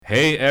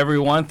Hey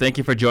everyone, thank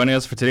you for joining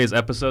us for today's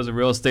episodes of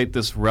Real Estate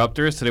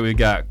Disruptors. Today we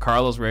got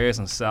Carlos Reyes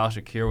and Sal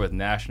Shakir with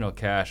National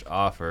Cash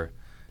Offer.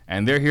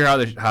 And they're here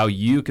how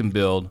you can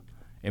build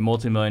a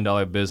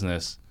multi-million-dollar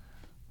business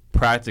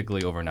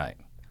practically overnight.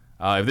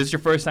 If this is your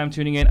first time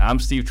tuning in, I'm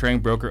Steve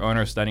Trang, broker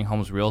owner of Stunning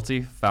Homes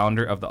Realty,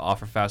 founder of the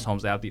OfferFast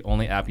Homes app, the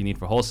only app you need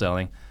for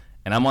wholesaling.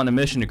 And I'm on a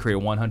mission to create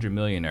 100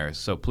 millionaires.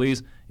 So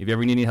please, if you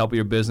ever need any help with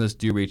your business,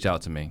 do reach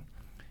out to me.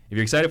 If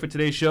you're excited for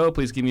today's show,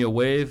 please give me a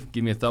wave,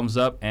 give me a thumbs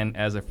up, and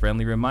as a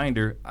friendly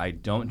reminder, I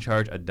don't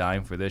charge a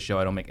dime for this show.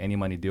 I don't make any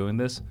money doing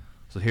this.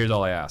 So here's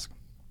all I ask.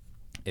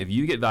 If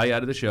you get value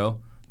out of the show,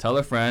 tell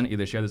a friend,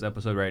 either share this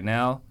episode right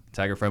now,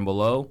 tag a friend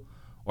below,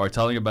 or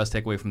tell them your best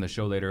takeaway from the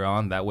show later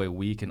on. That way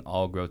we can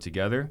all grow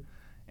together.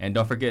 And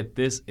don't forget,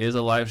 this is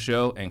a live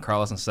show, and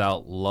Carlos and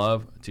Sal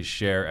love to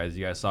share, as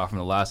you guys saw from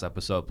the last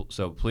episode.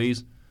 So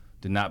please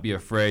do not be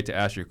afraid to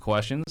ask your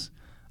questions.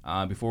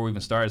 Before we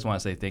even start, I just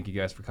want to say thank you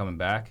guys for coming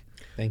back.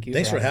 Thank you.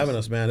 Thanks for having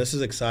us, man. This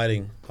is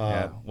exciting.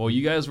 Yeah. Well,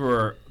 you guys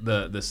were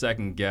the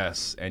second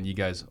guest, and you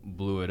guys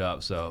blew it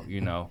up. So,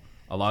 a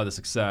lot of the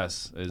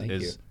success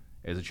is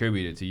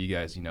attributed to you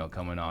guys,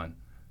 coming on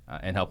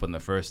and helping the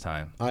first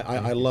time.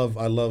 I love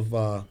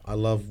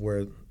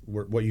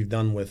what you've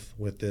done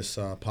with this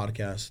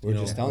podcast. We're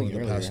just telling you the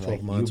earlier, past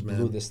 12 months, you man.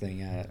 blew this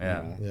thing out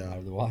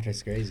of the water.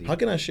 It's crazy. How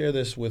can I share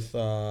this with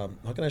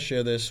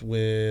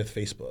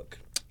Facebook?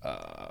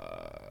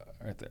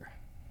 Right there.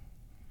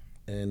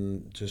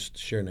 And just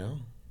share now.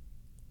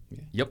 Yeah.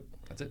 Yep,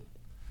 that's it.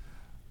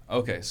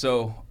 Okay,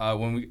 so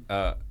when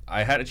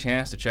I had a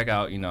chance to check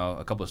out,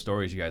 a couple of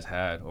stories you guys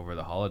had over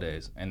the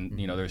holidays, and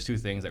there's two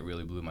things that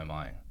really blew my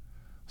mind.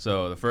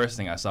 So the first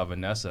thing, I saw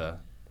Vanessa,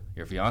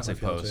 your fiance,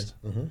 post,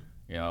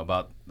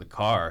 about the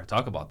car.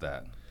 Talk about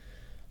that.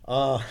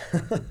 I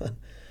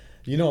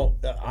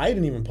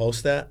didn't even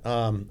post that.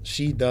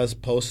 She does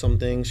post some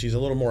things. She's a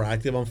little more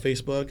active on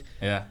Facebook.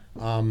 Yeah.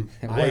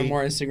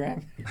 More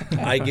Instagram.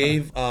 I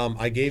gave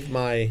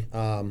my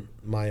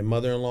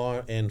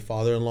mother-in-law and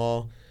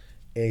father-in-law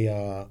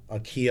a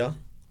Kia,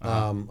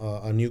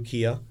 a new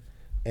Kia,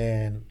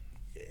 and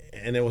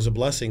it was a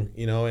blessing,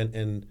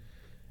 and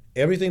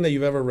everything that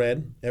you've ever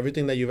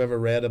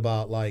read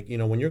about,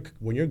 when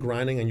you're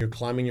grinding and you're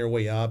climbing your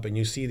way up, and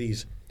you see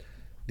these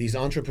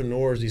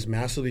entrepreneurs, these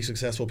massively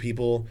successful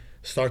people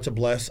start to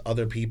bless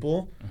other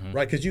people,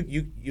 right? Because you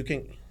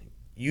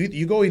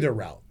go either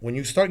route. When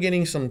you start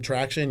getting some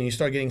traction and you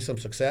start getting some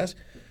success,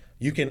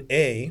 you can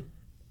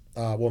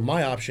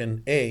my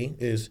option A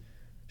is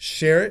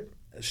share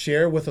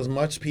with as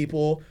much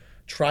people,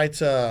 try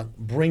to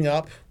bring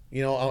up,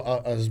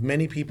 as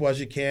many people as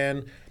you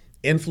can,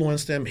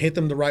 influence them, hit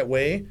them the right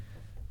way,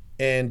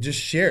 and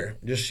just share,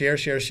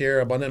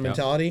 abundant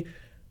mentality,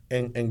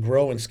 and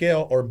grow and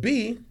scale. Or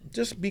B,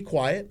 just be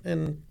quiet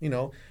and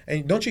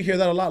don't you hear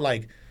that a lot?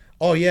 Like,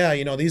 oh yeah,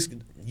 these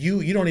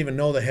you don't even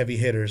know the heavy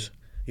hitters.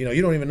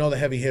 You don't even know the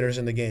heavy hitters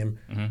in the game.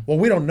 Mm-hmm. Well,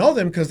 we don't know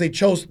them because they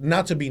chose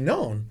not to be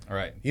known. All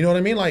right. You know what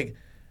I mean? Like,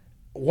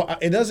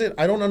 it doesn't.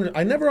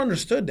 I never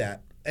understood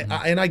that,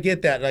 and I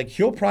get that. Like,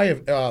 he'll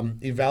probably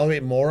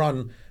evaluate more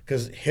on,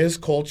 because his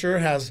culture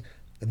has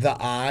the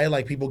eye.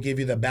 Like, people give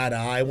you the bad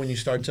eye when you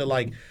start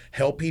to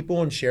help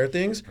people and share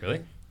things.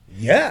 Really?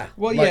 Yeah.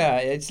 Well, yeah,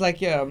 it's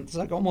like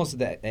almost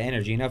that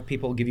energy. Enough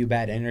people give you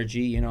bad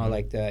energy,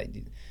 like that.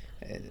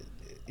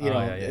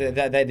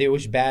 That they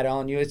wish bad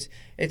on you.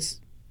 It's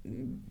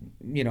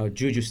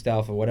juju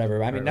stuff or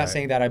whatever. I mean, not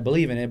saying that I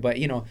believe in it, but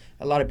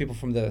a lot of people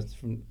from the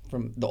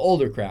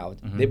older crowd,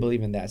 they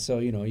believe in that. So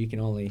you can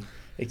only.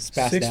 It's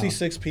passed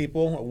 66 down.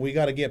 people. We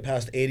got to get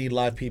past 80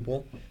 live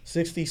people.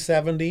 60,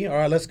 70. All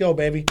right, let's go,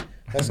 baby.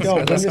 Let's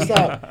go. Bring this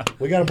up.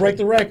 We got to break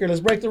the record.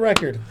 Let's break the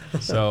record.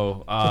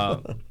 So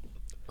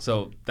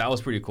that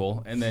was pretty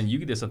cool. And then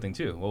you did something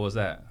too. What was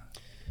that?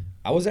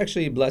 I was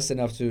actually blessed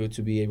enough to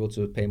be able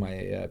to pay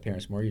my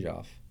parents' mortgage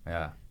off.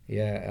 Yeah.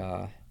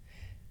 Yeah.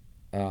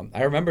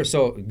 I remember,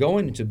 so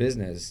going into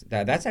business,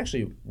 that's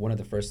actually one of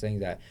the first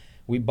things that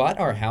we bought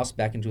our house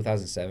back in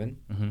 2007.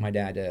 My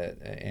dad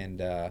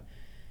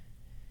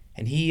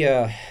and he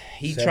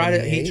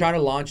tried to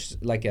launch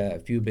like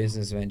a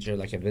business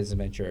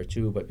venture or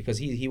two, but because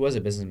he was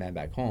a businessman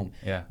back home.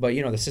 Yeah. But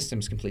the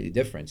system's completely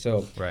different.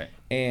 So right.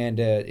 And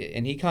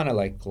he kind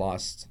of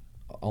lost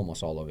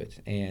almost all of it,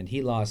 and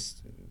he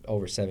lost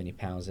over 70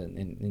 pounds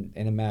in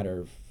a matter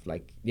of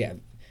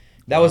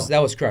That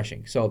was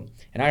crushing. So,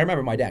 and I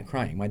remember my dad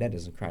crying. My dad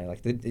doesn't cry.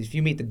 If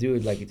you meet the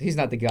dude, he's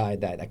not the guy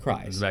that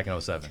cries. It was back in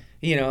 07.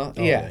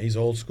 Yeah. He's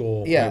old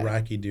school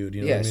Iraqi dude.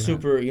 You know what I mean?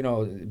 Super.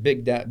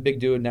 Big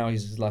dude. Now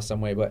he's lost some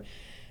weight, but,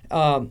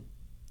 and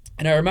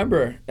I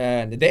remember,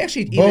 they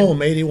actually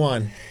boom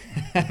 81.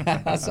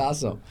 That's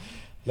awesome.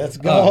 Let's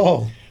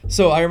go.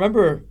 So I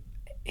remember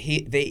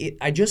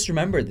I just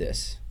remembered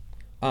this.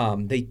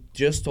 They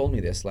just told me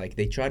this.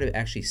 They tried to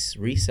actually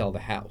resell the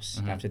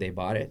house after they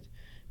bought it.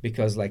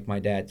 Because my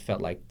dad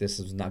felt like this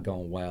is not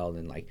going well,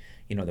 and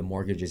the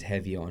mortgage is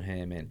heavy on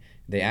him, and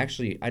they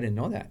actually, I didn't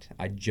know that.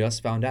 I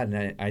just found out,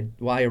 and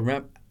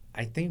I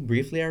I think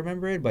briefly I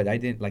remember it, but I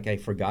didn't, like, I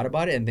forgot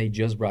about it, and they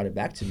just brought it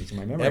back to me, to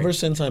my memory. Ever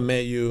since I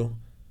met you,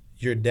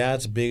 your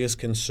dad's biggest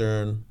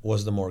concern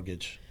was the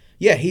mortgage.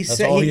 Yeah, he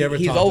said, all he ever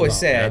he's talked always about.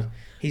 said,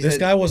 Yeah. This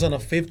guy was on a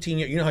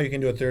 15-year, you know how you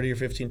can do a 30 or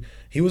 15?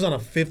 He was on a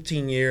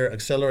 15-year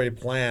accelerated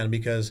plan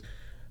because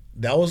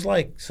that was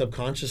like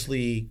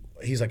subconsciously,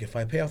 he's like, if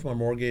I pay off my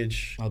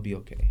mortgage, I'll be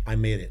okay. I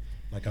made it.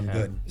 Like, I'm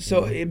good.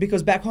 So,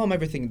 because back home,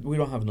 everything, we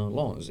don't have no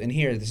loans. And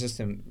here, the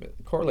system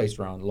correlates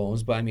around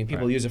loans, but I mean,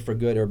 people use it for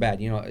good or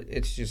bad. You know,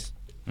 it's just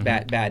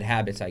bad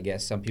habits, I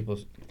guess. Some people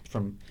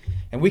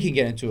and we can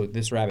get into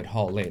this rabbit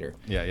hole later.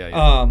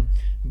 Yeah.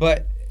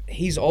 But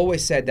he's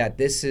always said that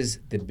this is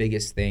the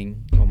biggest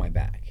thing on my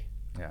back.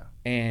 Yeah.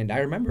 And I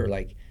remember,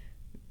 like,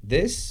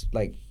 this,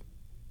 like,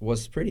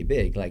 was pretty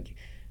big. Like,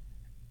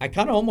 I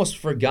kind of almost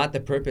forgot the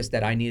purpose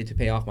that I needed to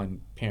pay off my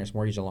parents'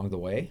 mortgage along the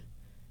way,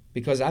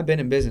 because I've been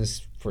in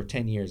business for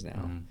 10 years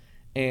now.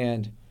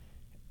 And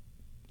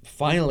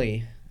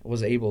finally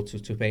was able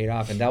to pay it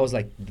off. And that was,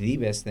 like, the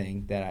best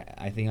thing that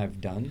I think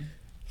I've done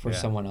for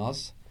someone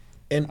else.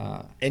 And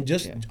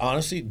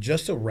honestly,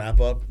 just to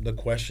wrap up the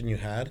question you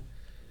had,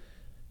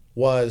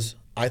 was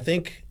I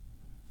think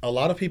a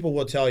lot of people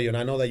will tell you, and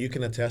I know that you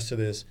can attest to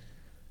this,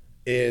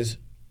 is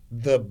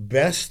the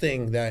best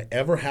thing that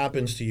ever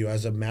happens to you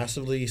as a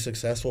massively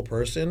successful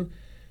person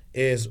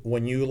is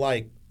when you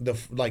the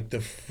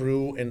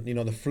fruit, and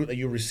the fruit that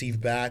you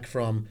receive back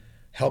from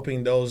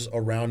helping those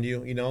around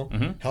you,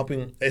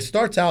 helping. It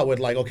starts out with,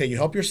 like, okay, you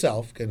help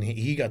yourself, and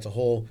he got a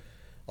whole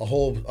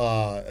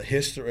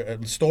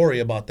story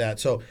about that.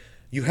 So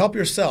you help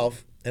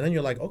yourself, and then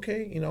you're like,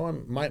 okay,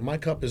 my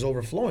cup is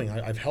overflowing.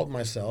 I've helped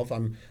myself.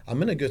 I'm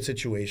in a good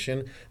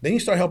situation. Then you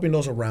start helping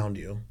those around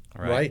you,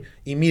 right?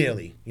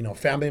 Immediately,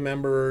 family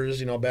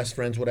members, best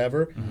friends,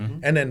 whatever.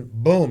 And then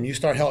boom, you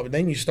start helping.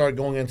 Then you start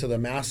going into the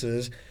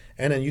masses,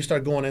 and then you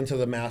start going into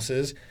the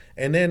masses.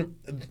 And then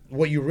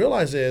what you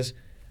realize is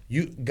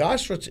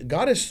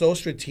God is so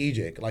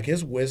strategic. Like,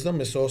 his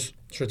wisdom is so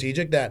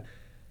strategic that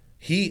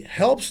he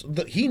helps.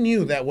 He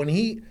knew that when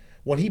he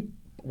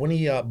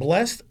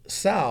blessed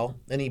Sal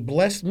and he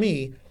blessed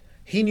me,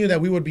 he knew that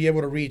we would be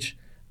able to reach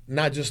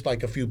not just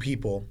like a few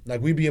people,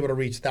 like we'd be able to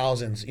reach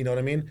thousands. You know what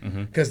I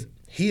mean? Because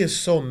he is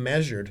so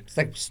measured. It's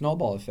like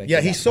snowball effect.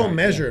 Yeah, he's so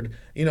measured.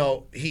 Yeah.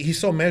 He's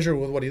so measured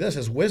with what he does.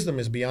 His wisdom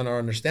is beyond our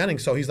understanding.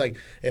 So he's like,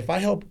 if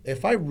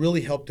I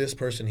really help this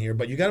person here,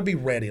 but you got to be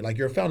ready. Like,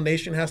 your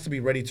foundation has to be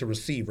ready to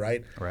receive,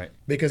 right? Right.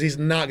 Because he's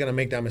not going to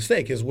make that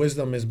mistake. His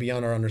wisdom is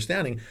beyond our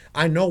understanding.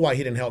 I know why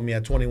he didn't help me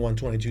at 21,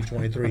 22,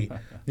 23.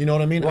 You know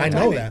what I mean? Wrong I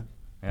know timing.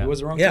 that. It was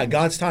the wrong Yeah, timing.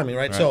 God's timing,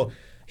 right? So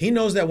he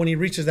knows that when he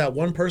reaches that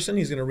one person,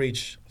 he's going to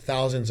reach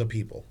thousands of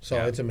people. So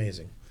it's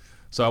amazing.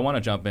 So I want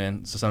to jump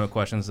in. So some of the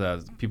questions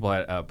that people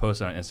had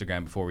posted on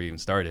Instagram before we even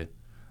started.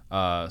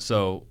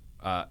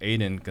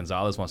 Aiden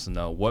Gonzalez wants to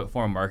know, what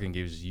form of marketing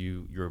gives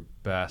you your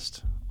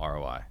best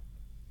ROI?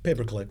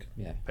 Pay-per-click.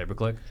 Yeah,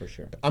 Pay-per-click? for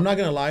sure. I'm not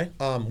gonna lie.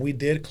 We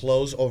did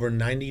close over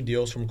 90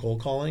 deals from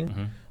cold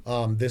calling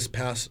this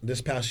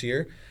past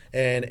year,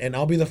 and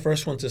I'll be the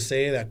first one to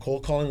say that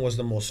cold calling was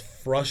the most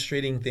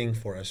frustrating thing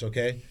for us.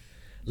 Okay,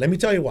 let me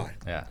tell you why.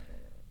 Yeah.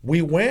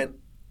 We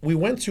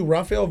went to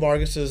Rafael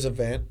Vargas's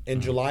event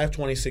in July of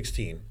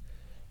 2016,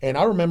 and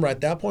I remember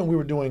at that point we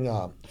were doing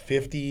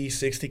 50,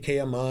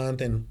 60K a month,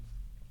 and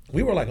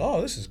we were like,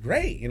 oh, this is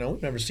great.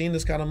 We've never seen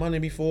this kind of money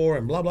before,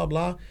 and blah blah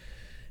blah.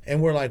 And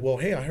we're like, well,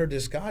 hey, I heard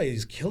this guy,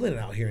 he's killing it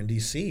out here in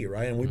D.C.,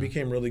 right? And we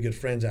became really good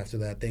friends after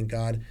that, thank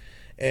God.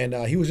 And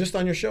he was just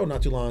on your show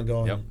not too long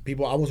ago. Yep. And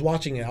people, I was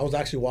watching it. I was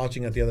actually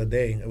watching it the other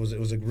day. It was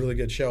a really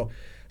good show.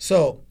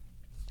 So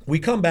we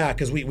come back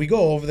because we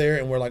go over there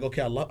and we're like,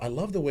 okay, I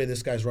love the way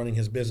this guy's running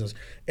his business.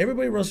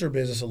 Everybody runs their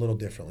business a little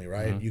differently,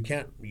 right?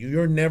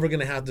 You're never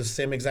going to have the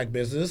same exact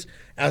business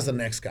as the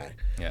next guy.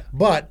 Yeah.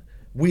 But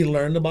we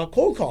learned about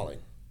cold calling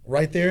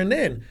right there and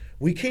then.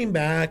 We came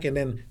back, and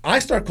then I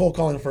start cold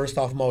calling first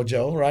off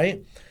Mojo,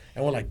 right?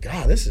 And we're like,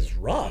 God, this is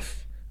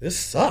rough. This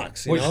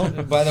sucks, you know?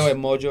 By the way,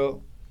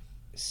 Mojo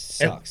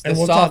sucks. And The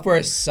we'll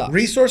software sucks.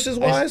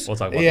 Resources-wise? We'll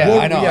talk about Yeah,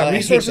 that. I know. Yeah, I hate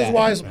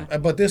resources-wise,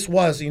 that. but this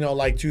was,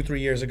 like 2-3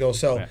 years ago.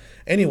 So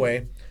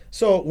anyway,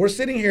 so we're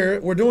sitting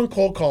here, we're doing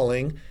cold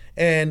calling,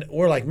 and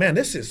we're like, man,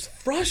 this is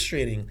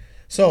frustrating.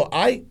 So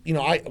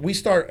we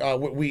start,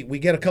 we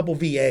get a couple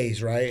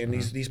VAs, right? And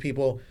these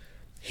people,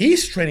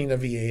 he's training the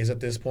VAs at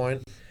this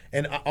point.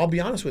 And I'll be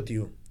honest with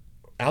you,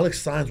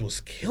 Alex Saenz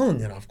was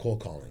killing it off cold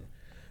calling.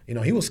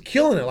 He was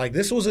killing it. Like,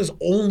 this was his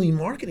only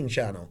marketing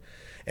channel.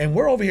 And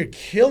we're over here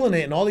killing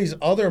it in all these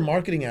other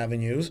marketing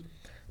avenues.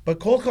 But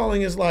cold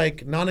calling is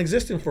like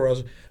non-existent for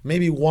us.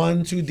 Maybe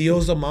 1-2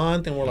 deals a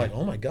month. And we're like,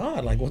 oh my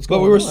God, like what's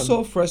going on? But we were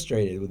so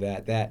frustrated with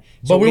that.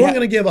 But we weren't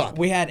going to give up.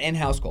 We had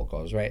in-house cold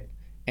calls, right?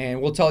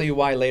 And we'll tell you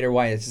why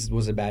it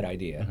was a bad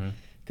idea.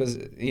 Because,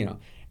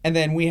 And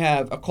then we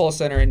have a call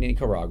center in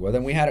Nicaragua.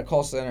 Then we had a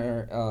call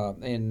center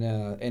in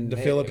the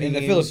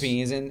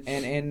Philippines, and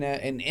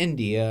in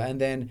India. And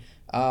then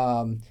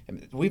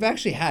we've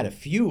actually had a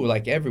few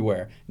like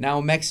everywhere. Now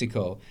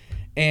Mexico,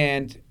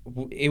 and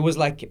it was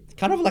like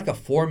kind of like a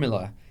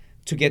formula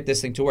to get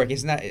this thing to work.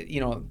 It's not,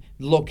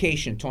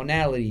 location,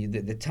 tonality,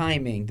 the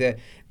timing,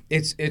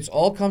 it's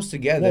all comes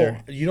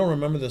together. Well, you don't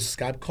remember the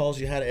Skype calls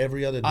you had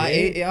every other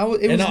day? It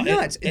was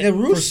nuts. The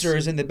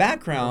roosters in the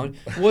background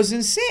was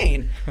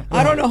insane.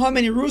 I don't know how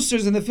many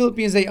roosters in the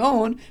Philippines they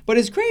own, but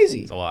it's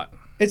crazy. It's a lot.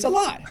 It's a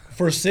lot.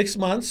 For 6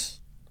 months,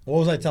 what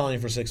was I telling you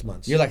for 6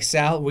 months? You're like,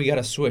 Sal, we got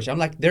to switch. I'm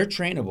like, they're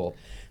trainable.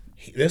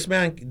 This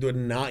man did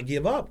not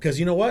give up because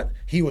you know what?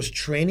 He was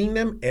training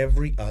them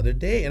every other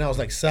day. And I was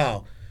like,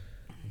 Sal,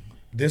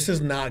 this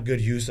is not good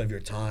use of your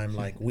time.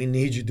 Like, we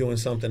need you doing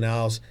something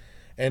else.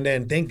 And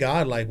then thank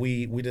God, like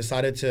we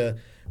decided to.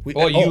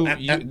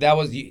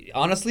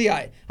 Honestly,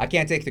 I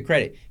can't take the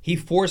credit. He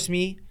forced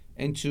me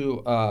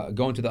into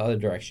going to the other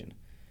direction.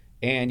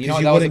 And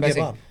that was the best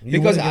thing.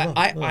 Because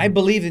I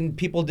believe in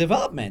people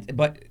development,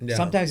 but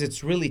sometimes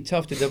it's really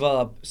tough to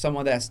develop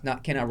someone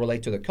cannot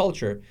relate to the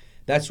culture.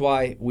 That's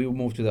why we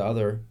moved to the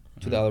other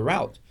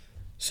route.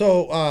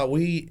 So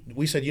we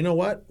said, you know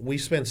what? We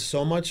spent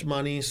so much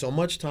money, so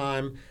much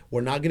time.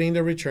 We're not getting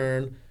the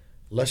return.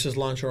 Let's just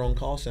launch our own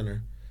call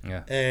center.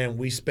 Yeah. And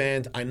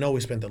I know we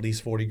spent at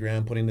least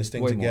 $40,000 putting this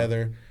thing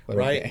together,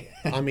 right? Okay.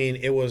 I mean,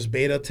 it was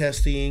beta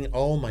testing.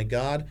 Oh my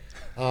God.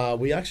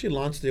 We actually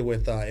launched it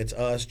with it's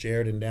us,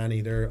 Jared and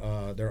Danny. They're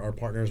our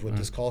partners with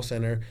this call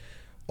center.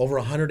 Over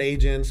 100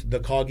 agents,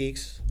 the Call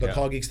Geeks,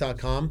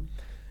 thecallgeeks.com.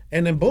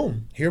 And then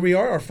boom, here we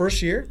are, our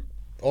first year,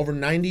 over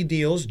 90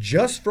 deals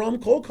just from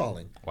cold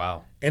calling.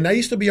 Wow. And that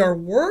used to be our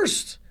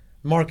worst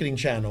marketing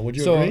channel. Would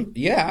you agree?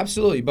 Yeah,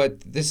 absolutely. But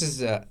this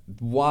is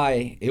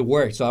why it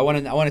works. So I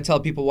want to tell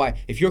people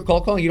why. If you're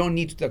cold calling, you don't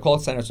need a call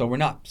center. So we're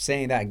not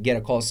saying that get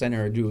a call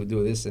center or do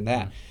this and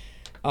that.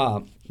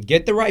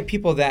 Get the right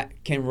people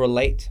that can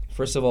relate,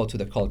 first of all, to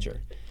the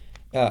culture.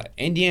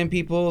 Indian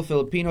people,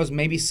 Filipinos,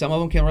 maybe some of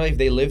them can relate if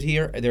they lived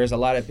here. There's a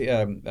lot of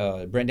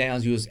Brent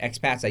Daniels use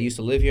expats that used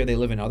to live here. They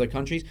live in other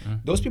countries.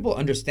 Those people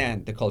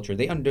understand the culture.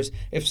 They understand.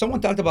 If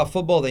someone talked about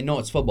football, they know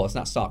it's football. It's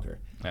not soccer.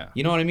 Yeah.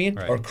 You know what I mean?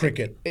 Right. Or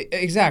cricket.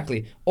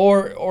 Exactly.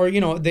 Or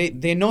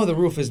they know the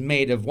roof is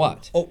made of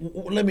what. Oh,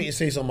 let me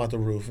say something about the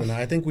roof. And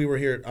I think we were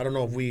here. I don't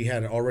know if we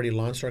had already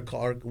launched our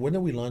call. When did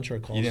we launch our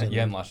call center? You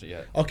hadn't launched it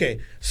yet. Okay.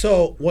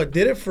 So what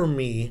did it for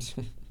me,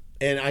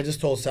 and I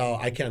just told Sal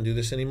I can't do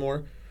this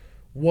anymore,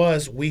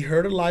 was we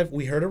heard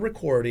a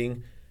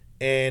recording,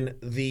 and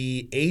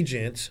the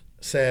agent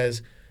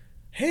says,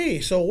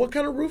 "Hey, so what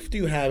kind of roof do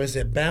you have? Is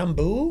it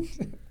bamboo?"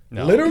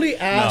 No. Literally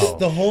asked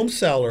the home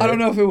seller. I don't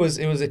know if it was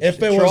a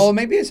troll.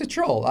 Maybe it's a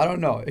troll. I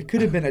don't know. It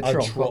could have been a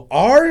troll.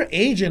 Our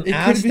agent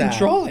asked that. It could have been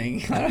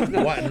trolling. I don't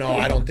know. What? No,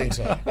 I don't think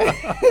so.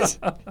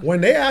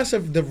 When they asked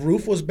if the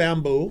roof was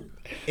bamboo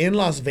in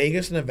Las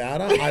Vegas,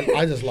 Nevada,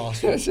 I just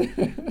lost it.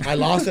 I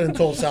lost it and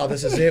told Sal,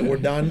 "This is it. We're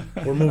done.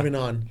 We're moving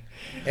on."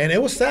 And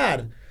it was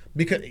sad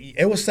because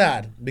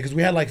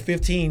we had like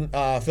 15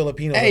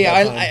 Filipinos. Hey,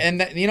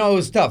 it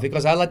was tough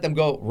because I let them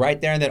go right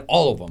there and then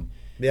all of them.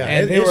 Yeah,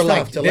 and they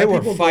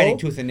were fighting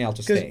tooth and nail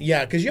to stay.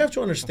 Yeah, because you have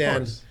to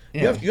understand.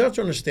 You have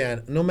to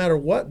understand. No matter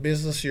what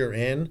business you're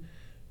in,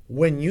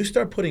 when you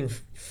start putting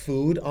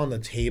food on the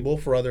table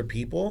for other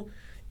people,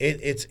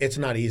 it's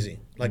not easy.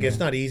 Like it's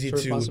not easy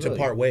to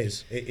part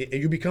ways.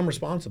 You become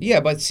responsible.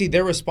 Yeah, but see,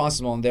 they're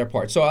responsible on their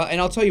part. So,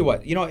 and I'll tell you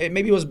what,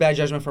 maybe it was bad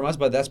judgment from us,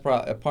 but that's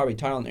probably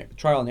trial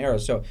and error.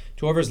 So,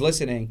 to whoever's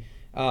listening,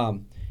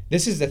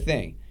 this is the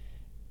thing.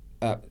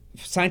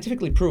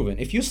 Scientifically proven,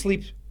 if you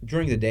sleep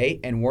during the day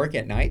and work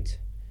at night,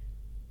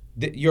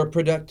 your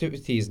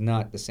productivity is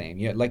not the same.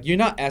 You're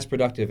not as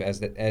productive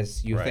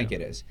as you think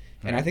it is.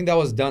 And I think that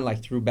was done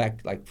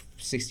back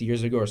 60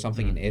 years ago or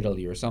something in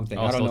Italy or something.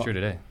 Oh, I don't know. Still true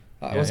today.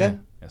 What's that?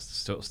 It's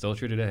still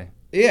true today.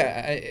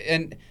 Yeah,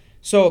 and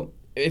so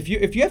if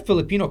you have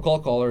Filipino call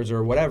callers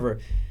or whatever,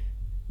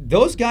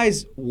 those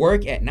guys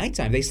work at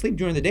nighttime. They sleep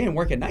during the day and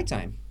work at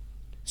nighttime.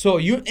 So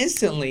you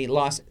instantly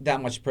lost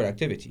that much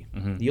productivity.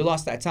 You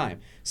lost that time.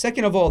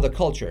 Second of all, the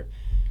culture.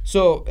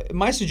 So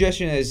my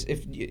suggestion is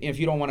if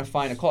you don't want to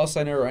find a call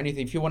center or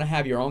anything, if you want to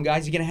have your own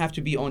guys, you're going to have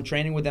to be on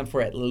training with them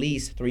for at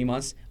least 3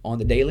 months on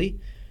the daily.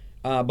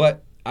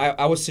 But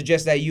I would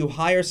suggest that you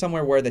hire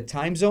somewhere where the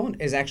time zone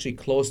is actually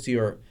close to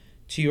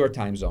your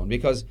time zone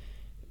because,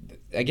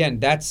 again,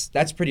 that's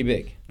pretty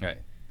big. Right.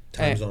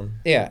 Time zone.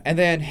 Yeah, and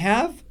then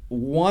have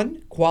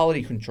one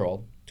quality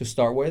control to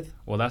start with.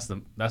 Well, that's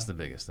the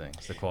biggest thing.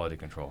 It's the quality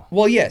control.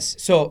 Well, yes.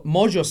 So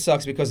Mojo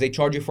sucks because they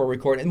charge you for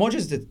recording. Mojo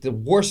is the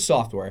worst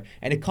software,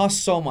 and it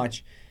costs so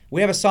much.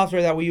 We have a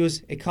software that we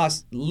use. It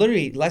costs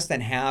literally less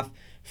than half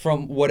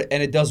from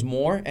and it does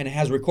more, and it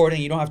has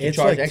recording. You don't have to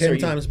charge extra.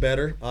 It's like 10 times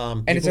better.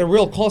 And it's a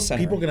real call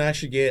center. People can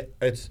actually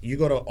you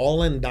go to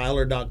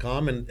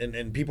allindialer.com,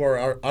 and people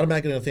are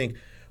automatically going to think,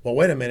 well,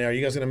 wait a minute, are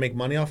you guys going to make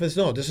money off this?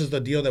 No, this is the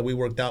deal that we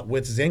worked out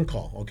with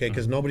Zencall, okay?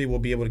 Because nobody will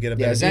be able to get a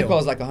better deal. Yeah, Zencall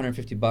is like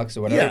 $150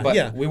 or whatever,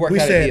 but we worked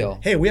out a deal.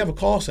 Hey, we have a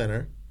call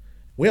center.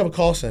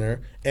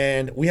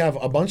 And we have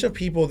a bunch of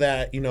people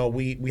that,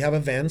 we have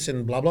events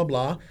and blah, blah,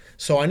 blah.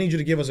 So I need you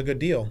to give us a good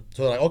deal.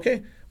 So they're like,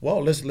 okay,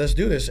 well, let's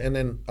do this. And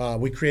then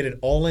we created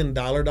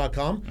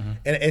allindialer.com.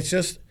 And it's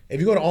If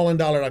you go to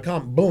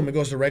allandollar.com, boom, it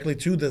goes directly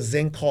to the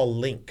Zen call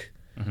link.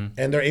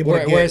 And they're able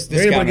to Where's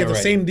get the right?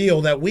 same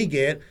deal that we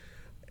get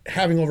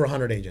having over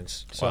 100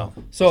 agents. So, Wow.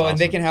 So That's and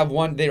they awesome. can have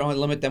one. They don't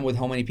limit them with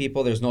how many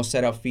people. There's no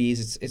setup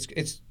fees.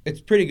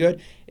 It's pretty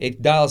good.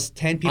 It dials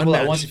 10 people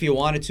at once Unmatched. if you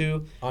wanted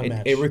to.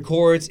 Unmatched. It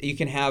records. You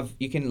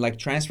can like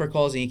transfer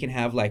calls and you can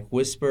have like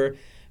whisper.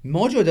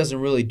 Mojo doesn't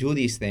really do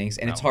these things,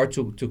 and it's hard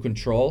to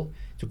control,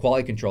 to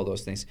quality control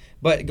those things.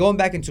 But going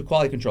back into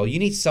quality control, you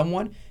need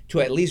someone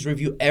to at least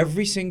review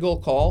every single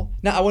call.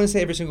 Now, I wouldn't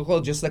say every single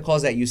call, just the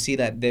calls that you see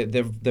that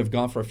they've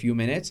gone for a few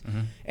minutes,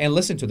 and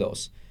listen to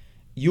those.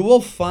 You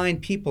will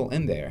find people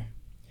in there.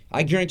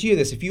 I guarantee you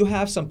this. If you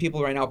have some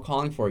people right now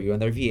calling for you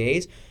and they're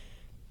VAs,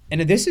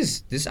 and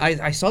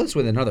I saw this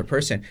with another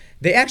person.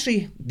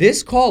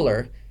 This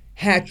caller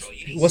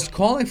was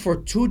calling for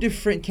 2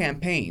 different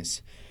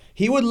campaigns.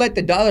 He would let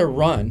the dollar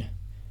run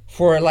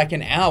for like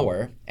an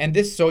hour,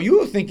 so you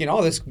were thinking,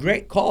 oh, this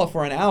great call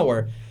for an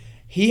hour.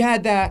 He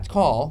had that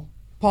call,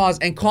 pause,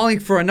 and calling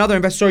for another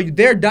investor. So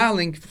they're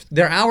dialing,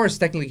 their hours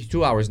technically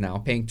 2 hours now,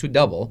 paying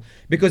double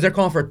because they're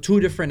calling for 2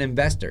 different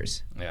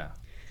investors. Yeah.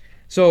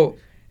 So,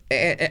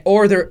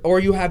 or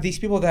you have these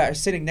people that are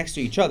sitting next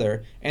to each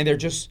other and they're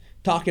just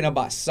talking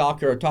about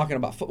soccer or talking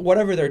about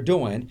whatever they're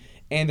doing,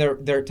 and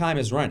their time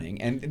is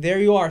running, and there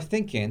you are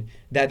thinking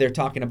that they're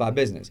talking about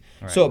business.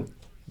 Right. So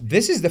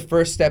this is the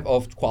first step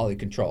of quality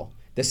control.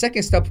 The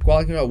second step of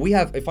quality control,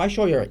 if I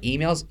show you our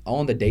emails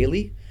on the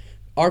daily,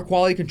 our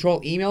quality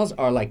control emails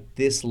are like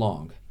this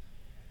long.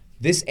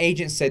 This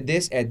agent said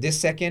this at this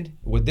second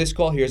with this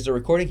call. Here's the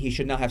recording. He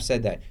should not have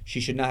said that. She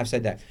should not have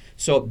said that.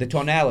 So the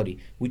tonality,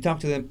 we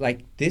talk to them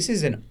like this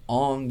is an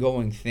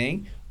ongoing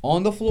thing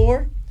on the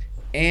floor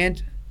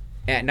and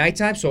at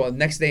nighttime. So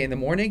next day in the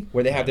morning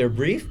where they have their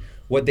brief,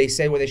 what they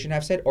said, what they shouldn't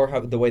have said,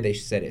 or the way they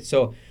said it.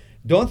 So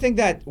don't think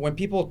that when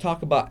people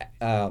talk about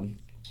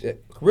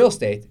real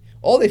estate,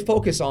 all they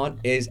focus on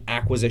is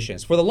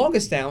acquisitions. For the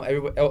longest time,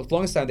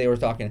 they were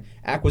talking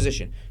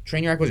acquisition,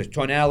 train your acquisition,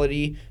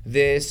 tonality,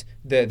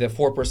 the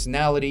 4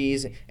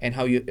 personalities, and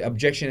how you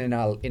objection and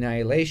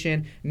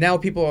annihilation. Now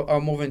people are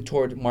moving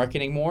toward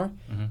marketing more,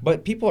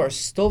 but people are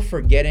still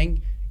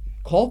forgetting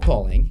call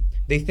calling.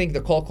 They think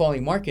the call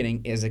calling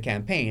marketing is a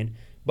campaign,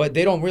 but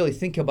they don't really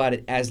think about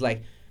it as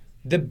like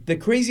the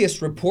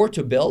craziest rapport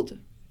to build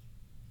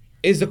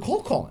is the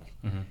cold calling.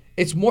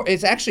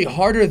 It's actually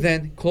harder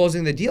than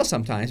closing the deal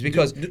sometimes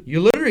because you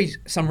literally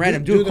some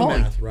random dude calling.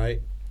 Do the math,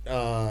 right?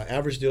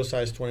 Average deal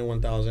size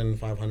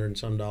 $21,500 and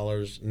some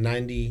dollars.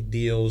 90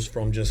 deals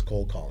from just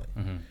cold calling.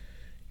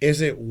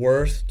 Is it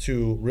worth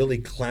to really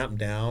clamp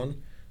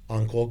down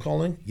on cold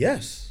calling?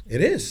 Yes,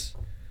 it is.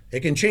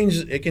 It can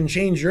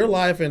change your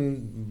life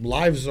and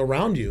lives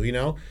around you. You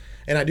know,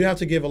 and I do have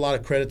to give a lot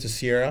of credit to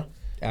Sierra.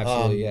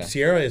 Absolutely, yeah.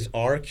 Sierra is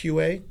our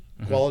QA,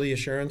 quality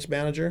assurance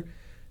manager.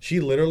 She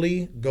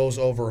literally goes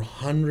over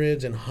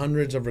hundreds and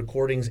hundreds of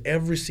recordings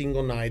every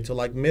single night till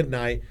like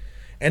midnight.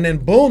 And then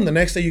boom, the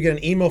next day you get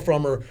an email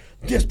from her,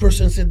 this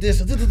person said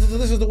this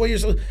is the way you're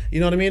so,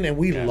 you know what I mean? And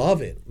we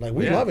love it. Like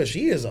we love it.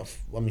 She is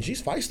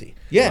she's feisty.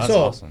 Yeah. That's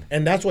awesome.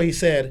 And that's why he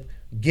said,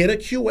 get a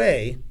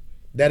QA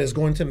that is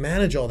going to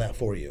manage all that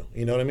for you.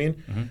 You know what I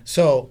mean?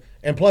 So,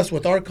 and plus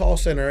with our call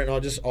center, and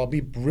I'll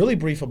be really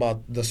brief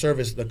about the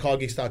service, the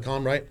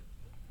callgeeks.com, right?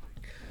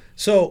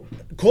 So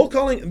cold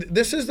calling,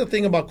 this is the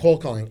thing about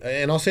cold calling,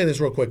 and I'll say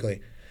this real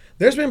quickly.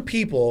 There's been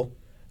people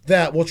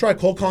that will try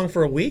cold calling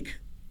for a week,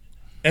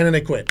 and then they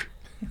quit.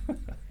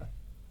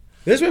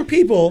 There's been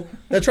people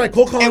that try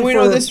cold calling And we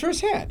know this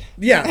firsthand.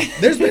 Yeah,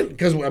 there's been,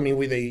 because, I mean,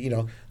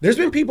 there's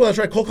been people that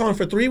try cold calling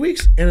for 3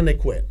 weeks, and then they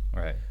quit.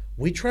 Right.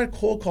 We tried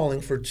cold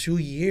calling for 2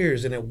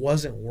 years, and it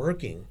wasn't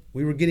working.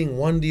 We were getting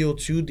 1 deal,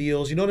 2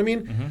 deals, you know what I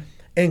mean?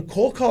 And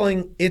cold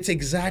calling, it's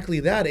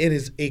exactly that. It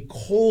is a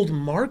cold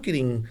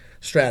marketing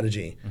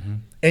strategy.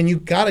 And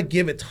you got to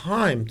give it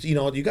time. You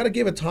got to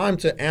give it time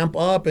to amp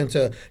up and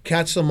to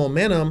catch some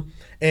momentum.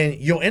 And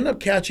you'll end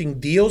up catching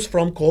deals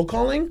from cold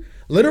calling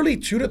literally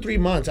 2 to 3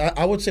 months.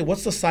 I would say,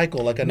 what's the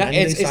cycle? Like a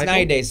 90-day cycle? It's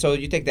 90 days. So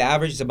you take the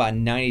average, it's about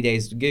 90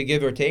 days,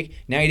 give or take.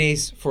 90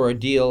 days for a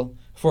deal,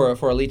 for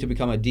a lead to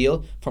become a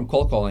deal from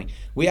cold calling.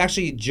 We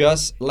actually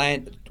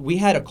we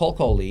had a cold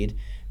call lead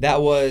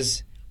that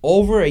was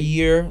over a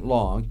year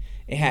long.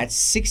 It had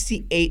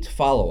 68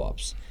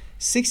 follow-ups.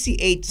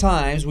 68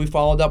 times we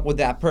followed up with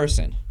that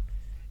person.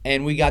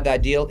 And we got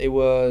that deal. It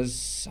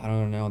was, I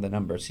don't know the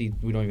number. See,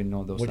 we don't even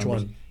know those Which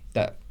numbers. one?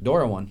 That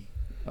Dora one.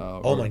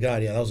 Oh my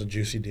God, yeah, that was a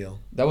juicy deal.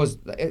 That was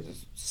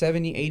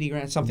 70, 80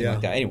 grand, something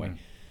like that. Anyway.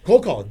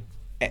 Cold calling.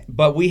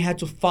 But we had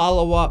to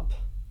follow up.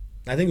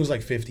 I think it was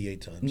like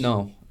 58 times.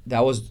 No,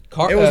 that was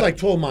it was like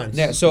 12 months.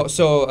 Yeah. So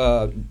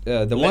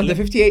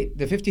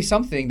the 50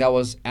 something that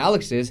was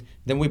Alex's.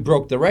 Then we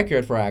broke the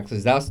record for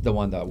Alex's. That's the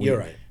one that we. You're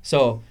right.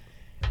 So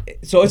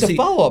it's a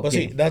follow up. But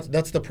see,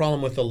 that's the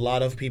problem with a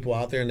lot of people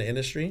out there in the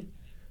industry.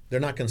 They're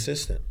not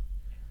consistent.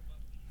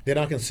 They're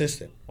not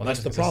consistent. Well,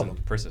 that's the problem.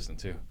 Persistent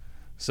too.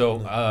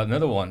 So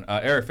another one,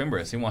 Eric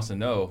Fimbres, he wants to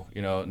know,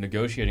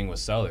 negotiating with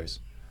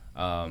sellers.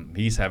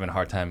 He's having a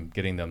hard time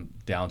getting them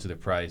down to the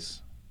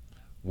price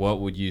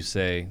what would you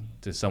say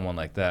to someone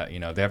like that? You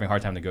know, they're having a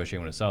hard time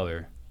negotiating with a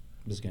seller.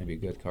 This is going to be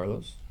good,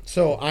 Carlos.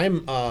 So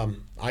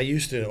I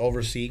used to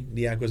oversee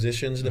the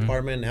acquisitions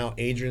department. Now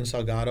Adrian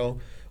Salgado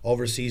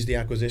oversees the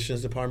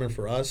acquisitions department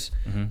for us.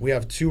 We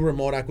have 2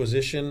 remote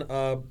acquisition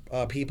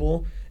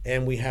people,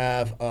 and we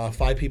have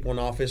 5 people in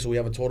office. So we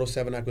have a total of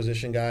 7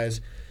 acquisition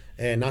guys.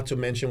 And not to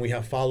mention, we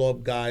have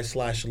follow-up guys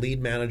 /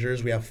 lead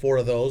managers. We have 4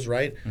 of those,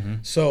 right?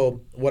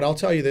 So what I'll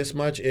tell you this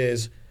much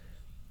is,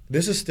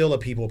 this is still a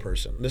people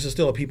person. This is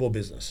still a people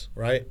business,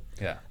 right?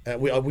 Yeah.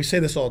 We say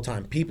this all the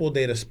time: people,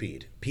 data,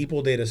 speed.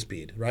 People, data,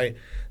 speed, right?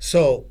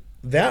 So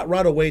that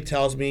right away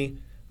tells me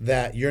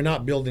that you're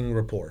not building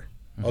rapport,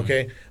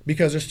 okay?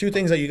 Because there's 2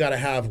 things that you got to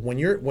have when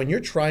you're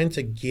trying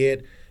to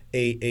get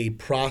a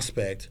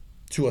prospect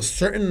to a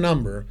certain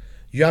number.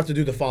 You have to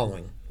do the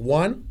following: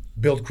 1,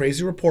 build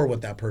crazy rapport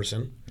with that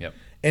person. Yep.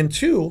 And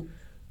 2,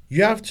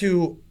 you have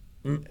to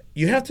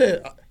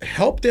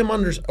help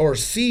them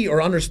see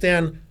or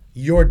understand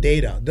your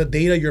data, the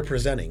data you're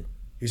presenting.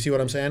 You see what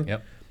I'm saying?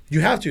 Yep.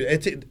 You have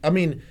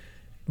to.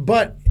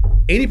 But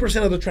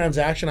 80% of the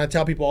transaction, I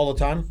tell people all the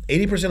time,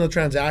 80% of the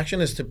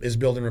transaction is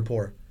building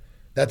rapport.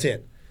 That's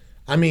it.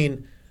 I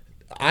mean,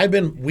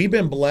 we've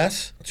been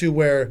blessed to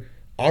where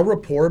our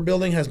rapport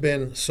building has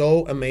been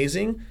so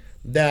amazing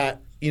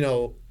that, you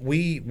know,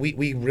 we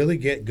really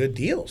get good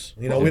deals.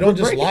 You know, we don't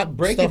just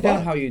break stuff it down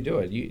up. how you do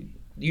it. You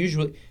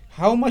usually,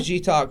 how much you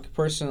talk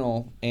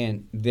personal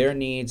and their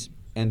needs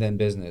and then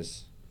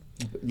business,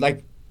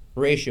 like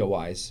ratio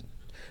wise.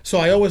 So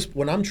I always,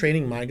 when I'm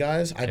training my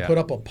guys, I put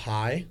up a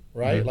pie,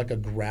 right? Like a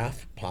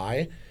graph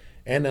pie.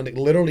 And then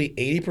literally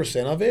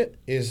 80% of it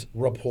is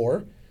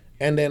rapport.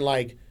 And then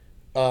like,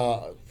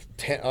 5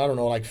 to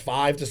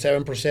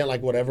 7%,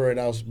 like whatever it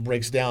else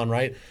breaks down,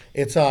 right?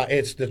 It's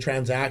the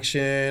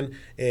transaction.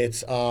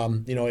 It's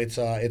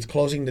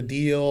closing the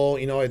deal.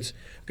 You know, it's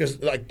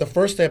because like the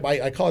first step,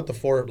 I call it the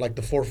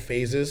 4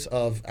 phases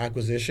of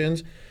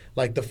acquisitions.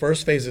 Like the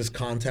first phase is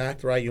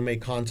contact, right? You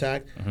make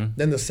contact.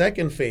 Then the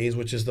second phase,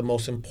 which is the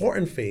most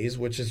important phase,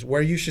 which is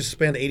where you should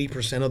spend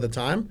 80% of the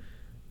time,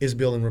 is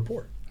building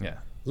rapport. Yeah.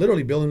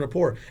 Literally building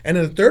rapport. And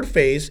then the third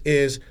phase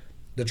is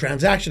the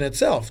transaction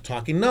itself,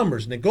 talking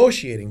numbers,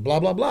 negotiating, blah,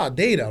 blah, blah,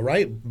 data,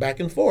 right?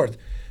 Back and forth,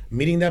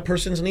 meeting that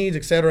person's needs,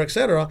 et cetera, et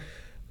cetera.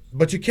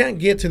 But you can't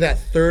get to that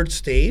third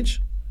stage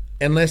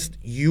unless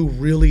you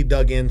really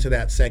dug into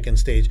that second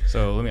stage.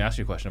 So let me ask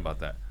you a question about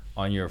that.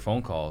 On your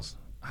phone calls,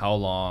 how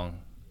long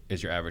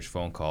is your average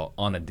phone call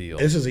on a deal?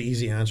 This is an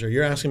easy answer.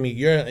 You're asking me,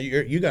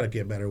 you got to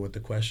get better with the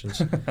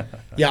questions.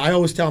 Yeah, I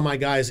always tell my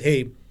guys,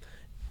 hey,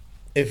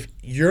 if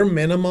your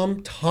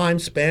minimum time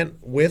spent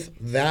with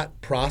that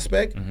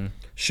prospect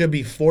should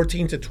be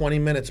 14 to 20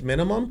 minutes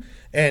minimum,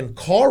 and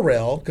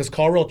CallRail, because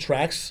CallRail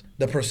tracks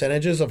the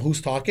percentages of who's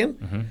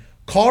talking,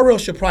 CallRail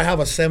should probably have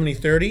a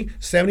 70-30,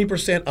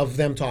 70% of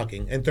them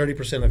talking and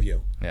 30% of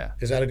you. Yeah.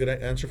 Is that a good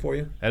answer for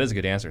you? That is a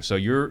good answer. So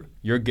you're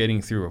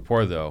getting through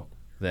rapport, though,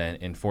 then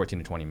in 14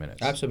 to 20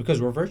 minutes. Absolutely, because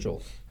we're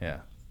virtual. Yeah.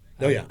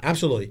 Oh, yeah,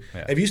 absolutely.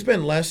 Yeah. If you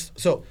spend less,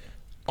 so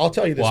I'll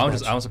tell you this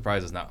much. I'm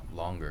surprised it's not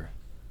longer.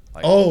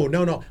 Like, Oh,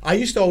 no. I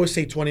used to always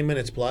say 20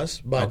 minutes plus,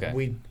 but Okay.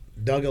 we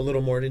dug a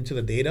little more into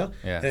the data.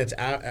 Yeah. And it's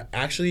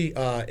actually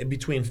in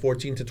between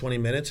 14 to 20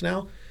 minutes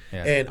now.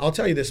 Yeah. And I'll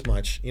tell you this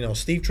much. You know,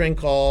 Steve Train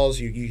calls.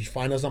 You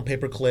find us on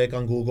pay-per-click,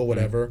 on Google,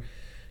 whatever.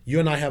 You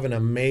and I have an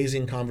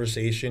amazing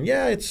conversation.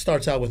 Yeah, it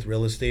starts out with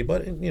real estate,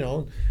 but, you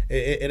know,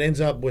 it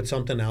ends up with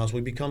something else.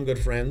 We become good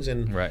friends,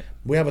 and Right.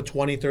 we have a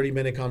 20,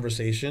 30-minute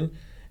conversation.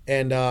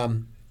 And,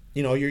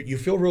 you know, you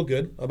feel real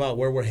good about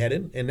where we're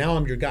headed. And now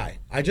I'm your guy.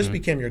 I just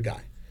became your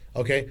guy.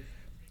 Okay?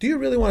 Do you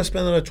really want to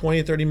spend another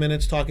 20, 30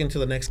 minutes talking to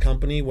the next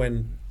company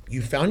when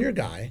you found your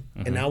guy,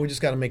 and now we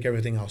just got to make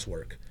everything else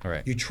work? All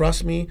right. You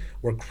trust me.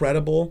 We're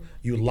credible.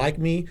 You like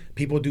me.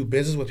 People do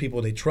business with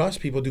people they trust.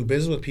 People do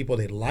business with people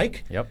they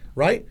like. Yep.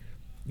 Right?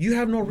 You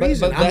have no But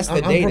reason. that's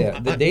the data.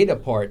 The data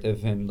part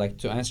of him, like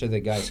to answer the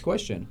guy's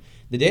question,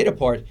 the data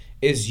part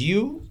is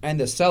you and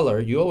the seller.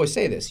 You always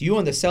say this. You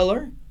and the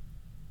seller,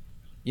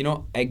 you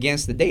know,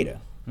 against the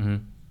data,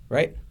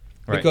 right?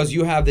 Right. Because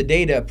you have the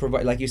data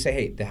provide, like you say,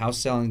 hey, the house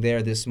selling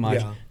there this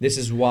much. Yeah. This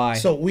is why.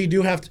 So we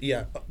do have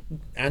to,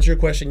 answer your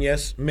question,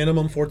 yes,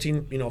 minimum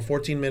 14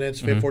 minutes,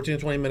 14 to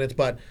 20 minutes,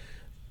 but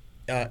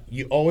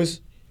you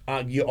always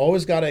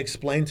got to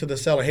explain to the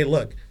seller, hey,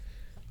 look,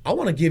 I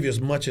want to give you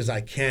as much as I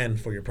can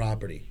for your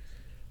property,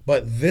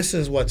 but this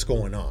is what's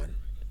going on.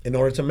 In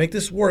order to make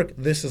this work,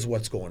 this is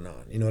what's going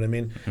on. You know what I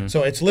mean?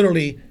 So it's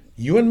literally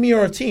you and me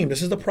are a team.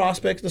 This is the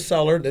prospect, the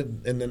seller,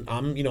 and then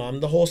I'm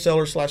the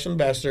wholesaler /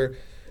 investor.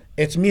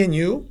 It's me and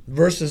you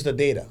versus the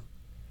data.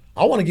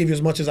 I want to give you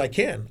as much as I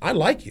can. I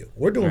like you.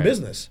 We're doing Right.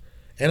 business.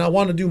 And I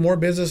want to do more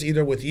business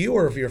either with you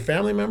or if you're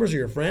family members or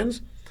your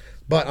friends.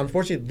 But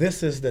unfortunately,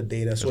 this is the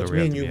data. So it's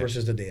me and you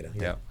versus the data.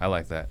 Yeah, I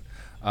like that.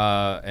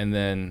 And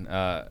then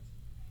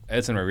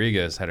Edson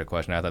Rodriguez had a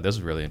question. I thought this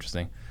was really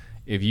interesting.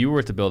 If you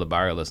were to build a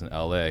buyer list in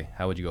LA,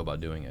 how would you go about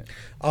doing it?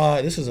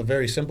 This is a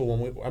very simple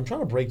one. I'm trying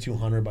to break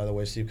 200, by the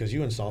way, Steve, because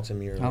you insulted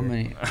me earlier. How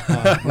many?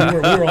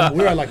 We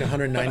were at like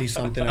 190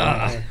 something.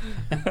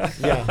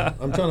 Yeah,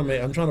 I'm trying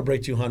to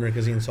break 200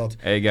 because he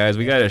insulted. Hey guys,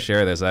 we got to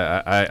share this.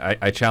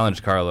 I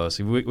challenged Carlos.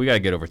 We got to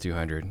get over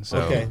 200. So.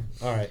 Okay,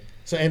 all right.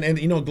 So and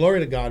you know, glory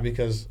to God,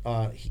 because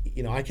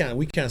you know,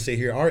 we can't say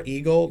here our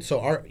ego.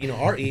 So our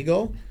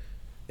ego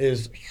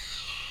is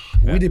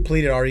we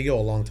depleted our ego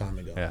a long time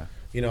ago. Yeah.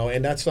 You know,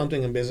 and that's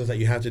something in business that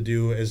you have to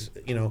do. Is,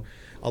 you know,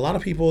 a lot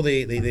of people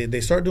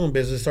they start doing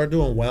business, start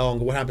doing well,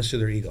 and what happens to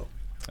their ego?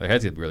 Their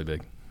heads get really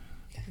big.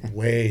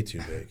 Way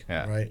too big.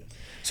 Yeah. Right.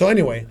 So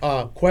anyway,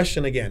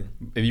 question again.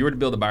 If you were to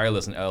build a buyer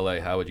list in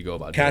LA, how would you go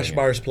about doing it?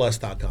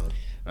 Cashbuyersplus.com.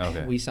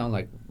 Okay. We sound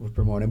like we're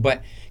promoting,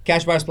 but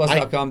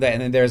cashbuyersplus.com. And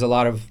then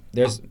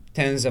there's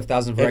tens of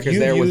thousands of records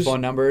there with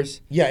phone numbers.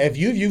 Yeah, if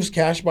you've used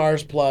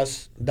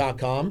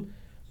cashbuyersplus.com,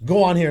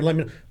 go on here and let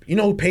me know. You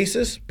know who Pace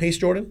is? Pace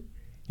Jordan?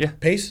 Yeah.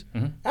 Pace?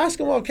 Mm-hmm. Ask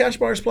him about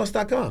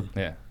cashbuyersplus.com.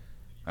 Yeah.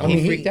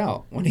 He freaked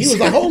out when he was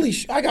like, "Holy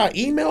I got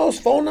emails,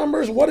 phone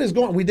numbers. What is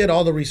going?" We did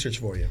all the research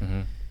for you.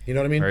 Mm-hmm. You know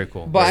what I mean? Very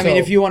cool. But I mean,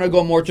 if you want to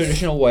go more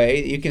traditional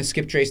way, you can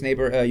skip trace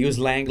use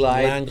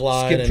Langglide,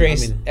 skip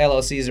trace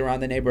LLCs around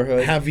the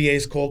neighborhood. Have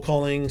VAs cold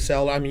calling,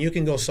 sell. I mean, you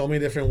can go so many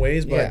different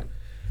ways, but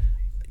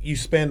you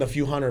spend a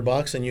few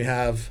 $100 and you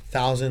have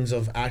thousands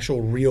of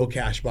actual real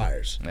cash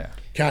buyers. Yeah.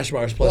 Cash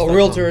buyers plus. Well,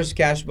 realtors,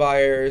 cash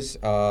buyers,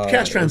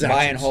 cash transactions,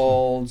 buy and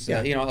holds.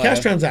 Yeah. Cash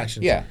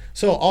transactions. Yeah.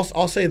 So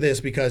I'll say this,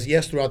 because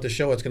yes, throughout the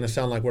show it's going to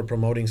sound like we're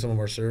promoting some of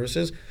our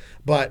services,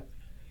 but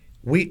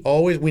we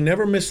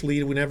never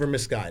mislead, we never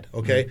misguide.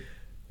 Okay.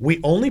 Mm-hmm. We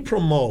only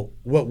promote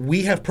what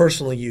we have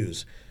personally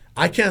used.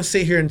 I can't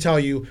sit here and tell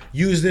you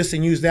use this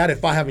and use that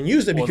if I haven't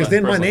used it, because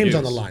then my name's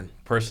on the line.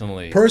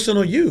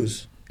 Personal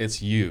use.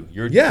 It's you.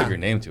 You're put your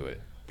name to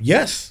it.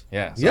 Yes.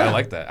 Yeah. So I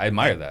like that. I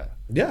admire that.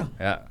 Yeah.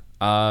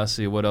 Yeah.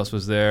 See what else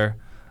was there.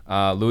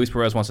 Luis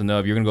Perez wants to know,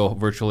 if you're going to go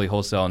virtually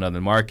wholesale in another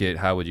market,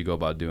 how would you go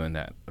about doing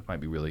that? It might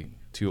be really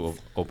too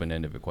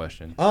open-ended of a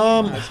question.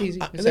 It's easy.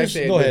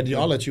 Go ahead.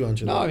 I'll let you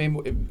answer that. No, I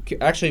mean,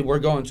 actually, we're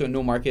going to a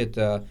new market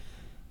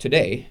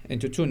today,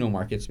 into two new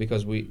markets,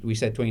 because we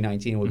said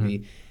 2019 would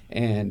be,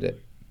 and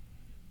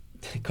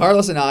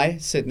Carlos and I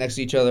sit next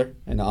to each other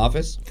in the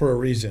office for a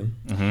reason.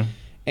 Mm-hmm.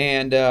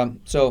 And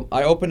so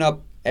I open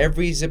up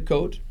every zip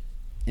code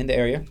in the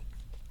area,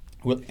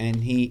 and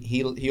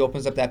he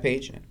opens up that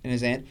page in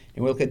his hand,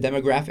 and we look at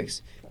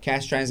demographics,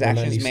 cash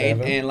transactions made,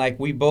 and like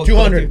we both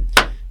 200.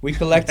 We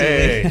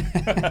collectively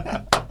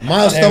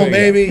milestone,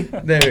 baby.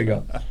 There we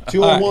go.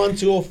 201,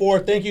 204.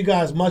 Thank you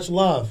guys. Much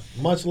love.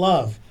 Much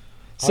love.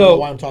 I don't know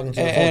why I'm talking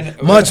to the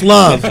phone. Much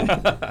love.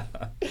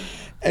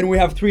 And we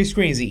have 3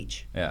 screens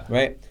each. Yeah.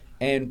 Right.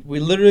 And we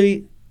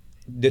literally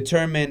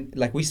determine,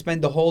 like, we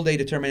spend the whole day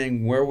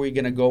determining where we're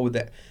gonna go with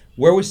that.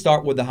 Where we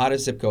start with the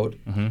hottest zip code,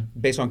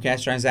 based on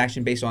cash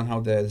transaction, based on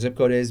how the zip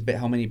code is,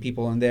 how many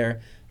people in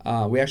there.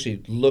 We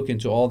actually look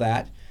into all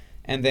that,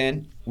 and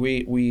then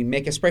we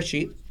make a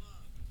spreadsheet,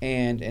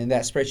 and in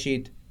that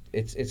spreadsheet,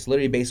 it's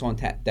literally based on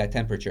that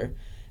temperature,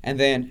 and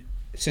then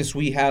since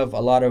we have a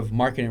lot of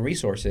marketing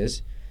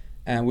resources,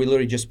 and we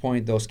literally just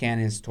point those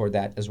cannons toward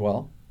that as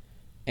well.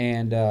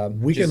 And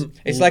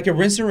it's like a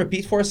rinse and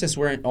repeat for us, since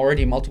we're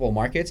already in multiple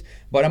markets.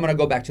 But I'm going to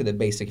go back to the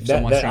basic. If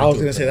someone's trying I was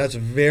going to say that's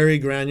very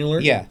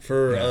granular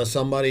for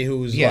somebody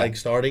who's like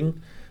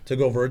starting to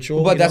go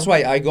virtual. But that's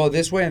why I go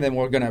this way, and then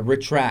we're going to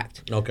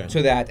retract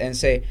to that and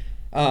say,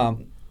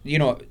 don't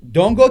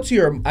go to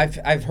your.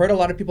 I've heard a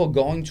lot of people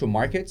going to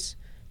markets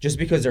just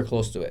because they're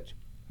close to it.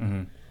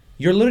 Mm-hmm.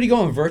 You're literally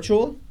going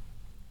virtual.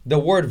 The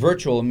word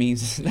virtual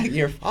means that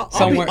you're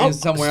somewhere else.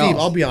 Steve,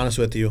 I'll be honest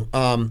with you.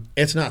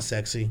 It's not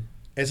sexy.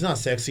 It's not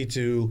sexy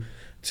to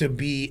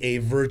be a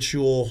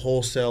virtual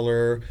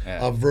wholesaler,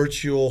 a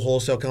virtual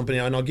wholesale company.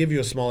 And I'll give you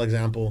a small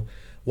example.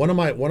 One of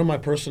my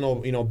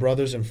personal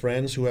brothers and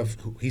friends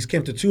he's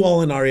came to 2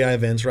 All In REI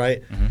events,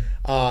 right?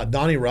 Mm-hmm.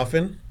 Donnie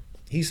Ruffin,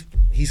 he's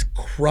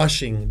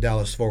crushing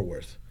Dallas Fort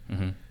Worth,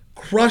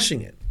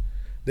 crushing it.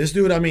 This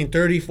dude,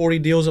 30, 40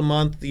 deals a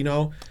month,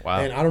 Wow.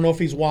 And I don't know if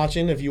he's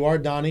watching. If you are,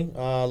 Donnie,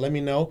 let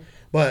me know.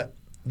 But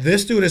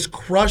this dude is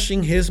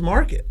crushing his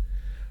market.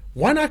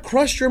 Why not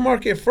crush your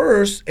market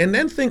first and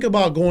then think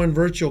about going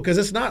virtual? Because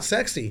it's not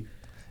sexy.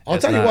 I'll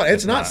tell you what,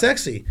 it's not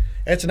sexy.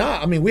 It's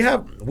not. We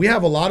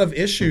have a lot of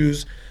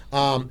issues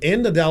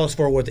in the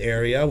Dallas-Fort Worth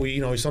area.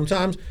 We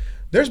sometimes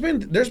there's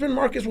been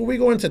markets where we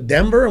go into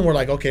Denver and we're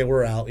like, okay,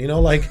 we're out.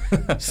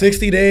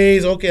 60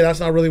 days. Okay, that's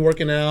not really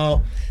working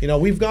out.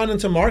 We've gone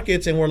into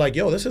markets and we're like,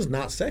 yo, this is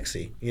not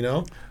sexy.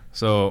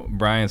 So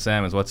Brian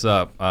Sammons, what's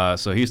up?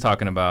 So he's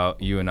talking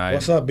about you and I.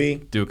 What's up,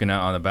 B? Duking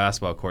out on the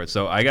basketball court.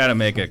 So I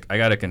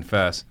gotta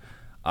confess,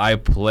 I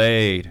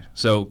played.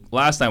 So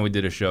last time we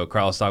did a show,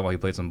 Carl was talking about he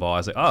played some ball. I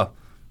was like, oh,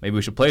 maybe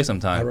we should play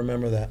sometime. I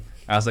remember that.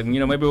 I was like,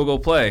 maybe we'll go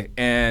play.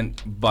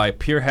 And by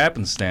pure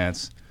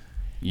happenstance,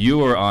 you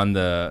were on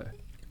the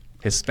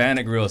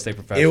Hispanic real estate It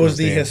professionals. was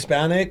the team.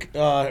 Hispanic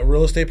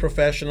real estate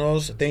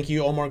professionals. Thank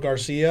you, Omar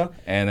Garcia.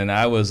 And then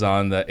I was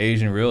on the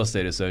Asian Real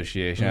Estate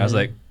Association. I was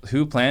like,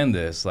 who planned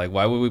this? Like,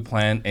 why would we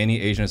plan any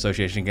Asian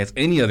association against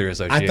any other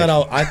association?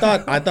 I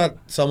thought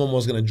someone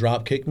was gonna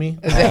drop kick me.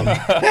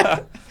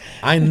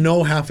 I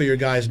know half of your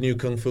guys knew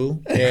kung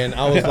fu, and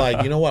I was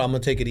like, you know what, I'm gonna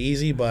take it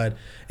easy, but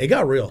it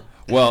got real.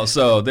 Well,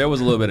 so there was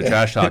a little bit of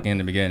trash talking in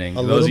the beginning.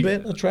 A little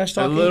bit of trash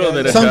talking. A little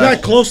bit of Some guy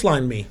trash.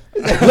 clotheslined me,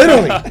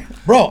 literally,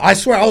 bro. I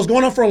swear, I was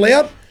going up for a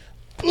layup.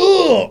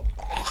 Ugh,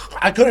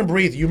 I couldn't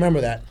breathe. You remember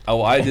that?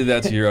 Oh, I did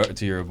that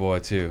to your boy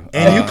too.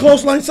 And you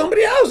clotheslined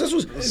somebody else. This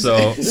was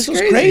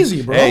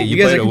crazy, bro. Hey, You you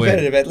guys play are to win.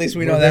 competitive. At least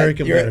we know We're that. very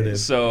You're- competitive.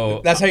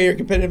 So That's how you're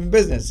competitive in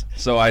business.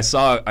 So I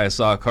saw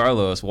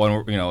Carlos at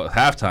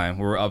halftime.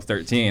 We were up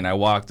 13. I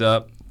walked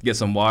up, get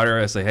some water.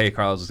 I say, "Hey,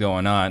 Carlos, what's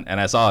going on?"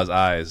 And I saw his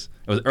eyes.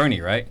 It was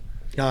Ernie, right?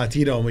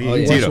 Tito, he yeah.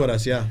 works Tito. with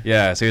us, yeah.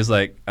 Yeah. So he was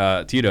like,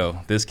 "Tito,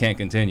 this can't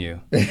continue."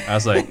 I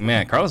was like,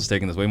 "Man, Carlos is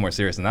taking this way more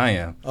serious than I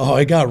am." Oh,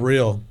 it got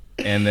real.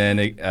 And then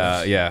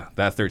that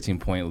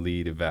 13-point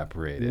lead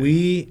evaporated.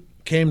 We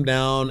came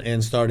down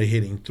and started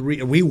hitting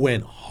three. We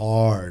went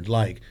hard.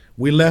 Like,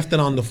 we left it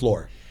on the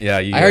floor. Yeah,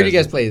 I heard you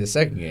guys played the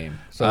second game.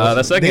 So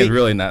The second They- is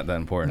really not that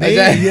important. They-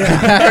 I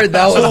heard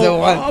that was So, the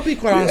one. I'll be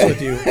quite honest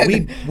with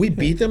you. We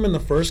beat them in the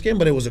first game,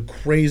 but it was a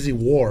crazy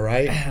war,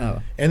 right?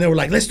 And they were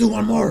like, "Let's do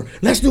one more.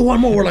 Let's do one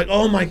more." We're like,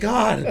 "Oh my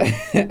god,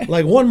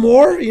 like one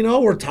more?"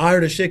 We're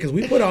tired of shit because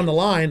we put it on the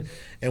line,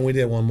 and we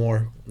did one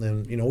more,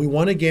 and we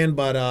won again.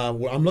 But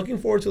I'm looking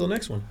forward to the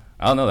next one.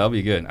 I don't know. That'll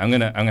be good. I'm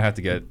gonna have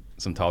to get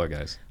some taller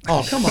guys.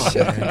 Oh come on,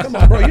 man. Come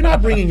on, bro. You're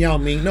not bringing Yao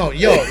Ming. No,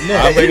 yo, look,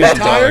 I'm he bringing some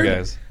taller retired.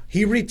 guys.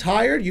 He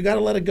retired. You got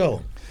to let it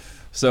go.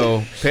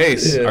 So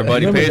Pace, our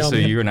buddy Remember Pace, Yao who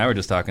Ming? you and I were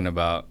just talking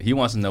about, he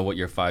wants to know what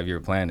your 5-year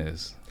plan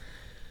is.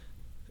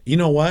 You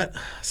know what?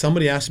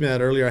 Somebody asked me that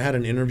earlier. I had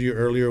an interview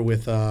earlier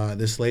with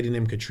this lady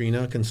named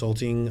Katrina,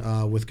 consulting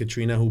with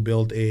Katrina, who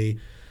built a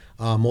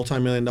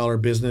multi-million-dollar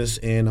business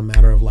in a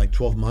matter of like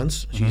 12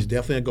 months. She's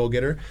definitely a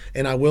go-getter.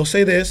 And I will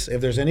say this,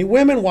 if there's any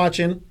women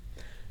watching,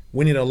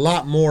 we need a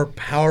lot more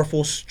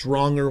powerful,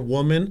 stronger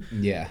women.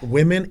 Yeah.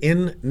 Women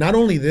in not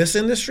only this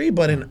industry,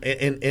 but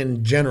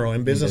in general,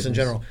 in business in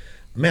general.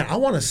 Man, I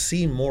want to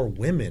see more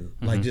women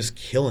like just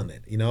killing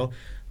it,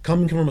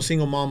 Coming from a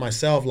single mom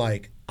myself,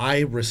 like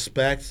I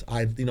respect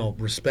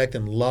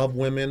and love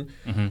women.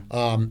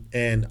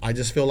 And I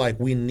just feel like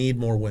we need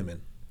more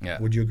women. Yeah.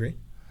 Would you agree?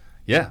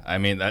 Yeah, I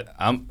mean,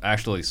 I'm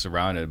actually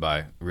surrounded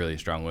by really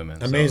strong women.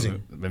 so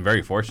Amazing. I've been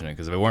very fortunate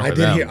because if it weren't for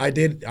them,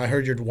 I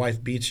heard your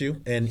wife beats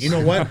you, and you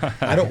know what?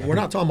 We're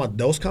not talking about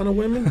those kind of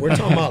women. We're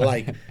talking about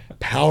like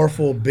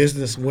powerful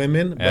business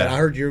women. But Yeah. I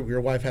heard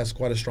your wife has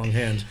quite a strong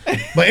hand.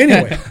 But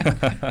anyway,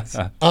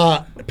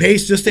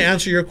 Pace, just to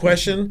answer your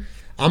question,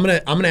 I'm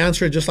gonna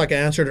answer it just like I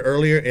answered it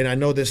earlier, and I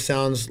know this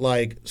sounds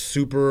like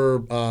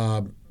super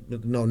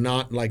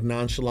not like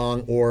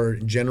nonchalant or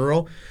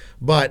general,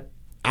 but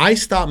I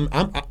stopped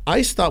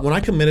when I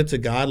committed to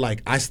God.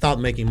 Like I stopped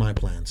making my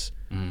plans,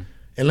 and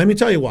let me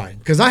tell you why.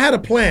 Because I had a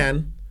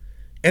plan,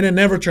 and it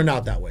never turned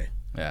out that way.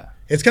 yeah,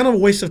 It's kind of a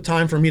waste of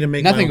time for me to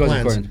make Nothing my own goes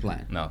plans. according to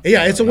plan. no.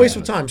 Yeah, it's a waste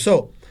of time.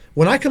 So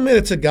when I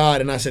committed to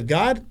God and I said,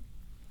 God,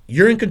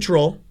 you're in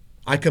control.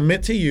 I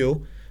commit to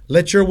you.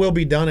 Let your will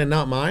be done and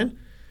not mine.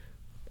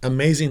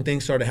 Amazing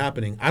things started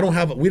happening.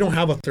 We don't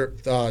have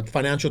a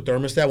financial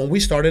thermostat. When we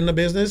started in the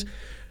business,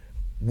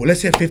 well,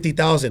 let's hit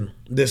 50,000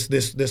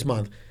 this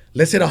month.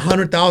 Let's hit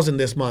 100,000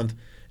 this month.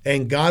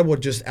 And God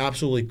would just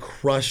absolutely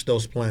crush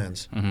those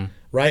plans,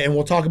 right? And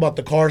we'll talk about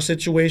the car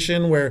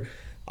situation where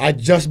I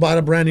just bought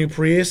a brand new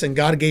Prius and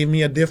God gave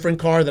me a different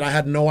car that I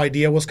had no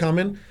idea was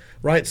coming,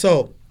 right?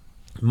 So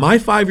my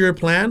 5-year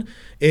plan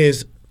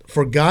is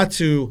for God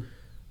to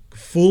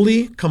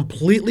fully,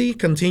 completely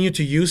continue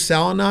to use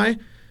Sal and I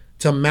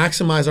to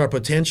maximize our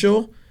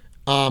potential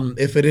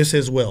if it is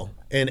his will.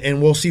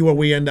 And we'll see where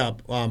we end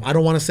up. I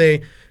don't want to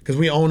say, because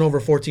we own over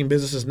 14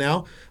 businesses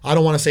now, I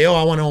don't want to say,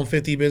 I want to own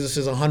 50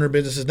 businesses, 100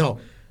 businesses. No.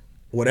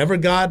 Whatever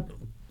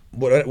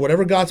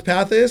God's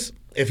path is,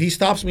 if he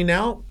stops me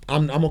now,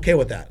 I'm okay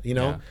with that,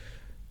 Yeah.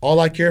 All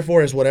I care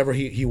for is whatever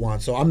he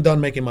wants. So I'm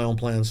done making my own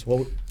plans.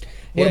 What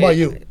about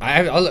you?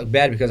 I look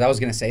bad because I was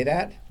going to say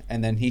that,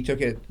 and then he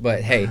took it.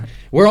 But hey,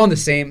 we're on the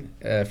same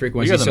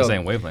frequency. You guys are on so- the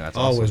same wavelength. That's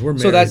Always. awesome. We're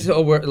married. So that's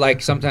we're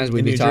like sometimes we'd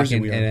In be New Jersey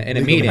talking we are. in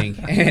a meeting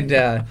and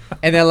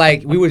then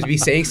like we would be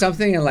saying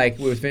something and like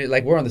we would finish,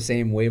 like we're on the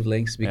same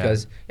wavelengths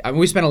because I mean,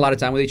 we spend a lot of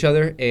time with each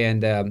other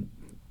and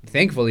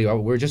thankfully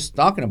we're just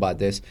talking about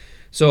this.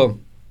 So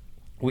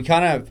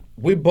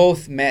we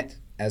both met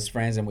as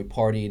friends and we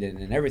partied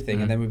and everything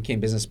and then we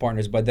became business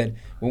partners. But then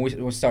when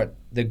we start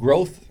the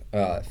growth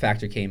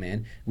factor came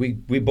in, we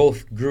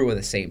both grew at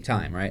the same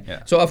time, right?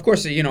 Yeah. So of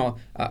course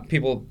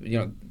people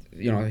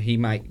he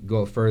might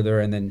go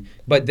further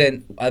but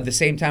then at the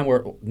same time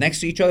we're next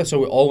to each other, so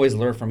we always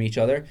learn from each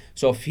other.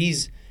 So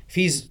if if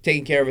he's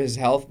taking care of his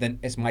health, then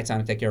it's my time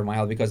to take care of my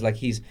health because like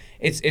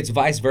it's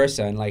vice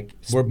versa and like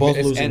we're both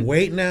losing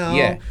weight now.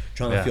 Yeah.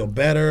 Trying to feel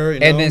better.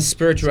 And then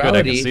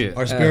spirituality.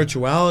 Our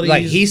spirituality.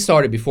 Like he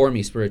started before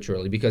me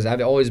spiritually because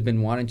I've always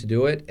been wanting to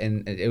do it,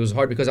 and it was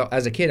hard because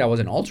as a kid I was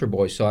an altar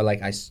boy, so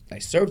I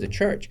served the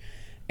church,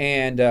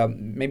 and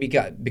maybe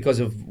because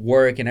of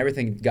work and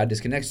everything got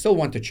disconnected. Still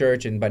went to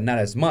church, but not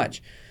as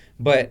much,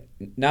 but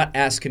not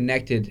as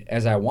connected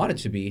as I wanted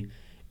to be.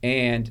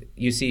 And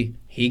you see,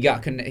 he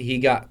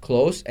got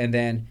close, and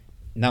then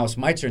now it's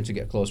my turn to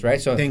get close,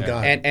 right? So thank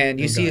God. And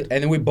you see, and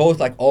then we both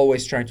like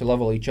always trying to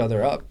level each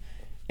other up,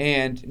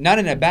 and not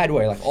in a bad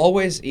way. Like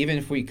always, even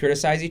if we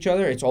criticize each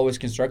other, it's always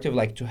constructive,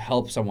 like to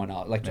help someone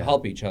out, like to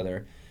help each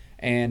other,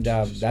 and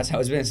that's how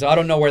it's been. So I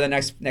don't know where the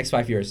next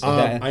 5 years. So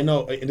I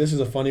know this is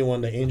a funny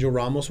one, the Angel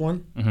Ramos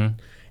one. Mm-hmm.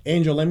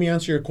 Angel, let me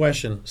answer your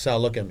question. Sal,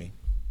 look at me.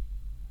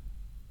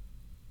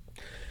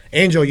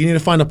 Angel, you need to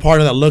find a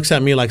partner that looks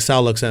at me like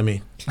Sal looks at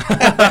me.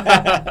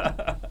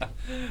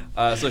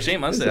 So Shane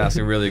Munstead asked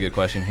a really good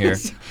question here.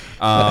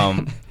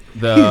 You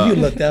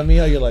looked at me.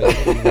 You're like,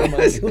 what am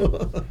I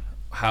doing?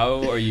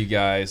 How are you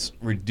guys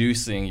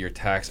reducing your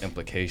tax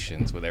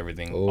implications with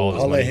everything? All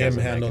this I'll money let you guys him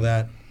are handle making?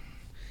 that.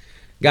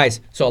 Guys,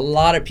 so a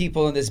lot of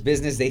people in this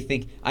business, they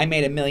think, I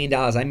made $1 million,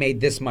 I made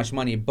this much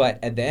money.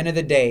 But at the end of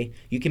the day,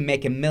 you can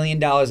make $1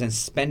 million and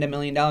spend $1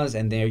 million,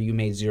 and there you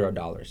made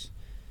 $0.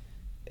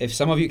 If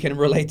some of you can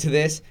relate to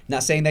this,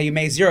 not saying that you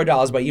made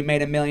 $0, but you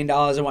made $1 million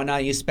and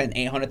whatnot, you spent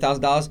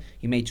 $800,000,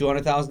 you made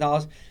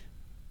 $200,000.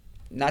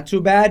 Not too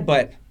bad,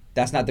 but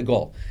that's not the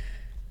goal.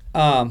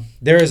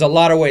 There is a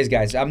lot of ways,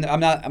 guys. I'm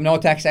no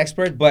tax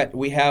expert, but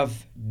we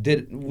have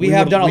done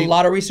a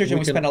lot of research and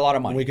we spent a lot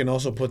of money. We can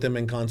also put them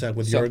in contact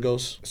with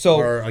Yorgos, so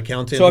our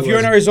accountant. So if you're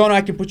in Arizona,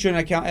 I can put you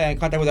in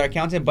contact with our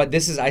accountant. But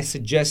I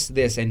suggest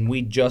this, and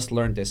we just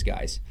learned this,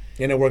 guys.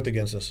 And it worked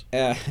against us.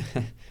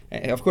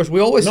 Of course, we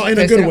always in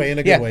a good way.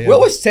 We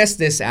always test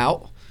this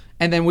out,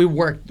 and then we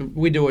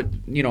do it.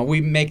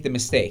 We make the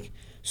mistake.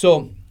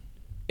 So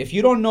if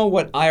you don't know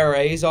what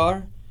IRAs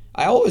are,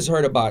 I always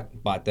heard about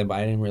them, but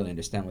I didn't really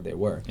understand what they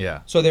were.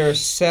 Yeah. So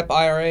there's SEP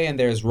IRA and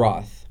there's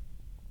Roth.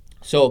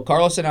 So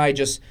Carlos and I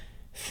just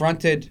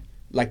paid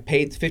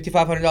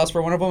 $5,500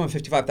 for one of them and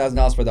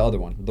 $55,000 for the other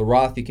one. The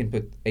Roth, you can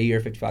put a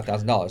year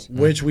 $55,000.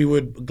 Which we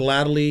would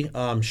gladly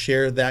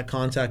share that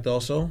contact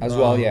also. As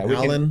well, yeah.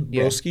 Alan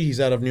Broski,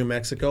 he's out of New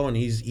Mexico, and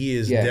he is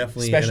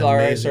definitely Special an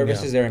IRA amazing,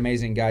 services. They're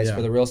amazing guys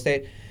for the real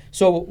estate.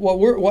 So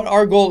what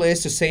our goal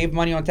is to save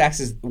money on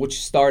taxes,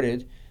 which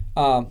started.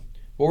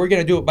 What we're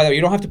gonna do, by the way,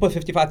 you don't have to put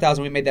 $55,000.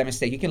 We made that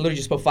mistake. You can literally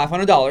just put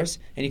 $500,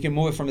 and you can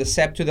move it from the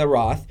SEP to the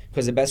Roth,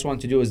 because the best one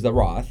to do is the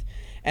Roth,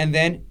 and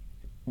then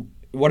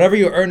whatever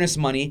your earnest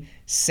money,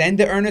 send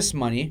the earnest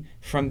money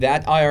from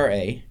that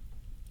IRA,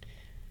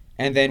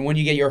 and then when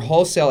you get your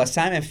wholesale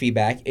assignment fee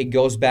back, it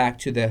goes back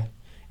to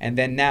and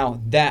then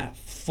now that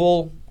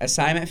full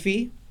assignment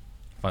fee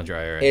Funds your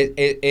IRA.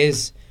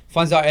 is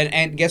funds are,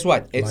 and guess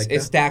what?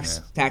 It's tax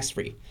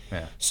free.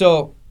 Yeah.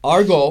 So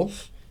our goal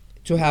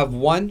to have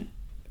one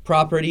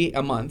property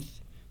a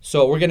month.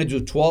 So we're gonna do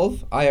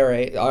 12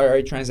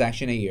 IRA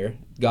transaction a year,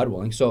 God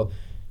willing. So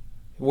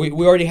we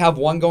already have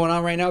one going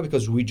on right now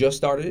because we just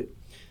started it.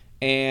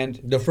 And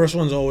the first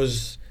one's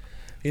always,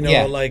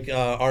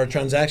 our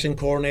transaction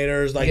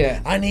coordinators,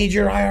 I need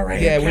your IRA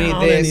account. We need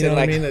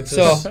this.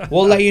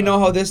 We'll let you know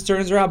how this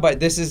turns around, but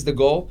this is the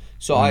goal.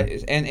 So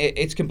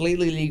it's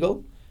completely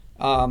legal.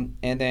 And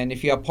then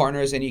if you have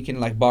partners, and you can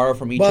borrow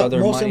from each other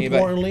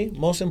money.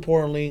 Most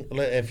importantly,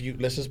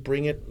 let's just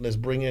bring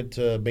it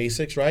to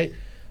basics, right?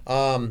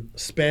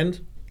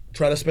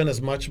 Try to spend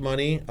as much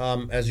money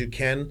as you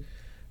can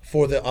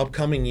for the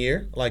upcoming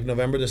year, like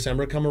November,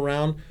 December come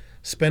around.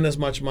 Spend as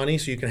much money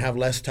so you can have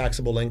less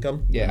taxable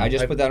income. Yeah, I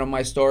just put that on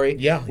my story.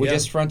 We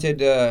just fronted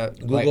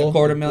Google,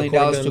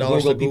 $250,000 to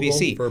Google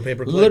PPC for a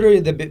pay-per-click. Literally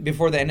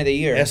before the end of the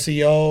year.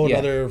 SEO,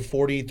 another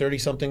 30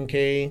 something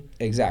K.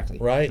 Exactly.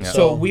 Right? Yeah.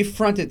 So we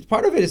fronted,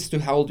 part of it is to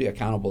hold you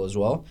accountable as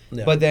well.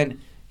 Yeah. But then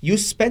you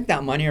spent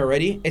that money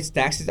already, it's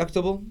tax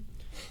deductible.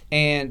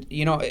 And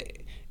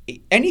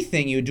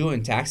anything you do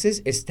in taxes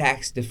is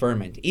tax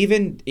deferment,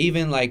 even with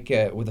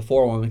the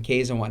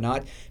 401ks and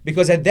whatnot,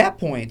 because at that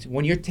point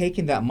when you're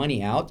taking that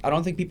money out, I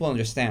don't think people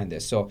understand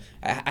this. So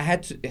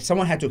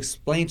someone had to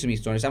explain to me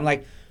to understand. I'm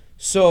like,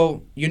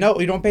 so you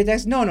don't pay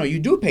taxes? No, you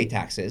do pay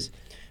taxes,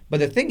 but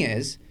the thing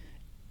is,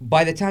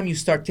 by the time you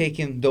start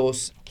taking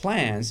those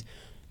plans,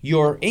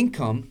 your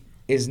income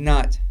is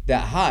not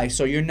that high,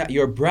 so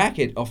your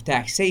bracket of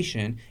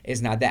taxation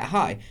is not that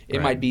high.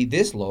 It might be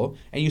this low,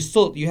 and you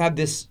have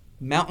this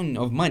mountain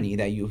of money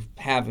that you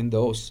have in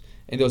those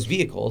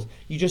vehicles.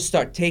 You just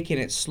start taking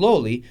it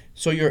slowly,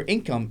 so your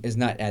income is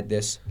not at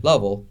this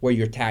level where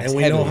you're taxed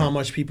heavily. And we know how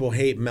much people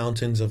hate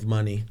mountains of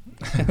money.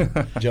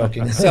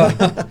 Joking.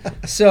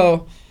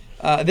 So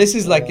this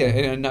is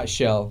in a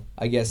nutshell,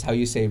 I guess, how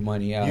you save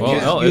money.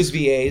 Use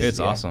VAs. It's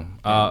awesome.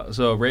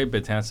 So Ray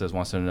Betances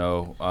wants to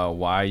know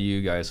why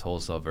you guys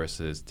wholesale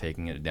versus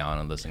taking it down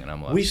and listing an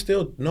MLS. We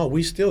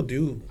still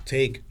do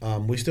take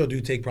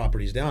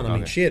properties down. I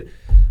mean, shit.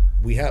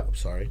 we have.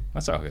 Sorry.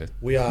 That's all good.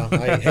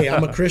 Hey,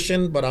 I'm a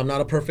Christian, but I'm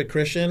not a perfect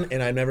Christian,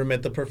 and I never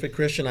met the perfect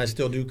Christian. I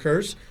still do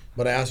curse,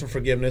 but I ask for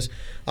forgiveness.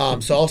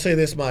 So I'll say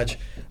this much: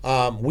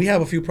 we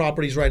have a few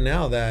properties right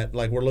now that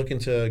like we're looking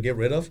to get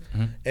rid of,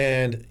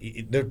 and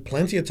there are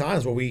plenty of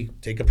times where we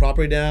take a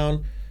property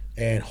down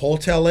and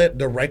wholesale it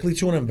directly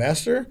to an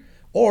investor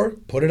or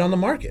put it on the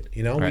market.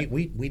 You know, Right.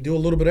 we do a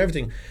little bit of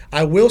everything.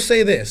 I will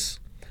say this: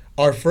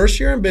 our first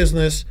year in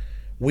business,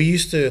 we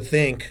used to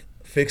think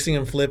fixing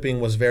and flipping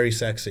was very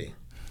sexy.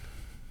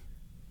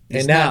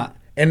 It's And not.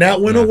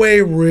 that went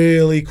away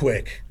really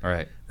quick, All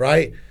right.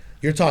 right?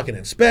 You're talking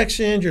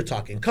inspections, you're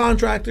talking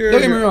contractors.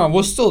 Don't get me wrong,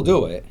 we'll still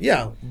do it.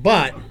 Yeah,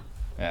 but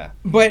Yeah.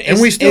 But And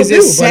is, we still is do, it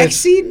but it's-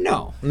 sexy?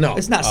 No. No.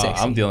 It's not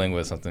sexy. I'm dealing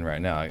with something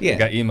right now. I Yeah.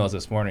 got emails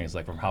this morning. It's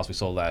like from a house we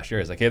sold last year.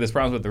 It's like, hey, there's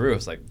problems with the roof.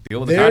 It's like, deal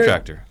with the there-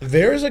 contractor.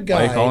 there's a Why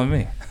guy. are you calling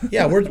me?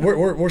 Yeah,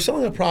 we're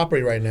selling a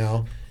property right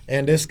now,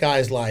 and this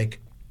guy's like,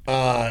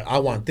 I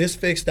want this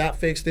fixed, that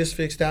fixed, this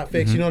fixed, that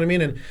fixed. You know what I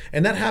mean?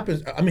 And that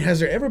happens. I mean, has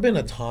there ever been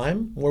a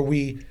time where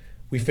we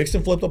fixed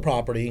and flipped a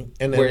property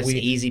and then Where it's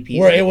easy peasy?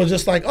 where it was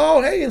just like,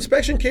 oh, hey,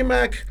 inspection came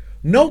back,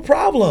 no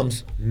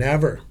problems.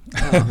 Never,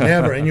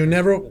 never. And you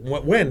never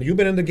when you've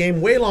been in the game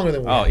way longer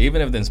than we. Oh, have.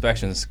 even if the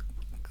inspection's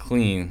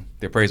clean,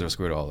 the appraiser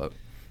screwed it all up.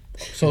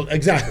 So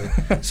exactly.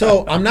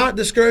 So I'm not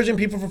discouraging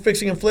people from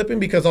fixing and flipping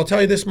because I'll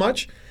tell you this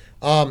much.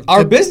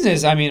 Our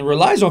business, I mean,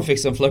 relies on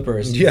fix and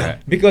flippers. Yeah.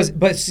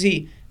 But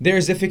see,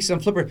 there's a fix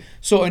and flipper.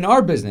 So in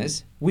our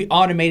business, we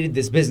automated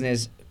this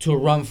business to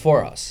run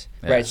for us,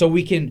 Yeah. right? So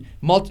we can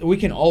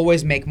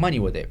always make money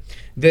with it.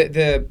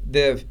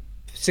 The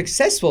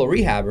successful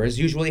rehabbers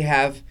usually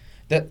have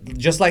that,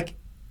 just like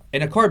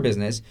in a car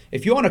business.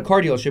 If you own a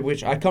car dealership,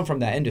 which I come from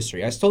that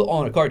industry, I still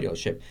own a car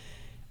dealership.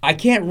 I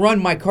can't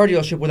run my car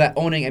dealership without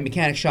owning a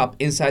mechanic shop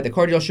inside the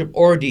car dealership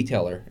or a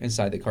detailer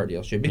inside the car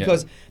dealership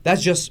because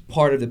that's just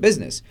part of the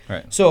business.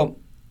 Right. So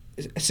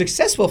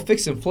successful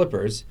fix and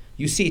flippers,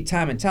 you see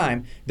time and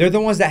time, they're the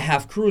ones that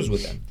have crews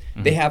with them.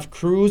 They have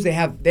crews, they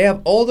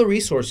have all the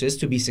resources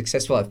to be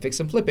successful at fix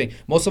and flipping.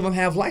 Most of them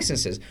have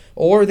licenses,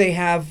 or they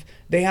have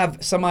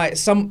some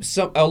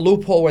a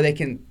loophole where they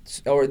can,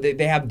 or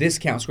they have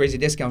discounts, crazy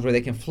discounts where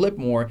they can flip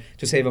more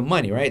to save them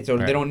money, right? So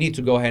they don't need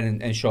to go ahead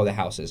and show the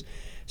houses.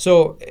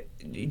 So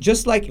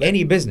just like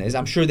any business,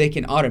 I'm sure they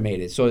can automate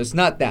it. So it's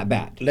not that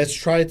bad. Let's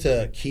try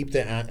to keep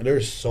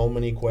there's so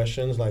many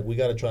questions. Like we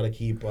got to try to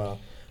keep.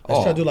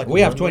 Let's try to do like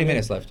we a have 1 20 minute.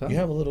 minutes left, huh? You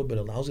have a little bit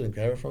of. I was gonna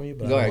grab it from you,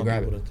 but Go I ahead, don't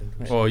want grab people it. to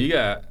think. Well, you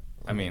got,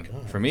 I mean,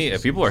 God, for me,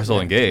 if people are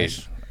still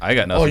engaged, I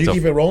got nothing. Oh, you till-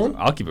 keep it rolling?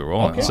 I'll keep it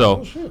rolling. Okay. So,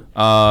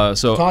 Oh, shit.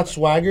 so Todd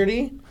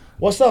Swaggerty,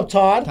 what's up,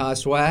 Todd? Todd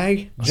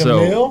Swag.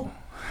 Jamil,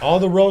 all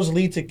the roads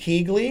lead to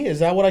Keegley. Is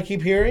that what I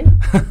keep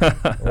hearing?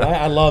 Right?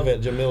 I love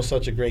it. Jamil's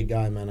such a great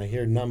guy, man. I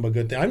hear nothing but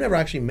good things. I've never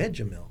actually met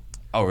Jamil.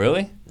 Oh,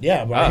 really?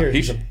 Yeah, but I hear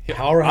he's a he-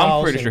 powerhouse.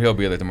 I'm pretty and sure he'll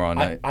be there tomorrow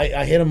night.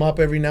 I hit him up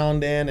every now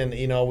and then, and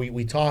you know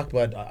we talk.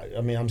 But I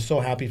mean, I'm so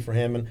happy for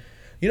him, and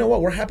you know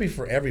what? We're happy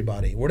for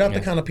everybody. We're not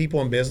the kind of people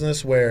in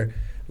business where,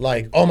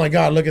 like, oh my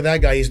God, look at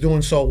that guy. He's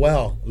doing so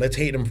well. Let's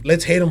hate him.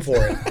 Let's hate him for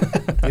it.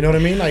 You know what I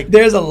mean? Like,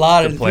 There's a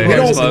lot of people players we in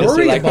don't this club.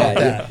 industry worry like about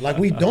that. that. Like,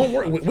 we don't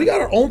worry. We got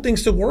our own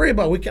things to worry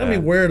about. We can't be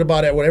worried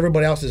about it. What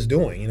everybody else is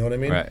doing. You know what I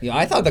mean? Right. Yeah,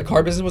 I thought the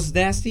car business was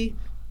nasty.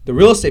 The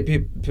real estate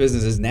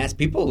business is nasty.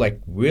 People like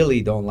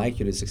really don't like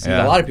you to succeed.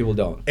 Yeah. A lot of people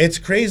don't. It's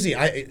crazy.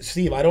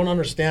 Steve, I don't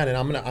understand, and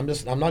I'm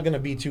not gonna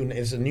be too.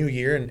 It's a new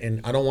year,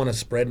 and I don't want to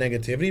spread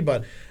negativity.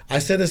 But I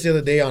said this the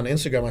other day on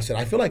Instagram. I said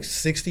I feel like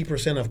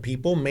 60% of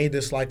people may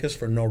dislike us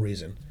for no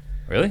reason.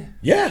 Really?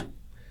 Yeah.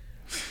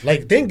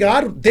 Like thank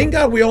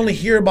God we only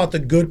hear about the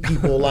good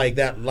people like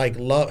that, like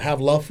have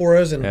love for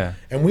us,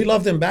 and we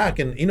love them back.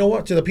 And you know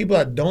what? To the people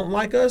that don't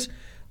like us,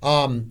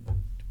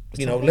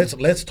 you know,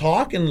 let's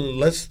talk and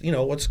let's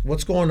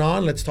what's going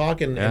on. Let's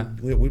talk and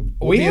we'll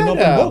be an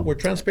open book. We're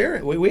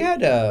transparent. We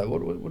had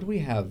what do we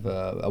have?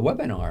 A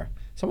webinar.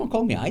 Someone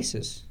called me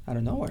ISIS out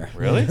of nowhere.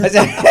 Really?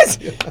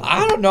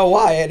 I don't know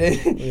why.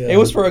 It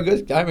was for a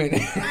good. I mean,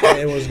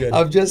 it was good.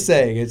 I'm just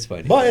saying it's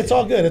funny. But it's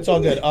all good. It's all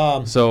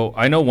good. So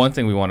I know one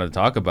thing we wanted to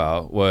talk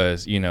about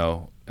was, you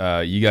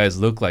guys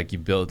look like you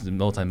built a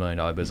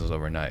multi-million-dollar business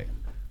overnight,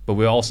 but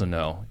we also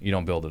know you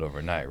don't build it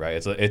overnight,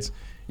 right? It's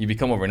you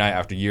become overnight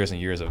after years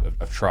and years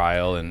of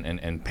trial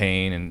and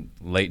pain and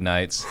late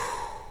nights.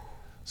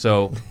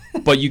 So,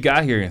 but you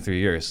got here in 3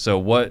 years. So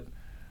what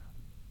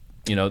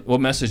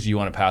message do you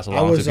want to pass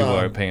along to people who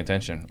are paying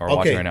attention or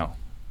watching right now?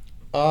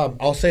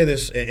 I'll say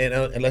this,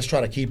 and let's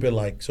try to keep it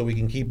like so we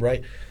can keep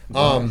right.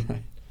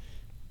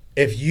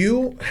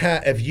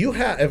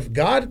 If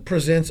God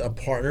presents a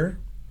partner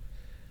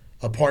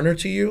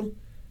to you,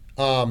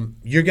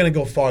 you're gonna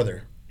go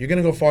farther. You're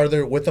gonna go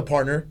farther with a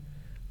partner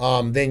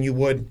than you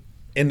would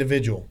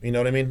individual. You know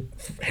what I mean?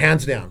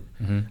 Hands down.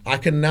 Mm-hmm.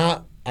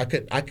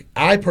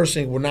 I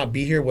personally would not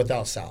be here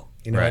without Sal.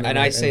 You know, Right. And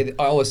I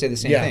always say the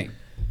same thing.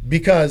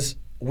 Because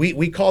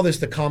we call this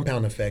the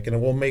compound effect, and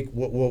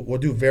we'll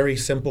do very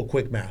simple,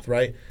 quick math,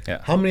 right? Yeah.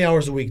 How many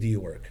hours a week do you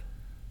work?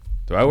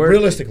 Do I work?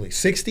 Realistically,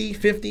 60,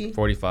 50?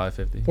 45,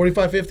 50.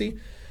 45, 50?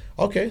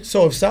 Okay,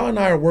 so if Sal and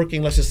I are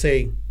working, let's just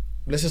say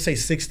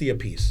 60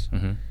 apiece.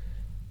 Mm-hmm.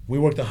 We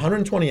worked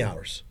 120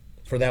 hours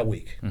for that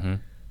week. Mm-hmm.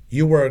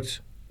 You worked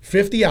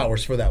 50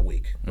 hours for that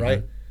week,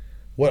 right?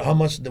 How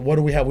much? What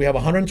do we have? We have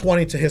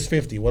 120 to his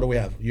 50. What do we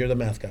have? You're the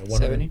math guy.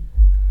 70.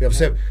 We have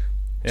 7.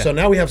 Yeah. So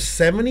now we have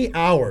 70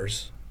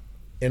 hours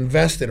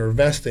invested or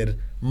vested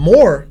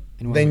more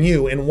than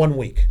you in 1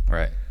 week.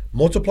 Right.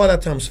 Multiply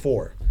that times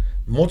 4.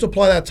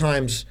 Multiply that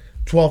times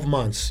 12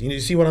 months.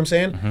 You see what I'm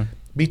saying? Mm-hmm.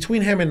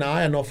 Between him and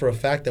I know for a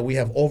fact that we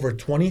have over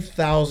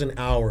 20,000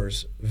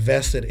 hours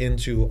vested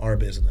into our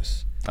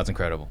business. That's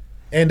incredible.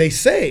 And they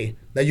say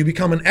that you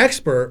become an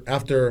expert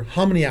after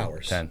how many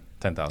hours?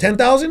 10,000.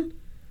 10,000?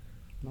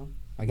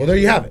 Well, there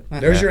you have it.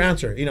 There's Yeah. your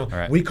answer.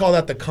 Right. We call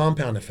that the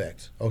compound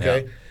effect.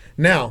 Okay. Yeah.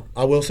 Now,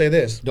 I will say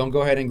this. Don't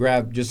go ahead and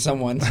grab just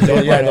someone.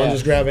 Don't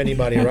just grab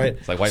anybody, right?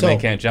 It's like white man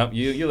can't jump.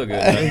 You look good.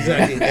 Man.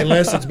 Exactly.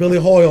 Unless it's Billy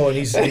Hoyle and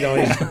he's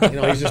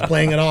just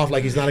playing it off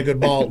like he's not a good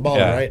baller,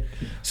 Yeah. right?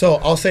 So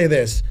I'll say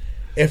this: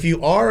 if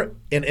you are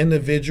an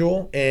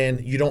individual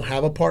and you don't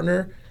have a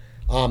partner,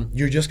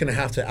 you're just going to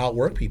have to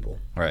outwork people.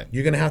 Right.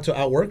 You're going to have to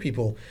outwork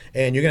people,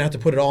 and you're going to have to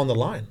put it all on the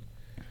line.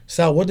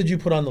 Sal, what did you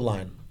put on the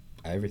line?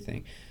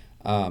 Everything.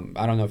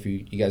 I don't know if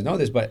you guys know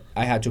this, but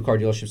I had 2 car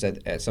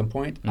dealerships at some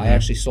point. Mm-hmm. I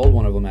actually sold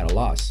one of them at a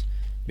loss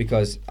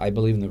because I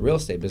believe in the real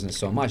estate business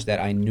so much that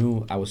I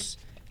knew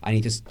I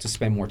need to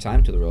spend more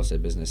time to the real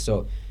estate business.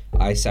 So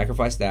I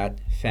sacrificed that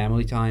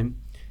family time.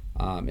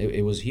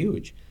 It was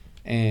huge.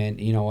 And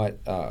you know what?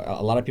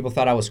 A lot of people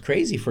thought I was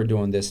crazy for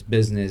doing this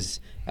business.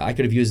 I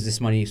could have used this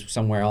money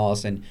somewhere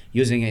else and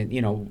using it,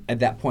 at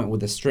that point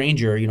with a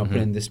stranger,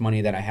 putting this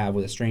money that I have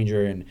with a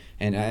stranger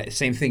and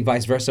same thing,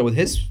 vice versa with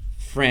his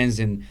friends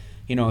and,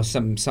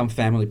 some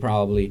family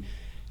probably.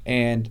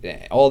 And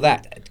all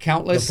that,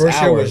 countless hours. The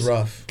first year was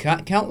rough.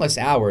 Countless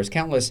hours,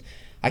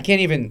 I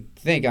can't even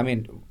think. I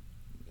mean,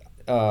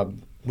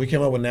 we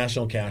came up with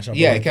National Cash.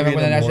 Yeah, came up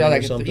with a National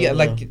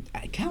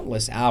Cash.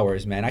 Countless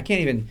hours, man. I can't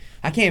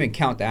even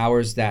count the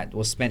hours that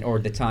was spent or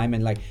the time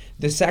and like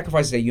the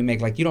sacrifices that you make.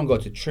 Like you don't go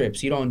to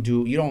trips, you don't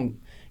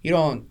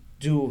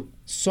do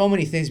so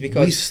many things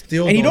because we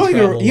still and you don't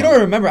travel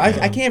remember. Yeah.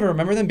 I can't even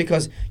remember them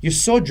because you're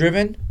so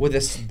driven with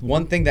this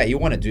one thing that you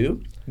want to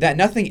do that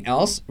nothing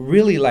else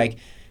really like.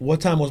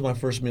 What time was my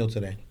first meal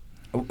today?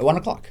 1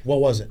 o'clock.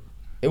 What was it?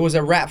 It was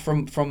a wrap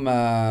from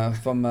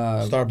Starbucks.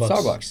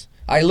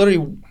 I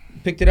literally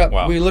picked it up.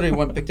 Wow. We literally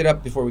went and picked it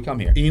up before we come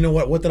here. You know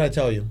what? What did I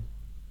tell you?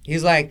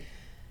 He's like,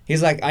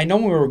 I know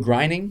when we were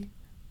grinding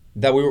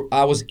that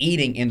I was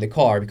eating in the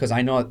car because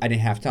I know I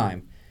didn't have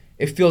time.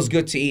 It feels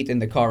good to eat in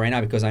the car right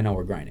now because I know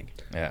we're grinding.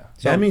 Yeah.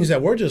 So that means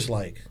that we're just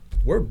like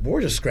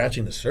we're just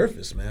scratching the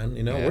surface, man.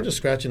 Yeah. We're just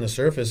scratching the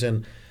surface,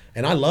 and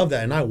I love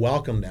that, and I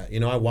welcome that.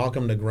 I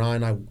welcome the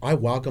grind. I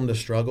welcome the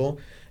struggle,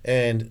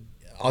 and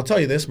I'll tell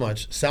you this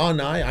much: Sal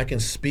and I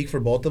can speak for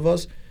both of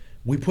us.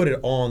 We put it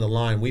all on the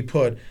line. We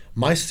put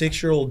my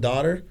 6-year-old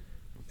daughter,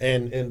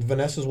 and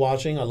Vanessa's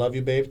watching. I love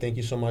you, babe. Thank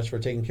you so much for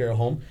taking care of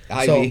home.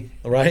 Ivy.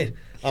 So, right.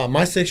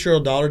 My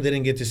 6-year-old daughter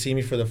didn't get to see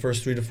me for the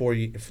first 3 to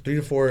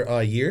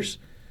 4 years.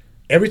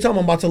 Every time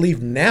I'm about to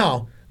leave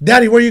now,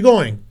 Daddy, where are you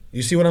going?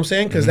 You see what I'm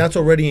saying? Because that's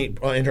already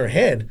in her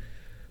head.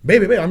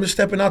 Baby, I'm just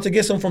stepping out to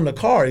get some from the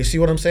car. You see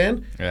what I'm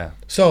saying? Yeah.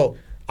 So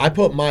I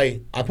put my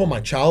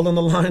child on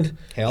the line.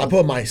 Health. I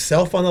put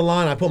myself on the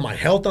line. I put my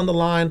health on the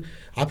line.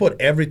 I put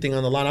everything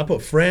on the line. I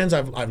put friends.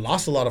 I've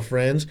lost a lot of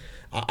friends.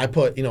 I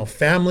put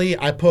family.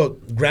 I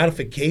put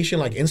gratification,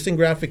 like instant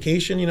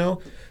gratification.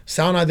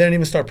 Sal and I didn't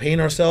even start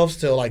paying ourselves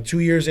till like 2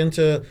 years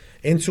into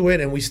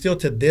it, and we still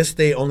to this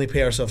day only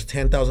pay ourselves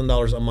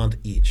 $10,000 a month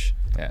each.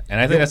 Yeah, and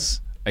I think that's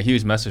a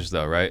huge message,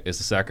 though, right? It's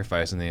the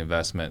sacrifice and the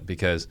investment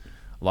because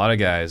a lot of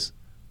guys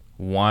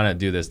want to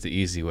do this the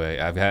easy way.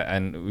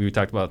 And we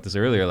talked about this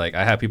earlier. Like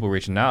I have people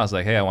reaching out. It's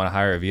like, hey, I want to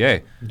hire a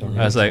VA.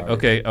 I was like,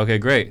 okay,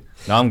 great.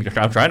 Now I'm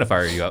trying to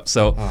fire you up.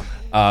 So,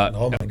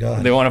 Oh my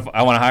God. I want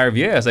to hire a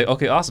VA. I was like,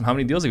 okay, awesome. How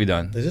many deals have you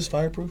done? Is this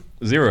fireproof?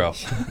 0.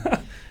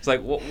 It's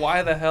like,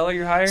 why the hell are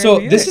you hiring? So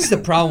a VA? this is the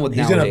problem with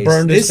He's nowadays. gonna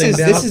burn this thing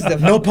down. This is the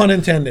no pun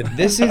intended.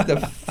 This is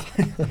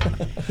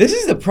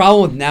the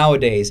problem with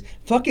nowadays.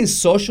 Fucking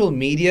social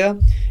media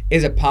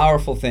is a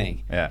powerful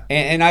thing. Yeah.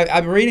 And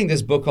I'm reading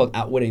this book called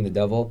Outwitting the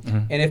Devil.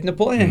 And if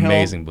Napoleon Hill,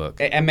 Amazing book.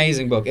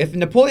 Amazing book. If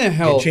Napoleon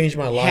Hill It changed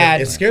my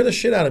life. It scared the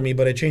shit out of me,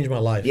 but it changed my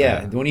life.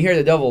 yeah, when you hear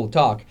the devil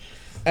talk.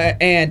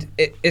 And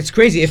it's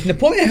crazy. If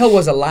Napoleon Hill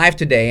was alive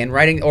today and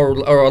writing, or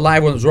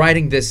alive when was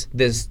writing this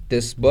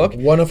book,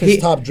 One of his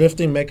top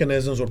drifting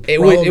mechanisms would it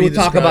probably would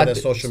talk about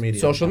as social media.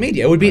 Social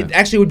media. It would be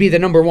actually would be the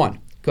number one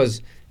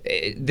because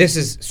this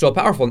is so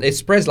powerful. It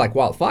spreads like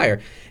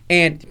wildfire,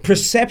 and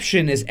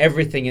perception is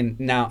everything in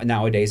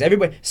nowadays.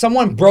 Everybody,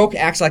 someone broke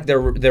acts like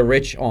they're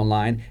rich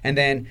online, and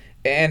then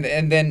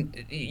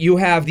you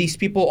have these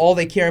people. All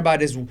they care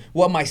about is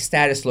what my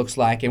status looks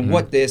like and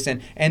what this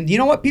and you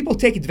know what? People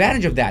take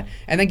advantage of that,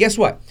 and then guess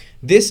what?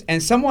 This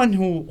and someone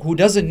who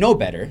doesn't know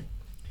better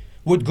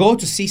would go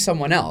to see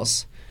someone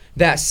else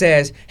that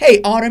says,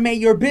 "Hey, automate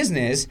your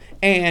business,"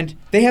 and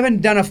they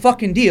haven't done a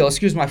fucking deal.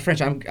 Excuse my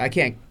French. I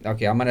can't.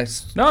 Okay, I'm gonna. No,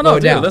 slow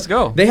it dude, down. let's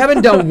go. They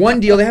haven't done one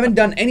deal. They haven't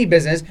done any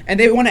business, and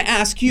they want to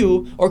ask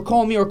you or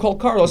call me or call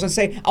Carlos and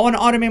say, "I want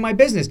to automate my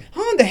business."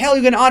 How in the hell are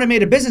you gonna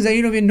automate a business that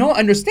you don't even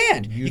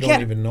understand? You don't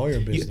can't even know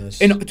your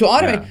business. and to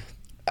automate.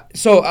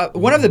 So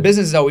one of the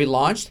businesses that we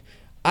launched,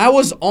 I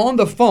was on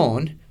the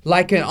phone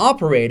like an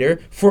operator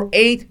for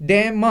 8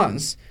 damn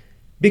months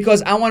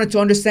because I wanted to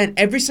understand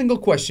every single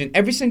question,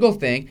 every single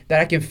thing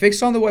that I can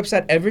fix on the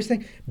website,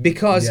 everything,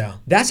 because Yeah,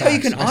 that's how you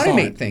can facts. I saw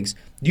automate it. things.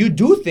 You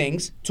do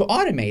things to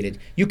automate it.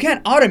 You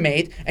can't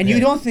automate and you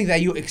Yeah. don't think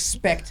that you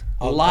expect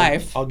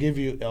life. I'll give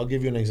you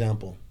an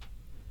example.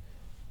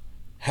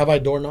 Have I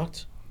door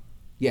knocked?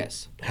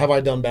 Yes. Have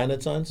I done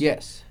bandit signs?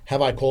 Yes.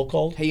 Have I cold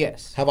called? Hey,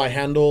 yes. Have I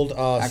handled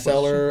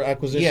seller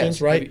acquisitions?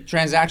 Yes. Right.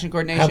 Transaction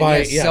coordination. Have I-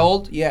 Yes. yeah.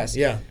 Sold. Yes.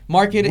 Yeah.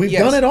 Market. We've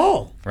yes. done it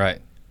all. Right.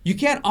 You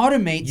can't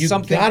automate You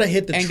something. gotta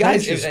hit the and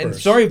guys, trenches and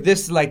first. sorry if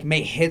this like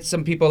may hit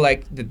some people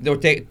like they'll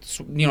take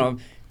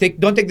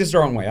don't take this the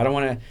wrong way. I don't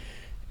want to.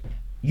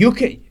 You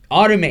can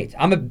automate.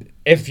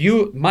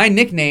 My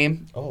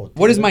nickname. Oh,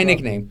 what is dude, my good job.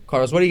 nickname,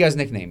 Carlos? What do you guys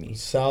nickname me?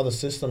 Sal the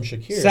system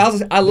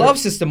Shakir. I love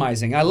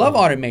systemizing. I love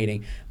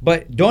automating,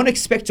 but don't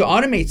expect to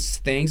automate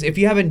things if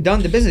you haven't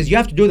done the business. You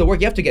have to do the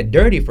work. You have to get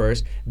dirty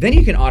first. Then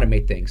you can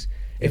automate things.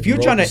 If you're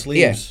roll trying the to,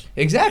 sleeves.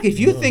 exactly. If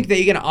you think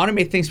that you're gonna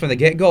automate things from the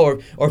get go,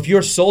 or if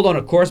you're sold on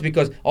a course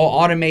because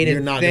automated,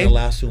 You're not thing, gonna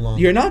last too long.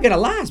 You're not gonna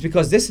last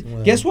because this.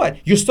 Guess what?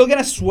 You're still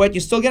gonna sweat.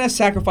 You're still gonna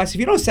sacrifice. If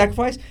you don't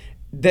sacrifice,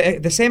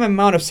 the same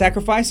amount of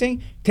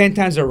sacrificing, 10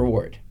 times the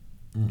reward.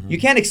 You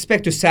can't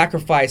expect to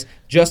sacrifice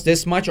just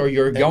this much, or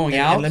you're going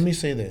out. And let me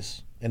say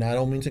this, and I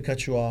don't mean to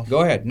cut you off.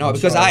 Go ahead. No, I'm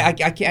because sorry.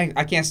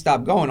 I can't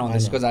stop going on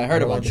this because I heard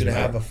don't about want this. you to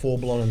have a full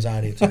blown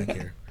anxiety attack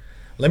here.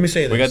 Let me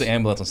say this. We got the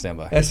ambulance on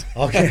standby. That's-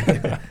 Okay.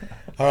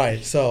 All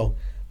right. So,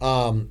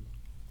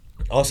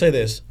 I'll say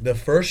this: the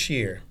first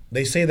year,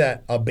 they say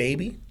that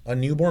a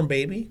newborn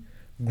baby,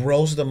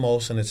 grows the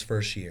most in its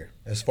first year,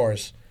 as far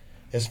as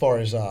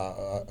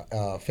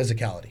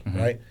physicality,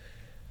 right?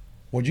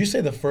 Would you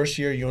say the first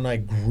year you and I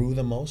grew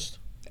the most?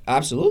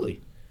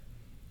 Absolutely.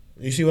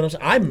 You see what I'm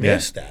saying? I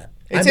miss that.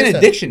 It's I an miss that.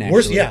 addiction,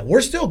 actually.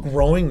 We're still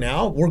growing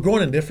now. We're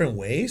growing in different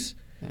ways.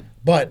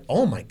 But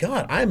oh my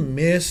God, I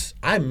miss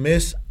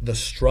the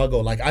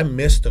struggle. Like I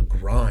miss the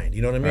grind.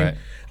 You know what I mean? Right.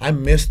 I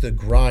miss the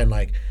grind.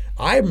 Like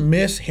I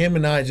miss him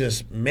and I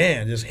just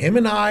him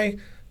and I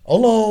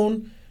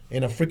alone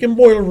in a freaking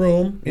boiler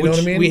room. You know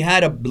what I mean? We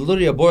had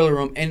literally a boiler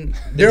room in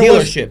the There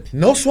was dealership.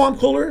 no swamp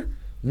cooler,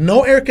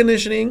 no air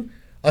conditioning,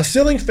 a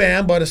ceiling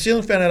fan, but a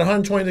ceiling fan at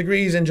 120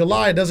 degrees in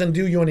July doesn't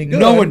do you any good.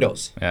 No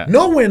windows. Yeah.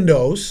 No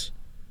windows.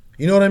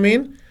 You know what I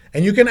mean?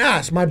 And you can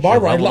ask my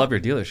barber. I love your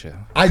dealership.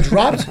 I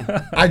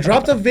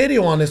dropped a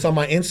video on this on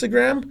my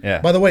Instagram.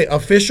 Yeah. By the way,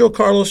 official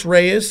Carlos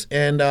Reyes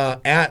and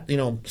at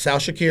Sal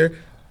Shakir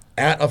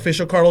at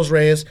official Carlos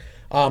Reyes.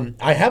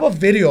 I have a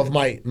video of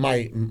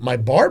my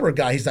barber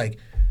guy. He's like,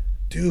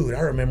 dude, I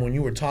remember when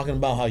you were talking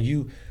about how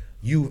you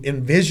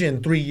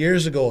envisioned 3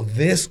 years ago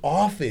this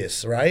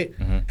office, right?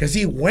 Because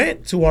he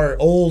went to our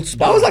old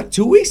spot. That was like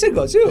 2 weeks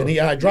ago too. and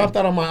I dropped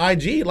that on my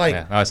IG. Like,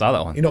 Yeah, I saw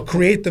that one.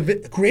 create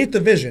the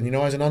vision.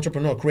 As an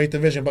entrepreneur, create the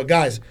vision. But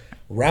guys,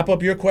 wrap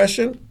up your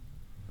question.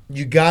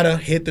 You gotta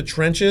hit the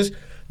trenches.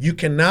 You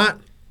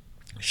cannot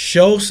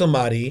show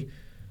somebody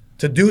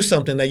to do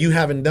something that you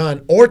haven't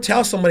done, or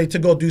tell somebody to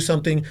go do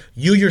something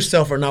you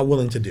yourself are not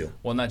willing to do.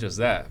 Well, not just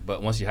that,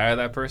 but once you hire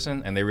that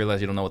person and they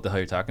realize you don't know what the hell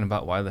you're talking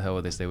about, why the hell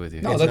would they stay with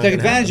you? No, It's they'll not take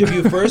gonna advantage of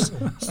you first.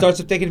 Starts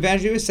to take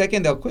advantage of you.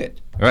 Second, they'll quit.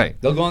 Right.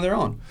 They'll go on their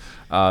own.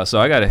 So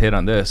I got a hit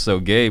on this. So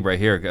Gabe right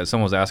here,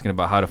 someone was asking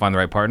about how to find the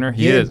right partner.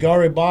 He is.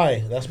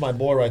 Garibai, that's my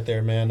boy right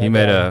there, man. He That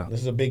made guy, a-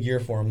 This is a big year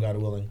for him, God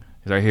willing.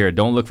 He's right here.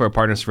 Don't look for a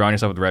partner. Surround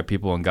yourself with the right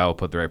people, and God will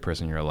put the right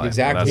person in your life.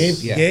 Exactly.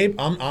 That's- Yeah.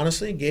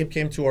 Gabe, Gabe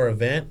came to our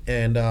event,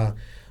 and I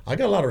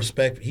got a lot of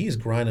respect. He's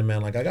grinding,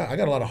 man. Like I got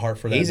a lot of heart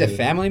for that. He's a dude.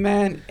 family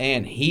man,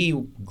 and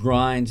he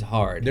grinds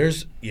hard.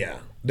 There's Yeah.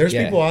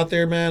 people out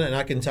there, man, and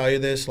I can tell you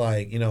this,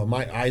 like,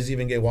 my eyes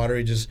even get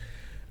watery. Just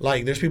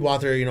like there's people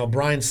out there,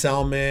 Brian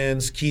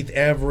Salmons, Keith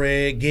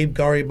Everett, Gabe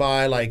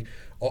Garibai, like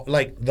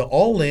the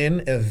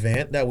all-in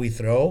event that we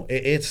throw.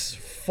 It's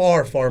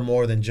far, far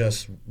more than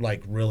just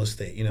like real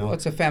estate. Well,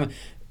 it's a family.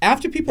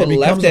 After people It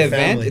left becomes the a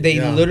event, family, they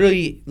yeah.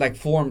 literally like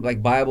formed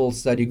like Bible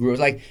study groups.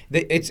 Like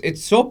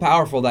it's so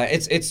powerful that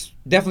it's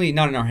definitely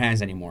not in our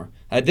hands anymore.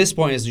 At this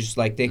point, it's just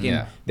like taking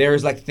Yeah.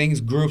 there's like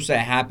groups that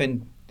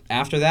happen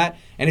after that,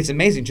 and it's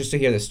amazing just to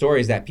hear the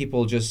stories that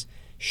people just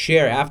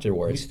share We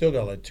afterwards. still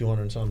got like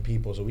 200 and some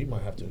people, so we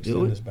might have to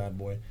extend it? this bad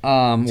boy.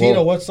 well,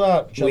 Tito, what's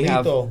up? we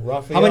have- Chalito,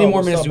 Rafael, how many more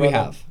what's minutes up, do we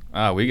brother?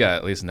 have? We got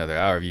at least another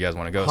hour if you guys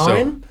want to go.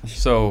 Haim?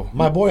 So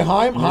My boy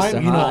Haim, Mr.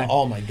 you know, Haim.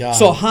 oh my God.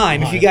 So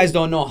Haim, if you Haim. guys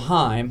don't know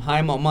Haim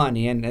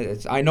Omani,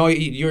 and I know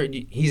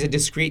he's a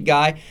discreet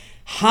guy.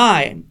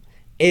 Haim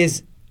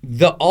is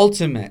the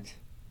ultimate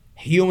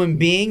human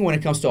being when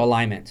it comes to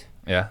alignment.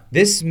 yeah,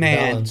 This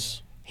man,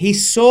 Balance.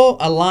 he's so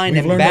aligned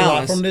We've and learned a lot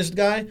balanced. from this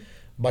guy,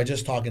 by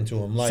just talking to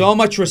him. Like, so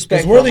much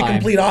respect. because we're the for Haim.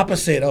 complete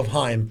opposite of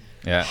Haim.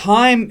 Yeah.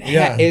 Haim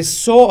Yeah. is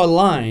so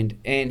aligned,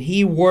 and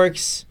he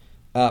works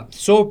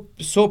so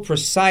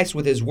precise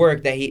with his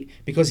work that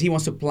because he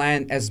wants to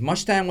plan as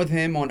much time with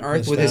him on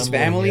Earth, with his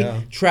family,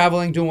 yeah.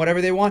 traveling, doing whatever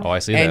they want. Oh, I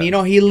see and that. you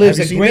know, he lives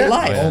Have a you seen great that?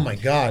 life. Oh my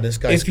God, this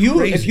guy's If you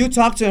crazy.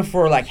 talk to him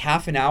for like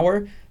half an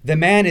hour, the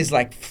man is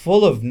like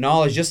full of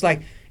knowledge. Just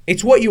like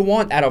it's what you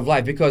want out of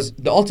life, because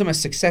the ultimate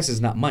success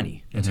is not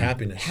money. It's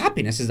happiness.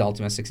 Happiness is the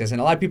ultimate success, and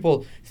a lot of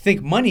people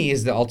think money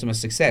is the ultimate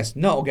success.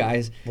 No,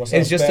 guys, What's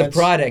it's up, just a Spence?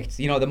 product.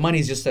 You know, the money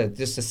is just a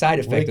side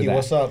effect Ricky, of that.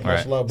 what's up? Much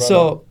Right. love, brother.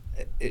 So,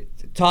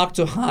 talk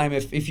to Haim.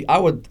 If you, I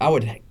would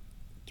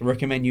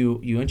recommend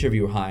you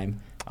interview Haim.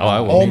 Oh, I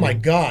will. Oh my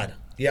God.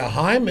 Yeah,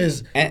 Haim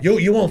is And-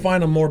 you won't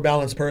find a more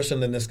balanced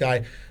person than this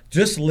guy.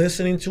 Just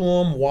listening to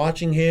him,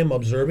 watching him,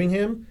 observing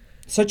him.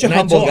 Such a And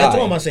humble guy. I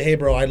told him, I said, hey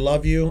bro, I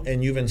love you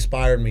and you've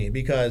inspired me,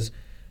 because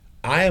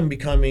I am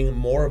becoming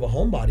more of a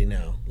homebody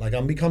now. Like,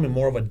 I'm becoming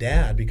more of a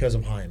dad because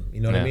of Haim. You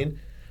know what I Yeah. mean?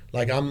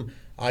 Like,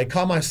 I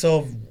caught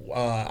myself,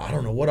 I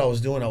don't know what I was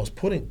doing. I was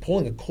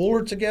pulling a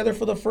cooler together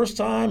for the first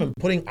time and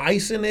putting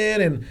ice in it,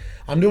 and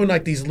I'm doing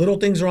like these little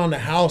things around the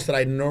house that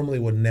I normally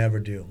would never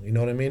do. You know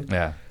what I mean?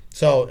 Yeah.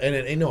 So,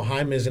 and you know,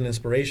 Haim is an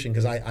inspiration,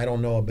 because I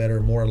don't know a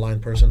better, more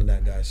aligned person than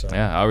that guy. So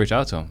Yeah, I'll reach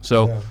out to him.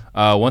 So,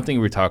 one thing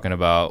we were talking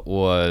about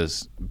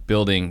was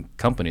building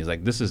companies.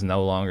 Like, this is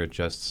no longer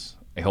just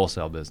a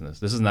wholesale business.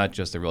 This is not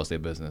just a real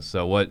estate business.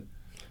 So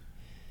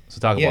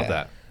talk Yeah.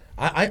 about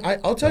that.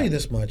 I'll tell you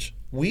this much.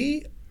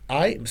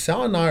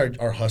 Sal and I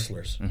are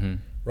hustlers,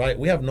 right?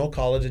 We have no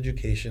college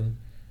education.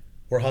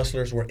 We're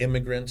hustlers. We're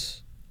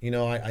immigrants. You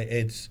know,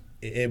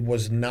 it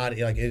was not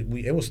like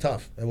it was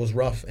tough. It was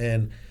rough,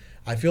 and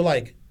I feel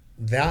like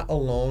that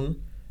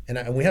alone,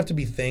 and we have to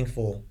be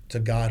thankful to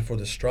God for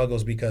the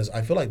struggles, because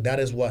I feel like that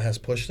is what has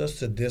pushed us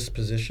to this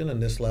position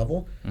and this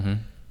level,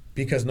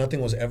 because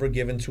nothing was ever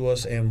given to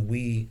us, and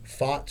we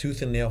fought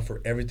tooth and nail for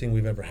everything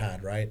we've ever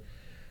had, right?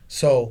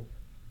 So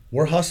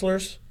we're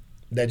hustlers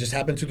that just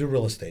happen to do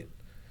real estate.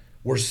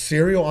 We're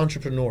serial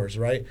entrepreneurs,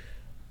 right?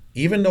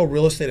 Even though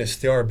real estate is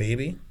still our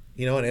baby,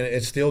 you know, and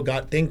it's still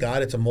thank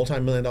God, it's a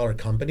multi-million-dollar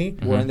company.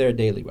 We're in there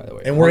daily, by the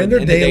way. And we're in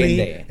there daily,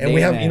 day and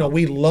we have, you know, out.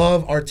 we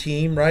love our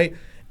team, right?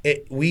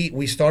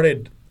 We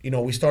started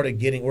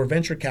getting, we're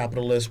venture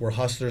capitalists, we're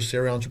hustlers,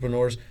 serial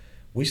entrepreneurs.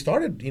 We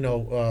started, you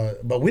know,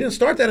 but we didn't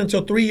start that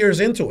until 3 years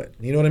into it.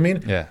 You know what I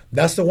mean? Yeah.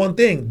 That's the one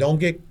thing. Don't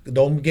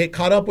get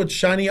caught up with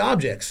shiny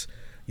objects.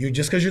 You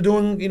just because you're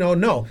doing, you know,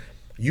 no.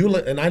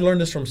 And I learned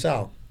this from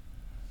Sal.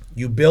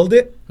 You build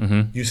it,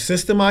 you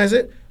systemize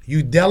it,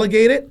 you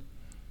delegate it,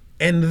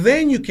 and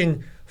then you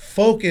can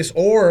focus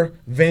or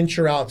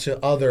venture out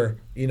to other,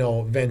 you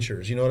know,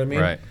 ventures. You know what I mean?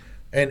 Right.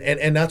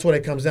 And that's what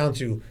it comes down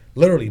to.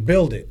 Literally,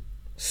 build it,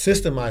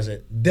 systemize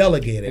it,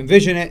 delegate it.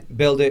 Envision it,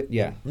 build it.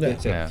 Yeah. Yeah.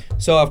 That's it. Yeah.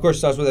 So, of course, it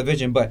starts with a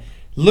vision. But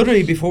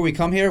literally, before we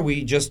come here,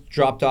 we just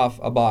dropped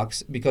off a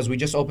box because we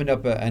just opened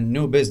up a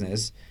new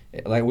business.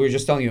 Like we were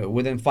just telling you,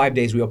 within 5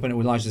 days, we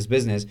launched this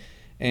business.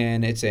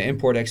 And it's an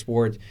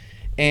import-export.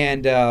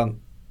 And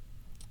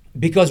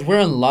because we're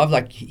in love,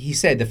 like he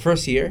said, the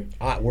first year.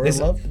 We're in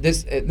love?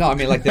 No, I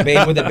mean, like the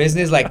babe with the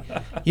business. Like,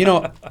 you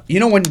know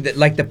when,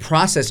 the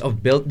process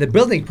of the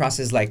building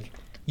process, like,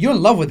 you're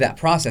in love with that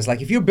process.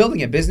 Like, if you're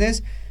building a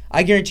business,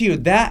 I guarantee you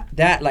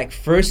that like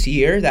first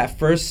year, that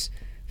first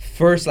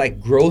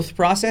like growth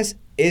process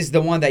is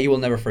the one that you will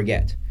never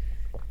forget.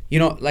 You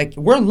know, like,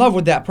 we're in love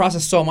with that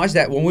process so much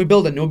that when we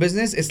build a new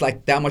business, it's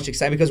like that much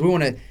excitement because we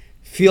want to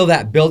feel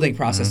that building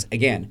process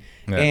again.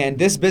 Yeah. And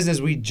this business,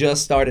 we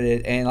just started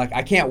it, and like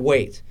I can't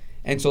wait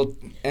until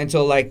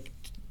like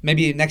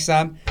maybe next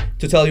time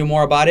to tell you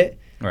more about it.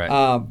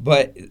 Right.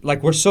 But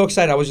like we're so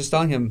excited. I was just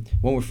telling him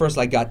when we first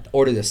like got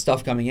ordered the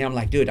stuff coming in. I'm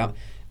like, dude,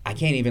 I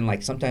can't even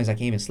like sometimes I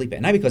can't even sleep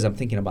at night because I'm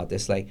thinking about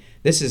this. Like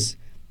this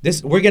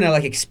we're gonna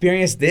like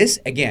experience this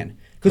again.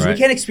 Because we Right.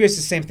 can't experience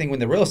the same thing with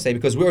the real estate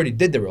because we already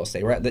did the real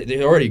estate, right?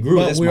 They already grew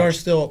But this we much. are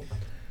still,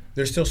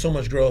 there's still so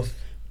much growth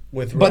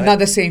with. But right? not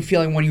the same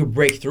feeling when you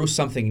break through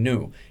something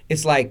new.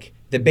 It's like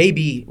the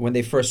baby when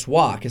they first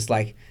walk. It's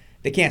like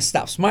they can't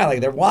stop smiling.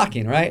 They're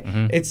walking, right?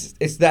 It's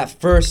that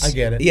first. I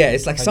get it. Yeah,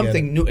 it's like I get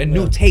something it. new, a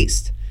new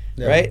taste,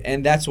 Yeah. right?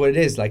 And that's what it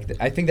is. Like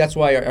I think that's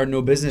why our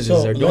new businesses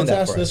So are doing let's that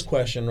ask for this us.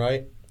 question,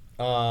 right?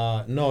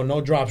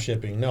 No drop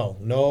shipping.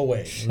 No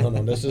way. No.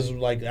 This is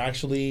like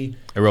actually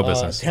A real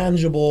business.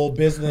 tangible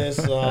business,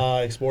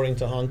 exporting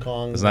to Hong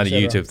Kong. It's not a et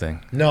cetera. YouTube thing.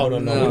 No. We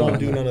No. don't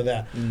do none of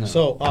that.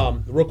 So,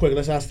 real quick,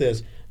 let's ask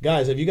this,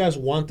 guys. If you guys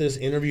want this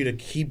interview to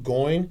keep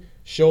going,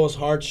 show us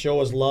hearts, show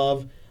us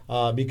love,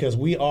 because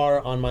we are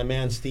on my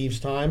man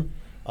Steve's time.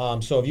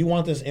 So if you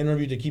want this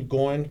interview to keep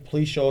going,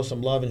 please show us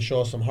some love and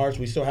show us some hearts.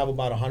 We still have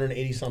about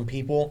 180 some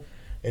people.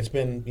 It's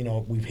been,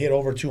 we've hit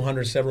over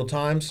 200 several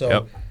times. So.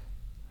 Yep.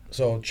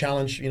 So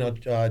challenge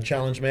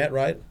met,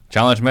 right?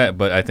 Challenge met,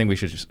 but I think we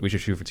should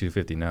shoot for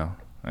 250 now.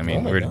 I mean,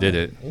 Oh my we already God. did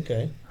it.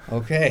 Okay.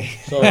 Okay.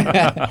 So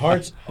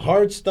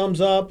hearts,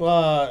 thumbs up.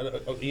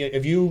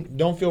 If you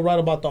don't feel right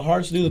about the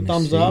hearts, do the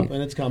thumbs see. up,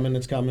 and it's coming.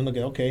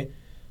 Okay.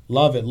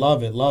 Love it,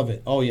 love it, love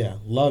it. Oh yeah,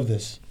 love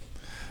this.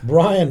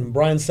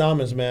 Brian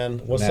Salmons, man.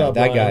 What's up,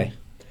 that Brian? guy.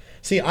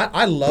 See,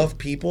 I love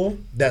people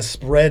that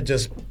spread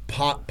just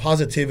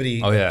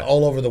positivity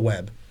all over the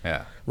web.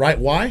 Yeah. Right?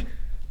 Why?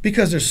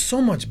 Because there's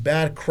so much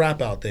bad crap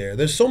out there.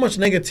 There's so much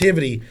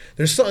negativity.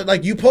 There's so,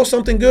 like, you post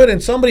something good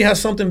and somebody has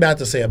something bad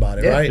to say about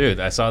it, right? Dude,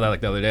 I saw that like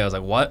the other day. I was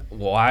like, what?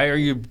 Why are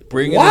you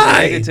bringing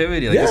Why? this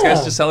negativity? Like, this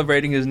guy's just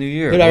celebrating his new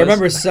year. Dude, I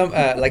remember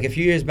like a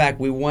few years back,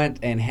 we went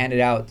and handed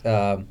out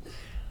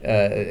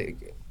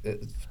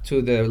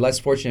to the less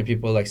fortunate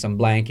people, like some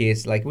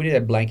blankets. Like, we did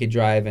a blanket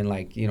drive and,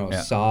 like, you know,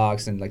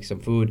 socks and, like, some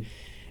food.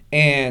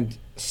 And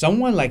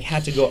someone, like,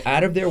 had to go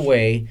out of their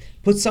way,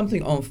 put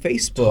something on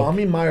Facebook.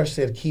 Tommy Meyer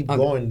said, keep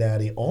going,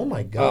 Daddy. Oh,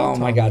 my God, Oh, Tommy.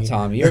 my God,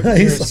 Tommy.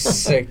 You're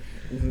sick.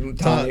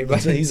 Tommy,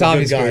 but he's a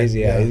Tommy's good guy. crazy.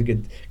 Yeah, he's a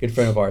good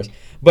friend of ours.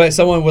 But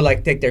someone would,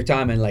 like, take their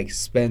time and, like,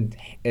 spread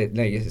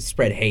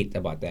hate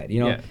about that,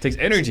 you know? Yeah, it takes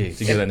energy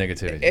to get that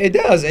negativity. It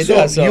does. It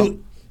does. So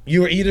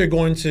you're either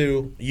going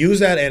to use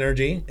that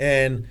energy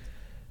and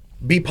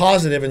be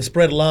positive and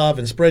spread love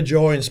and spread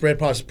joy and spread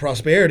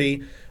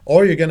prosperity,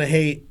 or you're gonna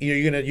hate.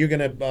 You're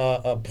gonna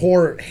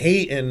pour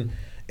hate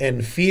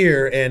and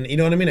fear and, you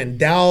know what I mean, and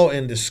doubt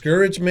and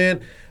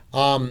discouragement.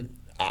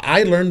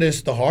 I learned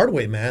this the hard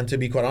way, man. To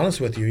be quite honest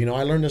with you, you know,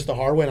 I learned this the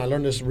hard way, and I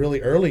learned this really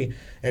early.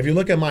 And if you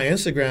look at my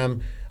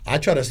Instagram, I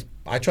try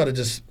to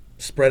just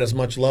spread as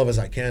much love as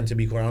I can. To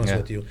be quite honest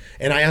with you,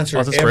 and I answer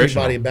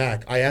everybody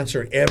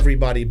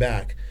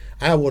back.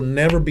 I will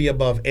never be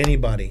above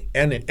anybody,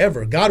 and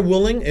ever, God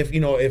willing,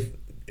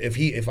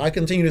 if I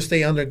continue to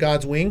stay under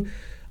God's wing,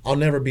 I'll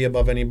never be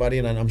above anybody,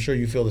 and I'm sure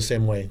you feel the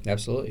same way.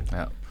 Absolutely.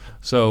 Yeah.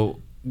 So,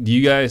 do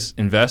you guys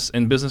invest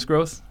in business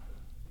growth?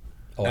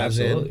 Oh,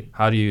 absolutely.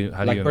 How do you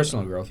like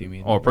personal growth? You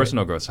mean? Oh,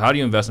 personal growth. So, how do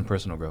you invest in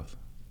personal growth?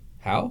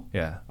 How?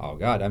 Yeah. Oh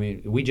God. I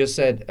mean, we just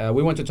said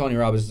we went to Tony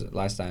Robbins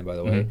last time. By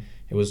the way,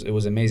 it was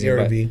amazing.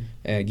 Gary V.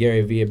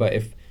 Gary V. But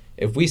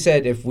if we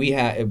said if we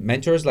had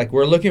mentors, like,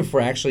 we're looking for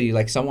actually,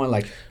 like, someone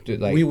like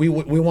we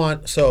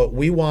want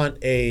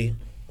a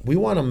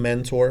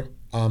mentor.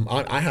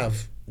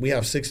 We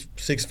have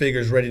six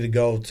figures ready to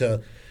go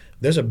to.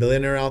 There's a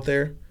billionaire out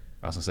there.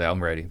 I was gonna say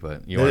I'm ready,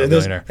 but you want a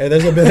billionaire. And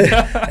there's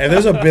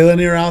a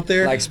billionaire out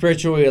there, like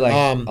spiritually, like,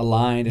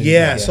 aligned. And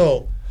yeah.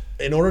 So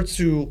in order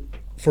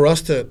for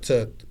us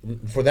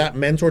for that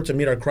mentor to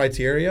meet our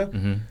criteria,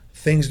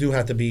 things do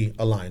have to be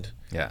aligned.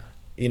 Yeah.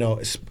 You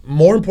know,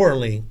 more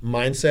importantly,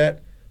 mindset,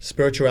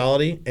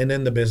 spirituality, and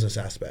then the business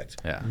aspect.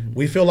 Yeah.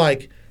 We feel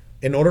like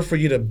in order for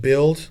you to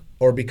build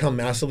or become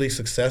massively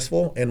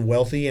successful and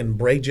wealthy and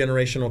break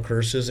generational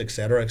curses, et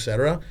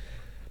cetera,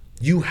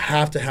 you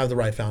have to have the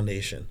right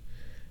foundation.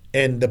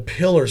 And the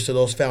pillars to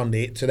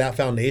that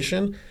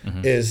foundation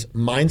is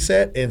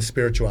mindset and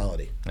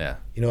spirituality. Yeah.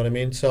 You know what I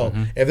mean? So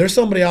if there's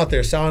somebody out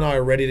there, Sal and I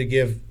are ready to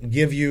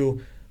give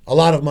you a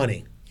lot of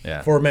money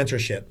for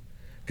mentorship,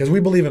 because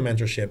we believe in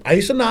mentorship. I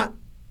used to not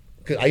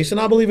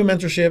believe in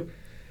mentorship,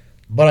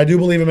 but I do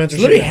believe in mentorship.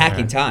 It's literally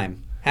hacking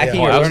time,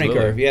 hacking your learning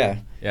curve. Yeah.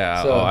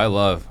 Yeah. So, I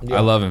love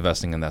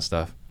investing in that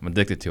stuff. I'm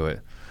addicted to it.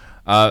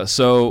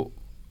 So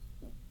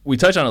we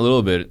touched on a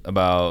little bit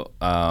about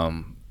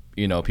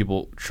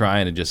people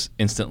trying to just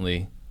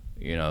instantly,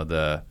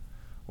 instant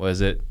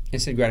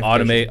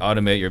gratification.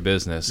 automate your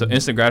business. So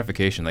instant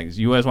gratification. Like,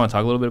 you guys want to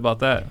talk a little bit about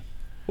that?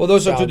 Well,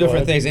 those are two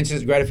different things: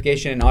 instant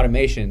gratification and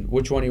automation.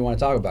 Which one do you want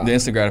to talk about? The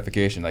instant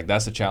gratification, like,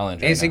 that's the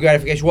challenge. Instant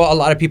gratification. Well, a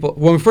lot of people,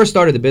 when we first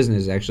started the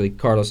business, actually,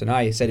 Carlos and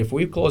I said, if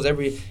we close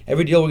every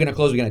deal we're going to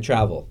close, we're going to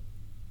travel.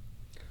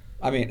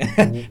 I mean,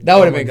 that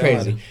would have been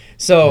crazy.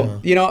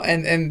 So,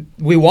 and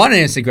we wanted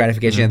instant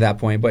gratification at that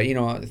point, but,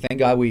 thank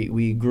God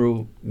we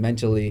grew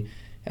mentally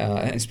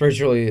and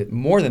spiritually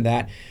more than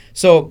that.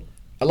 So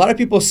a lot of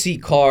people see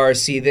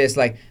cars, see this,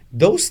 like,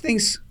 those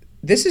things.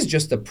 This is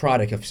just a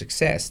product of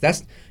success.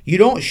 You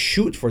don't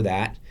shoot for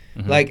that.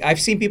 Like, I've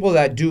seen people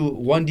that do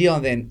one deal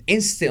and then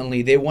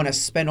instantly they want to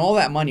spend all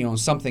that money on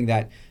something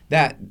that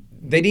they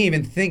didn't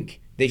even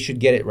think they should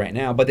get it right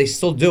now, but they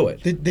still do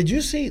it. Did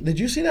you see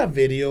that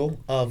video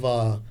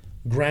of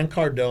Grant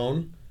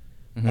Cardone?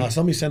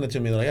 Somebody sent it to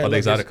me. Like, the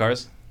exotic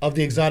cars? Of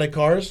the exotic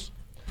cars.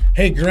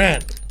 Hey,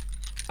 Grant,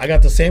 I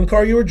got the same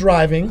car you were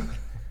driving,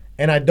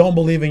 and I don't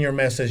believe in your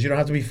message. You don't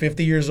have to be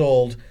 50 years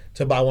old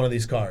to buy one of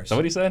these cars. Is that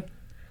what he said?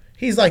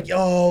 He's like,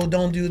 yo,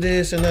 don't do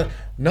this and that.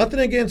 Nothing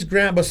against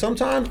Grant, but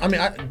sometimes, I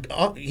mean,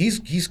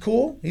 he's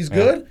cool, he's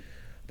good,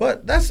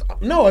 but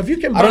if you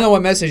can. I don't know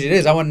what message it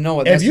is. I want to know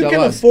what. If you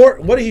can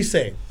afford, what did he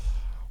say?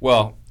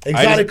 Well,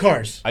 exotic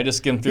cars. I just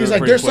skimmed through. He's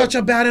like, there's such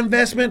a bad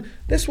investment.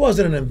 This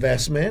wasn't an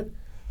investment.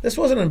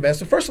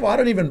 First of all, I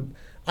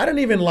didn't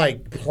even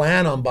like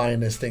plan on buying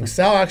this thing.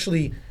 Sal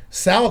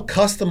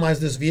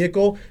customized this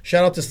vehicle.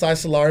 Shout out to Sai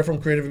Solari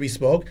from Creative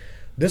Bespoke.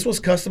 This was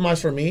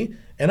customized for me,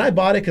 and I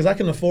bought it because I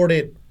can afford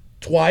it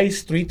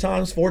twice, 3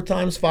 times, 4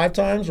 times, 5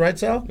 times, right,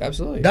 Sal?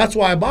 Absolutely. That's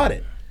why I bought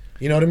it.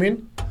 You know what I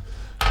mean?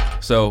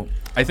 So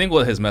I think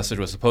what his message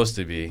was supposed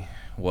to be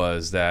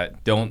was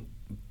that don't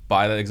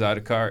buy that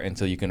exotic car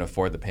until you can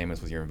afford the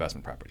payments with your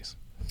investment properties.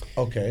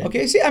 Okay.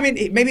 Okay, see, I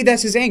mean, maybe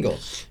that's his angle.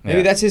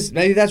 Maybe Yeah.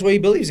 maybe that's what he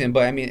believes in.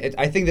 But I mean,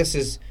 I think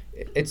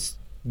it's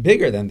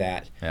bigger than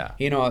that. Yeah.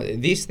 You know,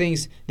 these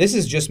things. This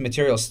is just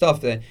material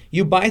stuff that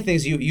you buy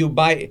things. You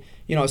buy.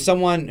 You know,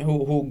 someone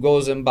who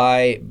goes and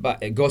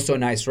goes to a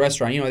nice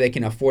restaurant. You know, they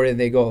can afford it.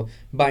 They go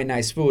buy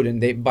nice food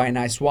and they buy a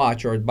nice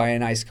watch or buy a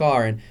nice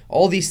car, and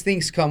all these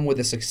things come with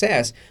a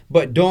success.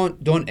 But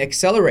don't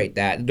accelerate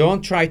that.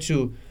 Don't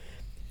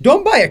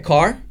buy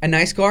a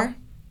nice car,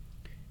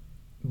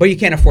 but you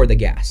can't afford the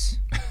gas.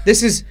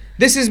 This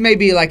is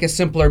maybe like a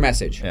simpler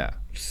message. Yeah.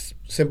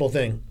 Simple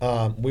thing.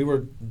 We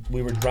were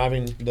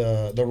driving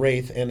the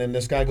Wraith, and then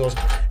this guy goes,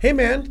 "Hey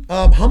man,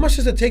 how much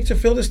does it take to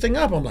fill this thing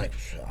up?" I'm like,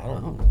 "I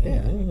don't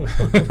know."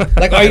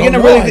 Like, are you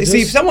gonna really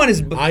see if someone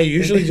is? I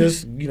usually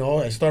just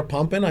I start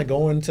pumping. I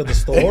go into the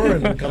store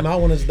and come out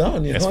when it's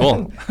done. It's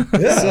full.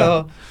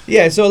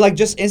 Yeah. So like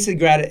just instant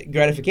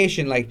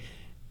gratification. Like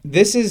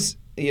this is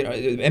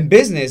in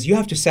business you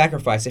have to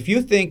sacrifice. If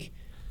you think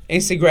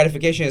instant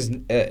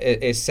gratification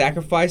is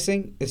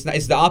sacrificing, it's not.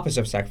 It's the opposite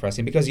of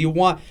sacrificing because you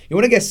want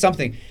to get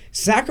something.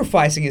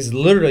 Sacrificing is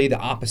literally the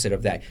opposite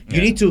of that.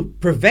 You need to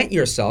prevent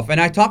yourself, and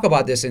I talk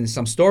about this in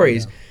some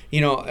stories.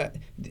 Yeah.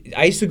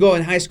 I used to go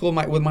in high school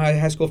with my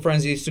high school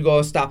friends. I used to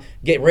go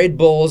get Red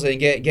Bulls and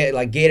get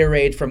like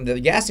Gatorade from the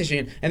gas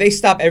station, and they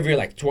stop every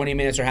like 20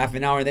 minutes or half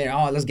an hour. And they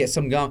let's get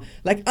some gum,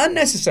 like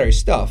unnecessary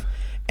stuff.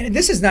 And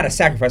this is not a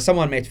sacrifice.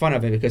 Someone made fun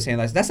of it because saying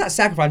that's not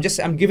sacrifice.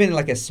 I'm giving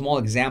like a small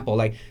example.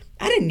 Like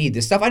I didn't need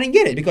this stuff. I didn't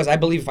get it because I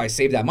believe if I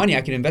save that money,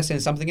 I can invest in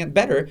something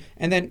better.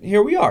 And then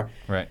here we are.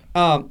 Right.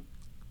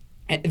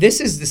 And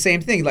this is the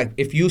same thing. Like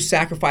if you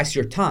sacrifice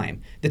your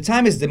time, the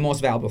time is the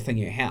most valuable thing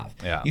you have.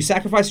 Yeah. You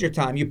sacrifice your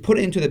time, you put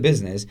it into the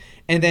business,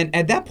 and then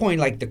at that point,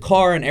 like the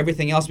car and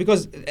everything else,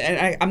 because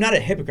I'm not a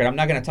hypocrite. I'm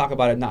not going to talk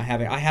about it not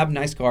having. I have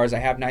nice cars, I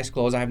have nice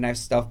clothes, I have nice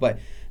stuff, but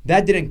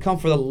that didn't come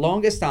for the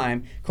longest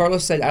time.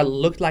 Carlos said I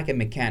looked like a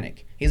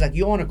mechanic. He's like,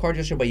 you own a car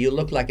dealership, but you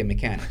look like a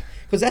mechanic.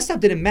 Because that stuff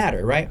didn't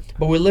matter, right?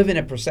 But we live in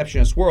a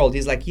perceptionist world.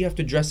 He's like, you have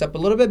to dress up a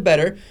little bit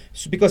better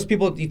because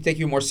people take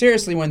you more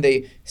seriously when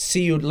they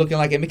see you looking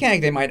like a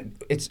mechanic.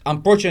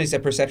 Unfortunately, it's a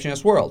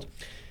perceptionist world.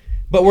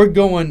 But we're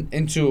going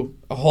into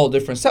a whole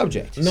different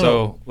subject. No.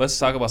 So let's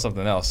talk about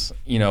something else.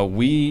 If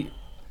we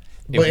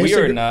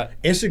are not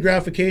instant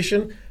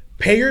gratification,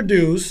 pay your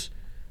dues.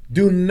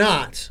 Do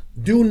not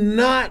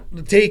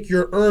take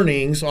your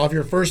earnings off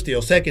your first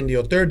deal, second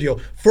deal, third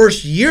deal,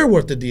 first year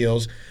worth of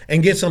deals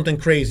and get something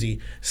crazy.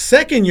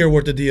 Second year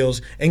worth of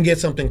deals and get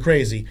something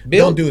crazy.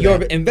 Don't do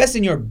that. Invest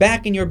in your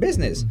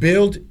business.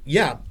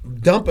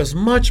 Dump as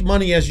much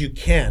money as you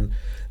can.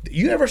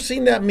 You ever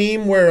seen that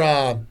meme where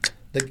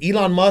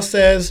Elon Musk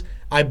says,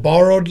 I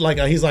borrowed,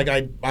 he's like,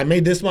 I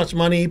made this much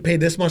money, paid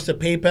this much to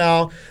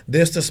PayPal,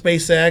 this to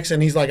SpaceX,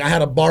 and he's like, I had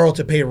to borrow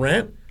to pay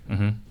rent?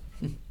 Mm-hmm.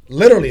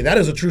 Literally, that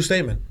is a true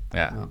statement.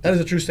 Yeah. That is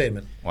a true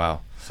statement.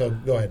 Wow. So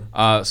go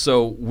ahead.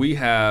 So we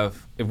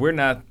have, if we're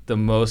not the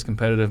most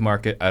competitive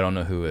market, I don't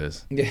know who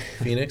is. Yeah.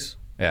 Phoenix?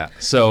 Yeah.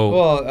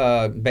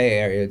 So Bay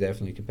Area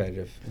definitely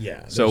competitive.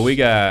 Yeah. So we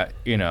got,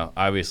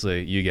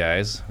 obviously you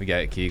guys, we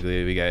got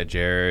Keegley, we got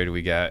Jared,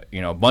 we got,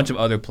 a bunch of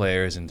other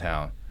players in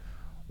town.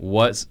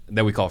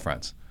 That we call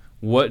friends.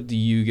 How are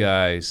you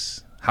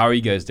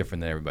guys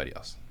different than everybody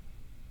else?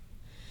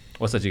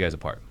 What sets you guys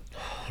apart?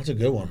 That's a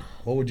good one.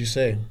 What would you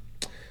say?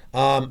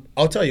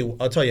 I'll tell you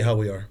how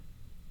we are.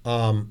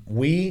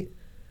 We're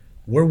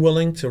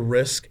willing to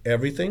risk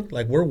everything.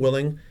 Like we're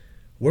willing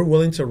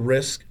to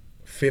risk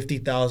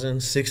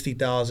 50,000,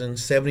 60,000,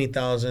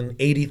 70,000,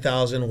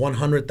 80,000,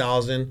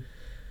 100,000.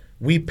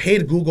 We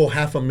paid Google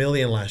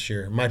 $500,000 last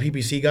year. My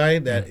PPC guy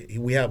that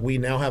we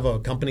now have a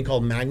company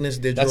called Magnus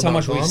Digital. That's how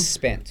much we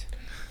spent.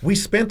 We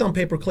spent on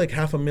pay-per-click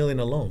 $500,000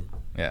 alone.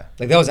 Yeah.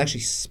 Like that was actually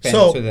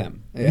spent to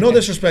them. No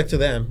disrespect to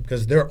them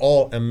because they're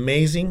all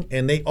amazing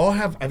and they all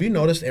have you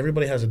noticed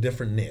everybody has a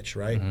different niche,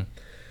 right? Mm-hmm.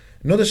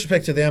 No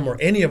disrespect to them or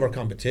any of our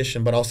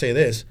competition, but I'll say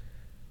this.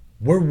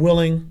 We're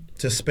willing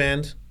to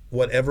spend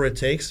whatever it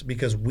takes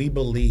because we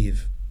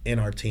believe in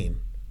our team.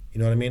 You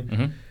know what I mean?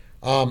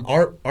 Mm-hmm.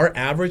 Our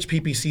average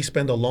PPC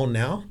spend alone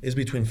now is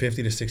between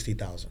 50 to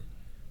 60,000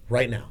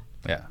 right now.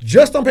 Yeah.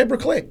 Just on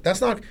pay-per-click.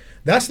 That's not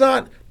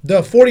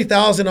the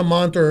 40,000 a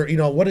month or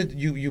what did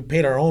you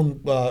paid our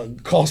own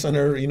call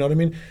center, you know what I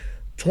mean?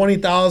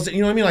 20,000,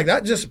 you know what I mean? Like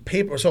that just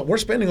paper. So we're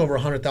spending over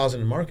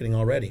 100,000 in marketing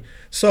already.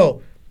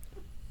 So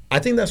I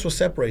think that's what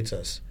separates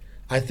us.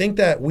 I think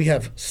that we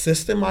have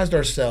systemized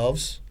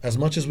ourselves as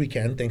much as we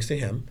can, thanks to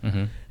him.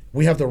 Mm-hmm.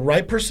 We have the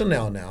right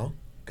personnel now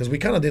because we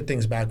kind of did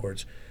things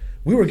backwards.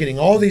 We were getting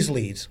all these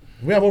leads.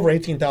 We have over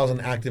 18,000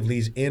 active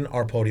leads in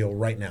our Podio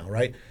right now,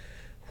 right?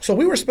 So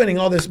we were spending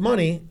all this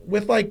money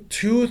with like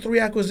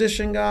 2-3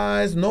 acquisition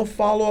guys, no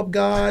follow-up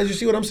guys. You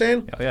see what I'm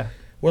saying? Oh, yeah.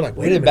 We're like,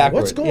 wait a minute,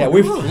 what's going on?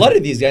 We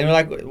flooded these guys. We're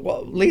like,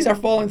 well, leads are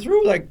falling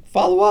through. Like,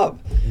 follow up.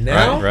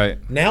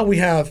 Now we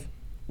have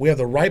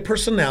the right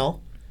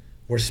personnel.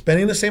 We're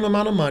spending the same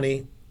amount of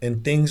money,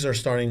 and things are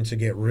starting to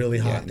get really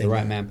hot. The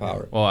right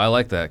manpower. Well, I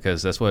like that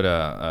because that's what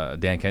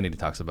Dan Kennedy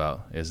talks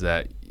about is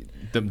that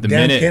the Dan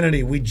minute.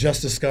 Kennedy, we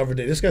just discovered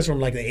it. This guy's from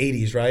like the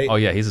 80s, right? Oh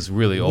yeah, he's this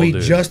really old we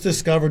dude. just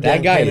discovered That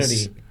Dan guy Kennedy.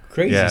 is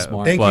crazy Yeah.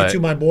 smart. Thank But- you to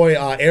my boy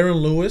Aaron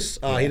Lewis.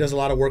 He does a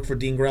lot of work for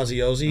Dean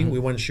Graziosi. We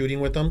went shooting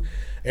with him.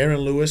 Aaron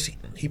Lewis,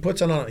 he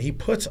puts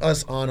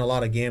us on a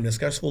lot of game. This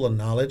guy's full of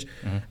knowledge.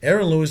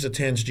 Aaron Lewis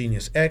attends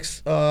Genius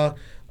X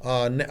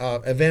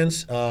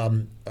events.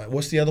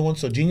 What's the other one?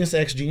 So Genius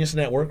X, Genius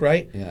Network,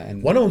 right? Yeah,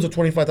 and- one of them's a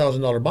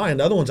 $25,000 buy-in.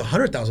 The other one's a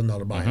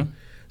 $100,000 buy-in.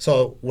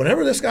 So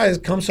whenever this guy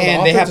comes to the and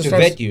office, they have and to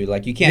starts- vet you.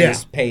 Like you can't Yeah.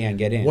 just pay and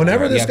get in.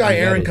 Whenever You this have to guy be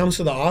Aaron vetted. comes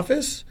to the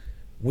office,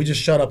 we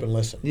just shut up and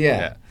listen.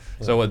 Yeah.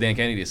 So what Dan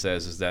Kennedy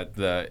says is that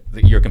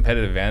your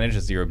competitive advantage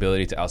is your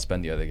ability to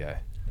outspend the other guy.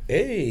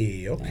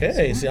 Hey,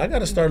 okay. See, I got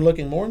to start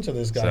looking more into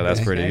this guy. So that's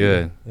Thanks, pretty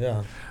man.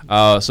 good.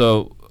 Yeah.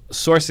 So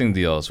sourcing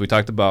deals. We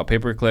talked about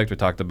pay-per-click. We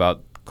talked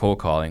about cold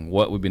calling.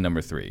 What would be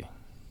number 3?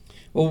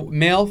 Well,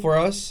 mail for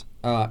us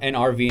and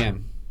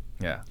RVM.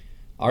 Yeah.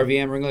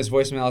 RVM, Ringless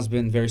Voicemail, has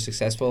been very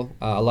successful.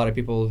 A lot of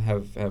people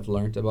have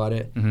learned about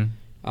it.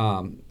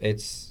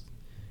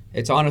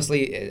 It's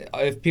honestly,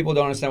 if people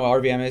don't understand what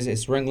RVM is,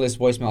 it's ringless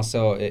voicemail.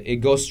 So it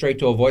goes straight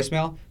to a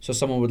voicemail, so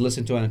someone would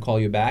listen to it and call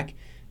you back.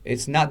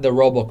 It's not the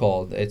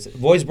robocall. It's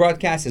voice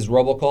broadcast is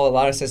robocall. A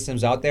lot of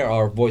systems out there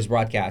are voice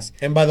broadcast.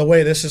 And by the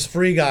way, this is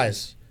free,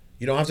 guys.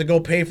 You don't have to go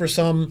pay for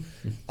some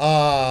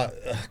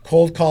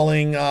cold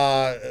calling,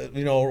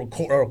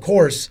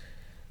 course.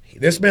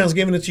 This man's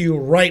giving it to you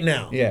right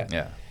now. Yeah.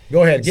 Yeah.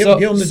 Go ahead. Give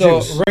him the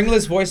juice.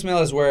 Ringless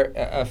voicemail is where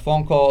a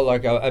phone call,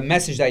 like a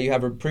message that you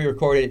have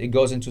pre-recorded, it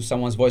goes into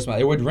someone's voicemail.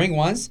 It would ring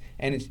once,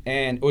 and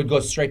it would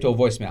go straight to a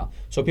voicemail.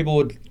 So people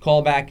would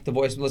call back the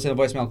voice, listen to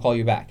the voicemail, and call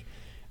you back.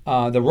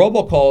 The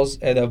robocalls,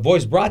 the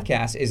voice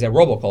broadcast is a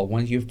robocall.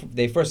 When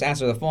they first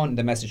answer the phone,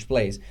 the message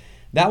plays.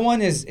 That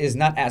one is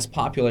not as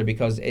popular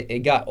because it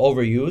got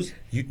overused.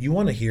 You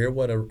want to hear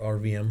what a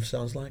RVM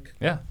sounds like?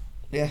 Yeah.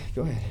 Yeah,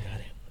 go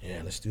ahead.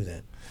 Yeah, let's do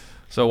that.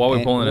 So while we're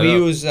And pulling it we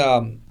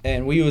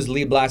up, use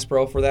Lead Blast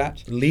Pro for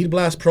that.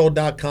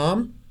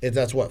 Leadblastpro.com.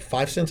 That's what,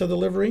 5 cents a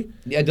delivery?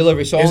 Yeah,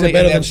 delivery. So Is only it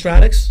better than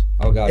Stratix?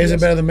 Oh God. Is yes.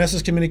 it better than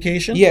Message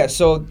Communication? Yeah.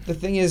 So the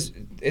thing is,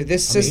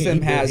 this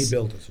system he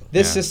built it. So.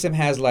 This Yeah. system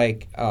has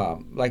like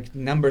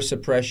number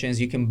suppressions.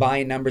 You can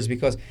buy numbers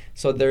because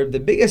they're the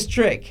biggest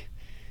trick.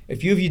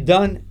 If you've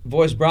done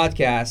voice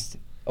broadcast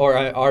or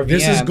RVM,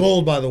 This is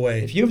gold, by the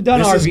way. If you've done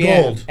this is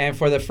RVM gold. and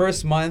for the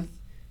first month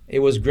it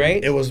was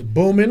great, It was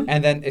booming.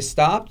 and then it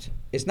stopped.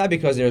 It's not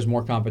because there's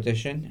more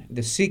competition.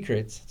 The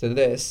secret to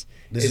this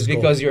This is is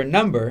because gold. your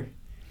number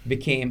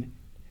became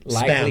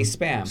likely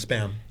spam.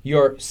 Spam.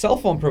 Your cell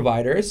phone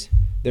providers,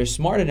 they're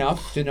smart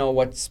enough to know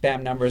what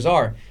spam numbers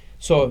are.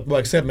 So, Well,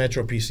 except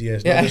Metro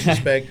PCS. No Yeah.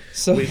 disrespect.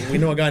 So- we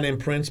know a guy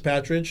named Prince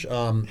Patridge.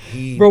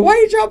 He bro, why are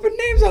you dropping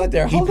names out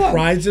there? he Hold on.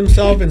 prides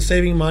himself in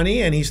saving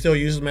money, and he still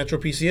uses Metro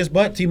PCS.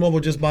 But T-Mobile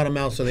just bought him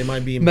out, so they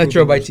might be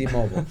Metro by improving.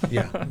 T-Mobile.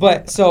 Yeah.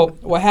 But so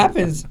what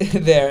happens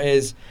there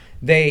is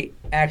they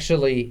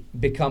actually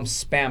become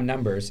spam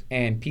numbers,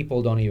 and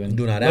people don't even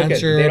Do not look at-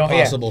 answer. they don't-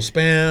 yeah. Possible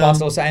spam.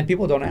 Possible spam, and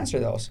people don't answer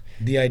those.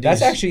 DIDs.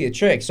 That's actually a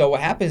trick. So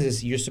what happens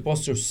is you're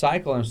supposed to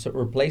cycle and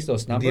replace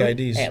those numbers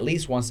DIDs. at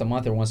least once a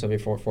month or once every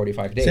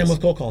 45 days. Same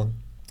with cold calling.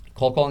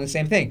 Cold calling, the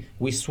same thing.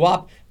 We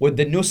swap with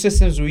the new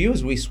systems we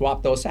use. We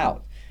swap those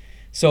out.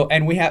 So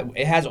and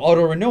it has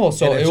auto renewal,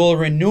 so And it it's- will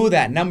renew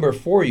that number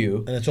for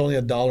you. And it's only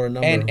 $1 a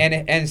number. And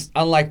it's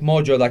unlike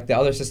Mojo, like the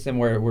other system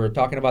where we're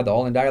talking about the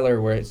all-in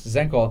dialer, where it's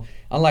Zenco.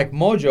 Unlike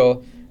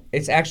Mojo,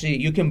 it's actually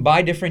you can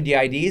buy different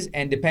DIDs,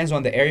 and depends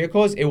on the area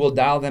codes, it will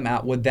dial them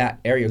out with that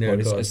area Area code.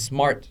 It's code. a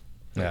smart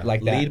Yeah.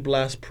 like that.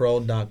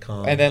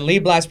 Leadblastpro.com. And then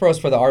Lead Blast Pro is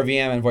for the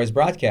RVM and voice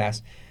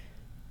broadcast.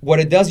 What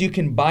it does, you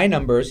can buy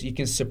numbers, you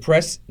can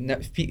suppress.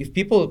 If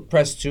people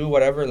press 2,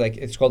 whatever, like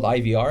it's called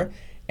IVR,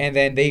 and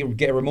then they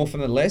get removed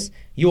from the list,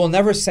 you will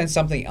never send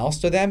something else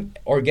to them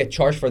or get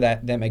charged for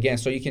them again.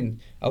 So you can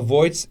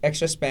avoid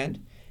extra spend,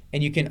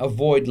 and you can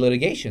avoid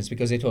litigations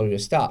because they told you to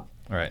stop.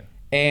 All right.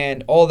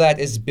 And all that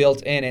is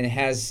built in, and it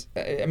has.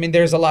 I mean,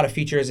 there's a lot of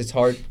features. It's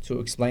hard to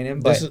explain them,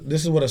 but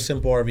this is what a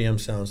simple RVM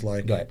sounds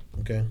like. Go ahead.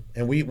 Okay.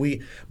 And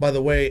we by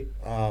the way,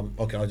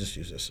 okay, I'll just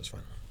use this. It's fine.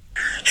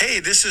 Hey,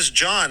 this is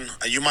John.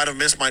 You might have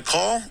missed my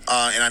call,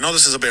 and I know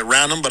this is a bit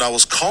random, but I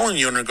was calling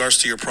you in regards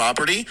to your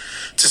property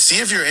to see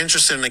if you're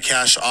interested in a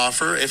cash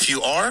offer. If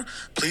you are,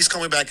 please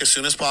call me back as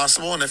soon as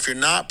possible, and if you're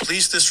not,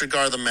 please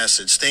disregard the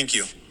message. Thank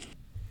you.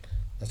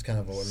 That's kind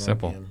of a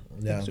Simple. RVM.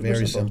 Yeah, Super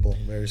very simple.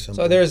 simple. Very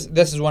simple. So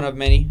this is one of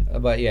many,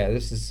 but yeah,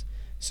 this is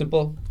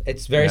simple.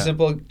 It's very Yeah.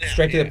 simple,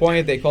 straight to the point.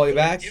 If they call you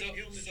back,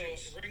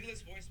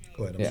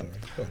 Go ahead. I'm Yeah. sorry.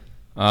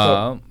 Go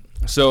ahead.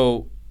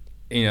 So,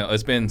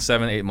 it's been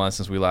 7-8 months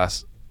since we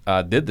last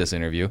did this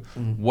interview.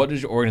 Mm-hmm. What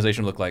does your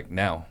organization look like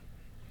now?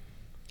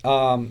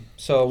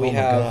 so we Oh my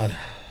have. God.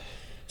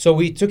 So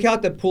we took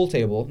out the pool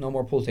table. No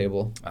more pool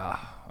table.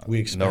 We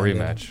No expanded.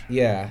 rematch.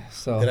 Yeah.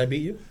 So Did I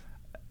beat you?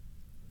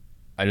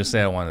 I just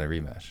said I wanted a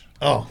rematch.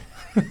 Oh.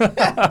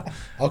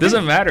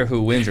 Doesn't matter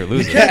who wins or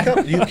loses.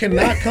 You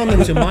cannot come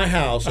into my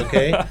house,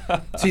 okay?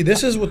 See,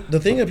 this is what the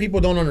thing that people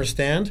don't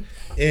understand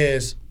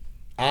is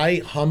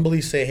I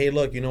humbly say, hey,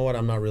 look, you know what?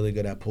 I'm not really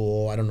good at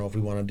pool. I don't know if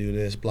we want to do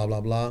this, blah,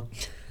 blah, blah.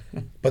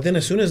 But then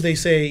as soon as they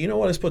say, you know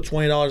what, let's put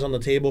 $20 on the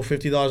table,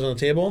 $50 on the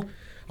table,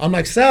 I'm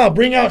like, Sal,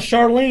 bring out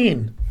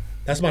Charlene.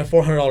 That's my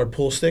 $400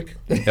 pool stick.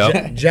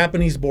 Yep.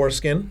 Japanese boar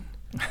skin.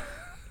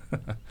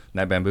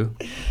 Not bamboo.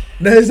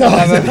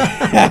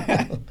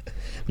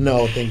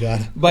 No, thank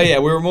God. But yeah,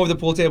 we removed the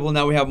pool table.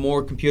 Now we have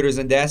more computers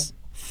and desks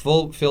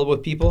filled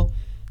with people.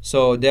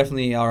 So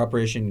definitely our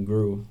operation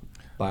grew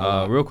by a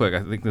lot. Real quick,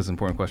 I think this is an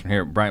important question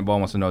here. Bryant Ball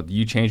wants to know, do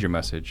you change your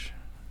message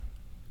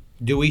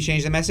Do we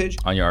change the message?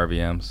 on your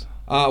RVMs?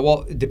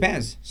 Well, it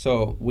depends.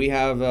 So we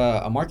have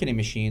a marketing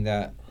machine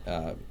that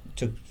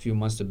took a few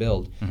months to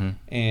build,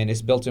 and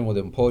it's built in with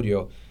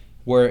Empodio,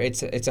 where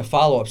it's a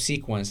follow-up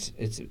sequence.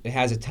 It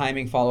has a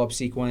timing follow-up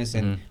sequence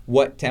and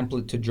what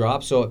template to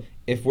drop. So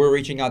if we're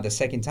reaching out the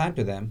second time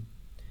to them,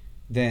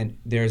 then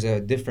there's a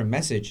different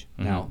message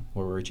now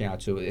where we're reaching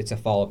out to. It's a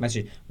follow-up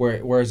message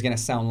where it's going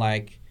to sound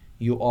like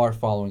you are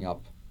following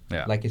up.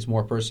 Yeah. Like it's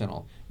more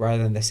personal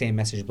rather than the same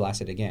message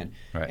blasted again.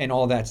 Right. And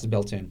all that's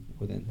built in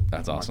within.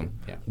 That's the awesome.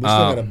 market. Yeah. We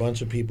still got a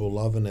bunch of people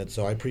loving it,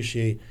 so I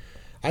appreciate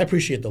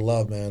the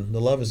love, man. The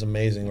love is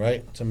amazing,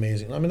 right? It's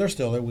amazing. I mean, they're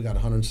still there. We got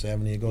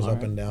 170. It goes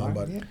up and down,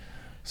 but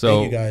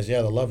So, thank you guys.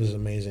 Yeah, the love is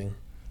amazing.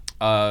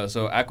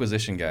 so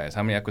acquisition guys.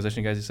 How many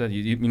acquisition guys you said?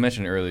 You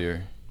mentioned it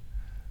earlier.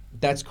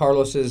 That's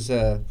Carlos's.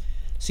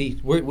 See,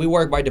 we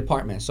work by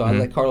department, so I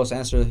let Carlos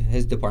answer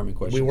his department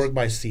questions. We work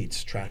by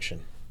seats, traction.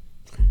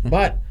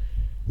 But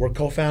we're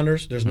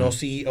co-founders. There's no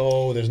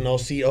CEO. There's no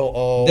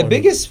COO. The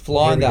biggest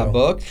flaw Here in we that go.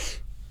 book,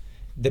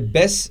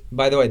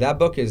 by the way, that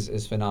book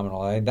is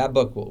phenomenal. That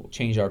book will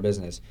change our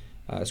business.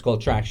 It's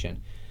called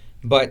Traction.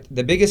 But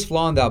the biggest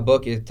flaw in that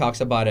book, it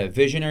talks about a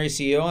visionary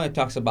CEO, and it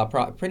talks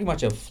about pretty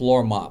much a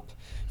floor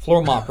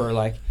mopper,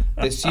 like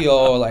the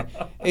CEO. Like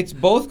it's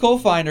both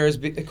co-founders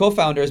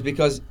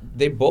because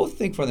they both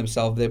think for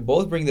themselves. They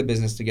both bring the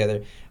business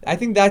together. I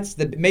think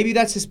maybe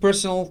that's his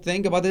personal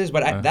thing about this.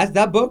 But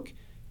that book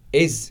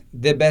is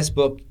the best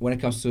book when it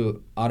comes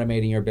to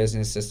automating your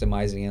business,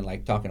 systemizing, and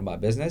like talking about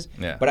business.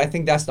 Yeah. But I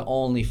think that's the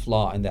only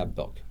flaw in that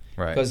book.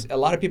 Right. Because a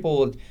lot of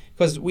people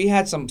because we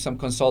had some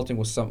consulting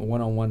with some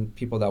one-on-one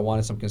people that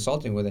wanted some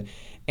consulting with it,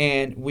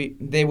 and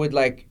they would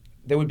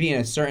be in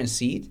a certain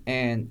seat,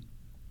 and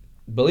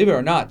believe it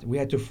or not, we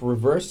had to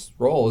reverse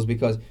roles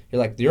because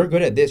you're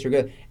good at this, you're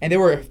good, and they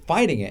were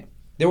fighting it.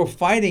 They were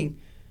fighting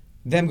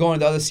them going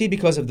to the other seat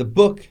because of the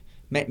book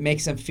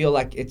makes them feel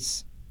like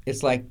it's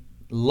like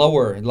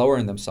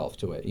lowering themselves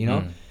to it, you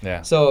know.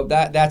 Yeah. So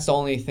that's the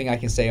only thing I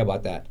can say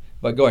about that.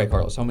 But go ahead,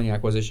 Carlos. How many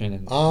acquisition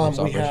and We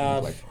operation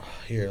have look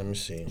like? here. Let me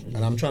see. And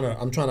I'm trying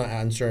to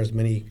answer as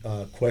many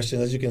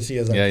questions as you can see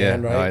as I Yeah,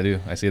 can. Right? No, I do.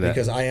 I see that.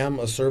 Because I am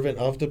a servant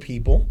of the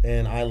people,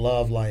 and I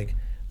love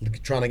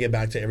trying to get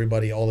back to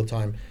everybody all the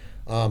time.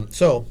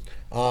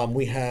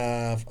 We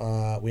have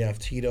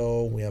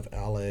Tito, we have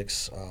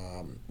Alex,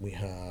 we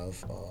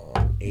have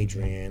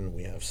Adrian,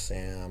 we have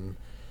Sam,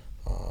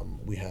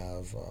 we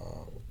have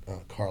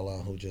Carla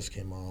who just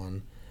came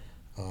on.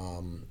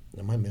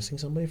 Am I missing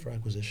somebody for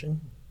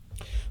acquisition?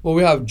 Well,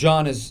 we have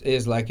John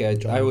is like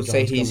I would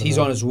say John's he's coming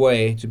on up. his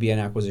way to be an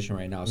acquisition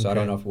right now. So I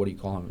don't Okay. know what do you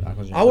call him?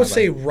 Acquisition I would right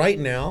say now. right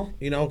now,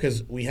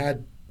 because we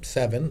had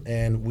 7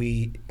 and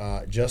we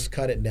just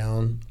cut it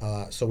down.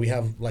 So we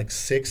have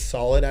 6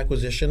 solid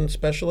acquisition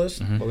specialists,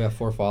 But we have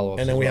 4 follow-ups.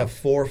 and then as we well. have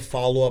 4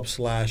 follow-up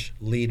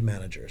 / lead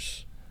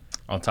managers.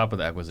 On top of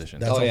the acquisition.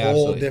 That's Oh, a yeah,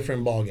 whole absolutely.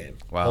 different ballgame.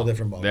 Wow. Whole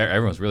different ballgame.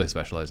 Everyone's really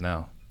specialized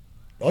now.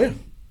 Oh yeah,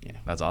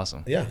 That's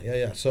awesome.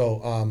 yeah.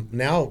 So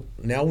now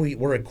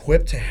we're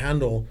equipped to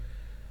handle.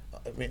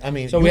 I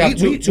mean, So we have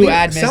two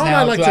admins Sal and now,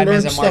 I like two to learn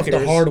admins and stuff the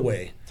marketers. hard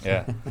way.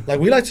 Yeah.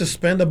 We like to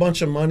spend a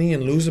bunch of money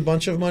and lose a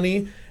bunch of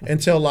money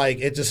until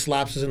it just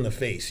slaps us in the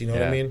face. You know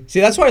what I Yeah. mean? See,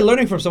 that's why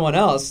learning from someone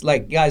else.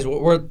 Like, guys,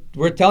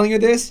 we're telling you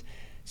this.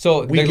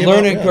 So We the give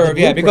learning up, curve,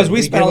 the because blueprint. we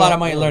We spent a give lot up, of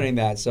money yeah. learning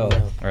that. So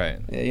Right.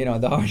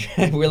 the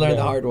hard we learned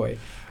the hard way.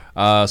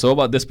 So what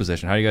about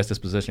disposition? How are you guys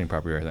dispositioning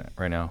property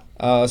right now?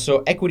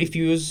 So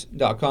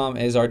equityfuse.com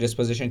is our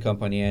disposition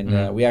company,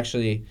 and we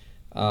actually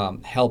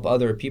help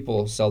other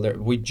people sell their.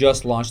 We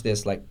just launched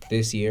this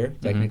this year,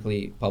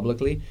 technically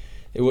publicly.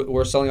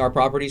 We're selling our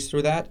properties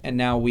through that, and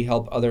now we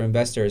help other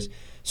investors.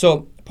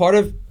 So part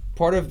of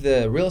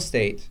the real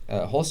estate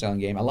wholesaling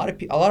game, a lot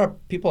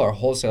of people are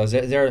wholesalers.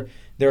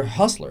 They're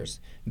hustlers.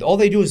 All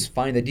they do is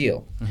find a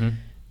deal,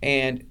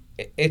 and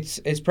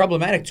it's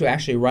problematic to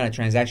actually run a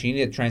transaction. You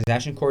need a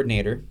transaction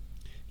coordinator.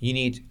 You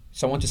need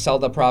someone to sell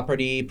the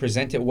property,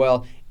 present it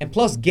well, and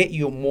plus get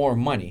you more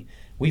money.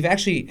 We've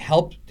actually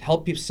helped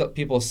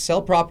people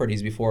sell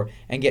properties before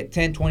and get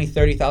 $10,000,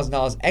 $20,000,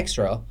 $30,000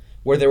 extra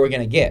where they were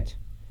going to get,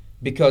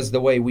 because the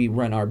way we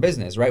run our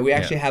business, right? We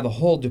actually have a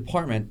whole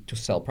department to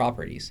sell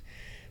properties.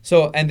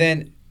 So, and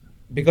then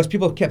because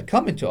people kept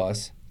coming to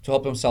us to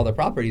help them sell their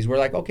properties, we're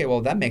like, okay,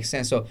 well, that makes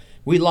sense. So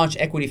we launched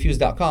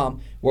equityfuse.com,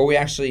 where we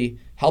actually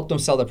help them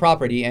sell the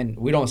property, and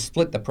we don't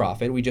split the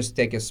profit. We just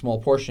take a small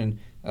portion,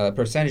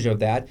 percentage of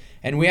that.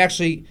 And we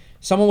actually,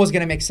 someone was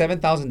going to make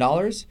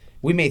 $7,000.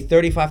 We made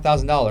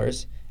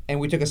 $35,000, and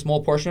we took a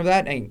small portion of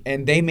that,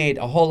 and they made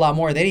a whole lot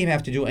more. They didn't even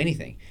have to do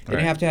anything. They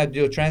didn't have to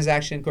do a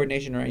transaction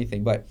coordination or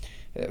anything. But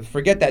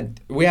forget that.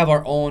 We have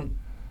our own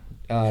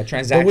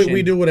transaction. But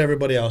we do what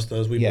everybody else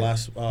does. We Yeah.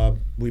 blast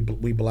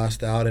we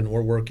blast out, and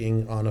we're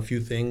working on a few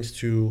things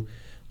to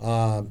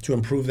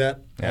improve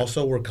that. Yeah.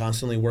 Also, we're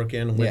constantly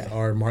working with Yeah.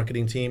 our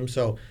marketing team.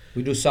 So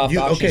We do soft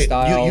auction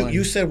style.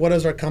 You said, what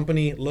does our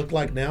company look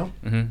like now?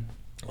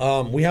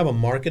 We have a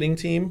marketing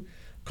team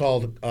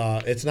called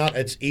it's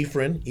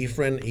Efren.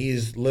 Efren,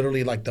 he's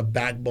literally like the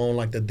backbone,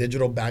 like the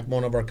digital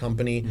backbone of our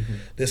company.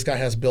 This guy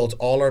has built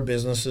all our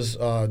businesses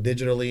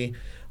digitally.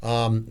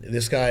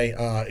 This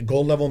guy,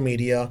 Gold Level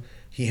Media,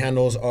 he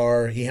handles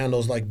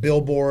like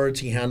billboards.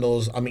 He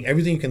handles,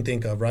 everything you can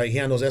think of, right? He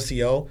handles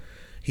SEO.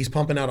 He's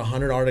pumping out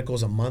 100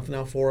 articles a month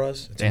now for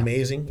us. It's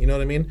amazing. You know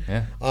what I mean?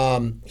 Yeah.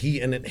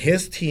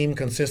 His team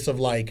consists of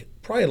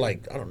probably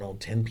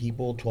 10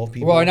 people, 12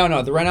 people. Well,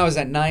 no. Right now is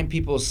at 9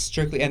 people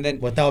strictly, and then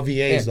Without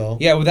VAs though.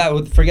 Yeah,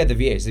 forget the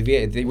VAs.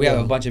 We have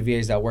a bunch of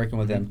VAs that are working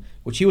with them,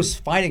 which he was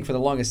fighting for the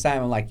longest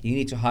time. I'm like, you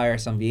need to hire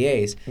some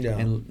VAs,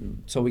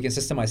 and so we can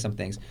systemize some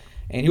things.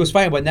 And he was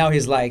fighting, but now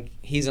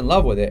he's in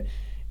love with it.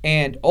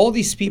 And all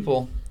these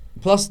people,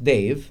 plus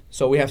Dave,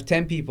 so we have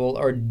 10 people,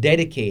 are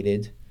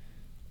dedicated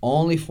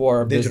only for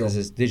our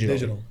businesses.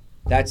 Digital.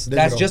 That's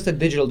just a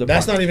digital department.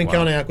 That's not even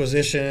counting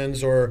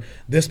acquisitions or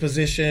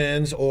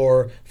dispositions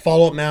or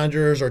follow-up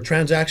managers or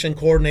transaction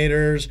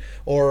coordinators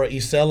or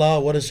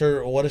Isela. What is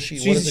she?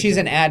 She's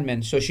an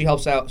admin, so she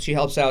helps out. She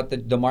helps out the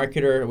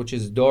marketer, which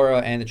is Dora,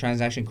 and the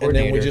transaction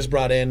coordinator. And then we just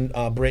brought in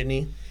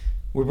Brittany.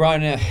 We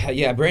brought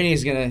in Brittany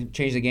is gonna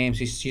change the game.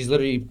 She's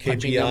literally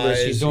punching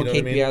numbers. She's doing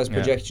KPIs,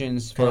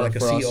 projections for like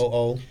a us.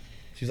 COO.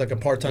 She's like a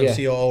part-time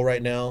COO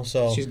right now.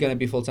 So she's gonna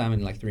be full-time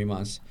in like 3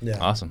 months. Yeah.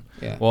 Awesome.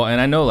 Yeah. Well,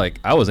 and I know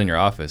I was in your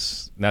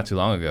office not too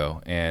long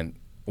ago, and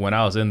when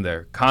I was in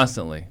there,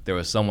 constantly there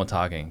was someone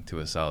talking to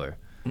a seller.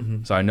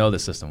 So I know the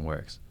system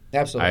works.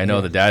 Absolutely. I know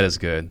the data's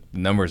good, the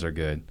numbers are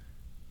good.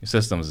 Your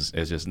system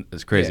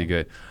is crazy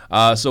good.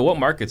 So what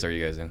markets are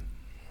you guys in?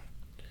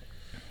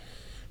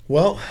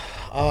 Well,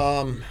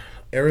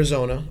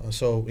 Arizona.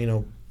 So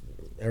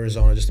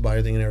Arizona, just about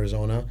everything in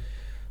Arizona.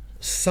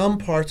 Some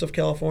parts of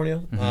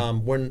California.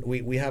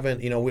 We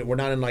haven't, we're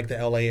not in like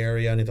the LA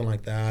area, anything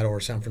like that,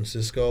 or San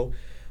Francisco.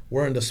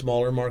 We're in the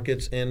smaller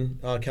markets in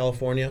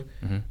California.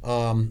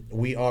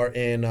 We are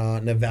in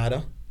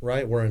Nevada,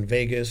 right? We're in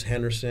Vegas,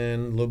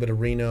 Henderson, a little bit of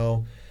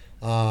Reno.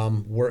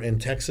 We're in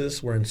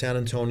Texas. We're in San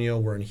Antonio.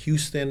 We're in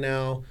Houston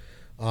now.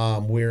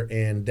 We're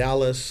in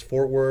Dallas,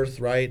 Fort Worth,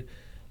 right?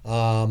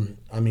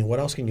 What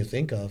else can you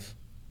think of?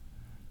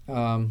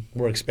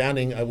 We're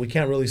expanding. We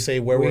can't really say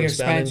where we're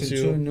expanding to.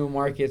 2 new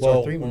markets,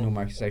 or 3 new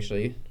markets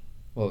actually.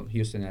 Well,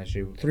 Houston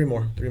actually. 3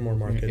 more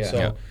markets. Yeah.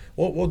 So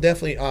we'll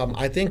definitely.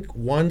 I think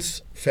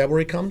once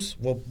February comes,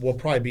 we'll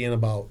probably be in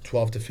about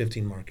 12 to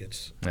 15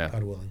 markets. Yeah.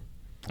 God willing.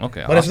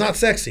 Okay. But it's not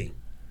sexy,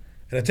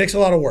 and it takes a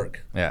lot of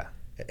work. Yeah.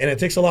 And it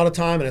takes a lot of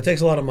time, and it takes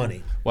a lot of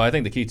money. Well, I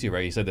think the key too,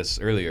 right? You said this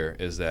earlier,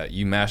 is that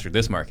you mastered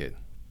this market,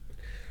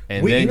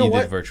 and then you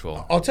did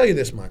virtual. I'll tell you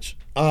this much.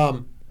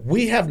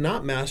 We have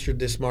not mastered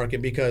this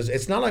market because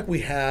it's not like we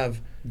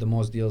have the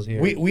most deals here.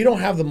 We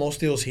don't have the most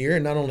deals here,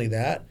 and not only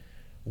that,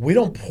 we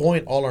don't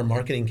point all our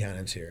marketing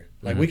cannons here.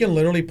 Like we can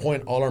literally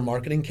point all our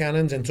marketing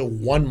cannons into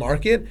one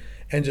market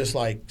and just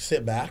like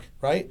sit back,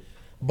 right?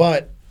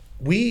 But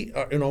we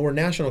are, we're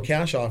National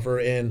Cash Offer,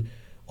 and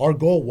our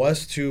goal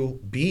was to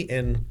be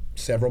in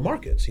several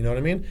markets. You know what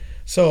I mean?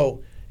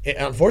 So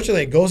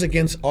unfortunately, it goes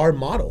against our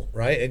model,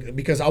 right?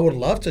 Because I would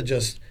love to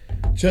just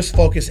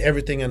focus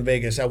everything in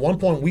Vegas. At one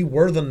point, we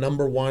were the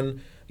number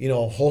one,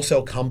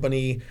 wholesale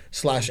company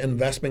 /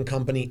 investment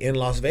company in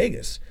Las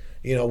Vegas.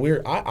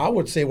 I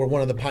would say we're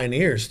one of the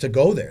pioneers to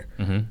go there.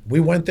 We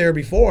went there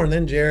before, and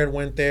then Jared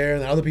went there,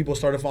 and other people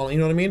started following. You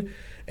know what I mean?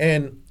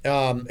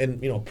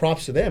 And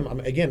props to them.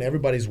 Again,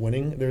 everybody's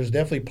winning. There's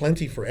definitely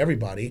plenty for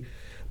everybody.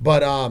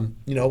 But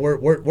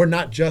we're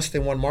not just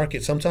in one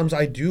market. Sometimes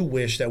I do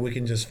wish that we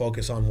can just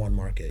focus on one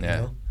market.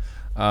 Yeah.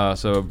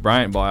 So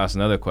Bryant Ball asked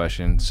another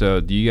question.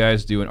 So do you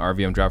guys do an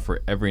RVM drop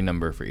for every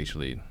number for each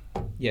lead?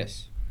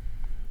 Yes.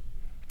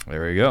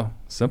 There we go.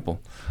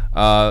 Simple.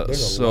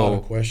 There's a lot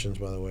of questions,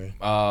 by the way.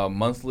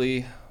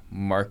 Monthly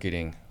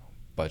marketing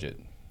budget.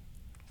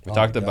 We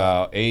talked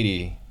about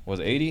 80.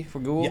 Was it 80 for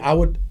Google? Yeah, I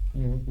would.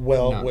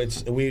 Well, we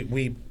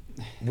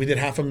did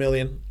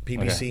 $500,000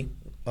 PPC.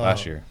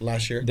 Okay.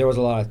 Last year. There was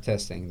a lot of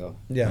testing though.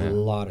 Yeah. A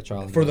lot of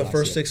trial. For the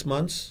first 6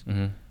 months,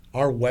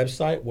 our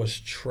website was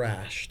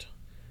trashed.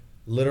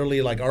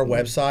 Literally, like our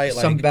website.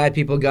 Some bad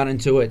people got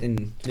into it,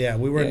 and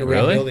we were in the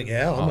really? building.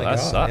 Yeah. Oh my that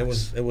God.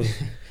 Sucks. It was.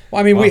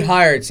 Well, we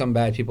hired some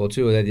bad people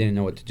too that didn't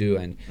know what to do,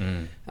 and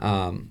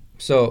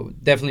so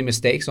definitely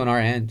mistakes on our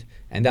end,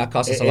 and that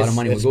cost us a lot of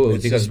money with Google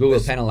because Google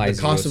penalizes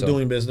the cost you, of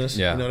doing business.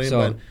 Yeah. You know what I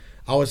mean?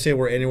 But I would say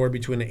we're anywhere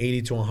between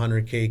 80 to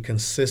 100K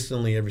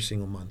consistently every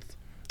single month.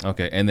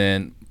 Okay, and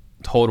then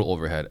total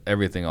overhead,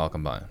 everything all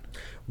combined.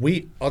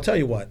 I'll tell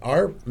you what,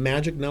 our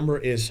magic number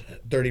is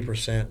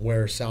 30%,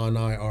 where Sal and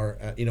I are,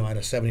 at a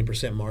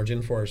 70%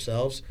 margin for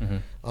ourselves.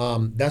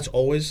 That's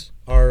always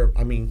our.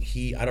 I mean,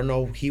 I don't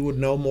know, he would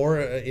know more,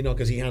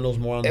 because he handles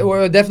more on.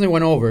 Well, it definitely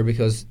went over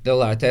because there a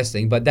lot of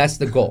testing, but that's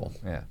the goal.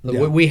 Yeah.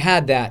 We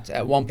had that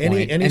at one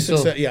point. Any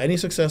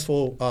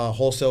successful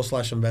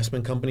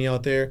wholesale/investment company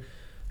out there,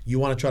 you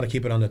want to try to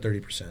keep it under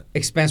 30%.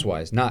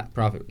 Expense-wise, not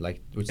profit.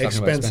 Like we're talking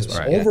Expenses,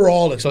 about expense.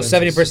 overall expenses.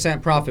 So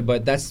 70% profit,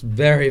 but that's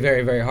very,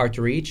 very, very hard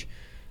to reach.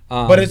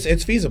 But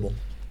it's feasible.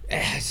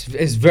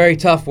 It's very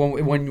tough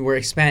when we're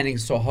expanding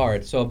so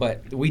hard. So,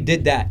 but we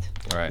did that.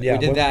 Right. Yeah,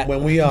 we did that.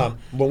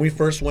 When we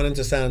first went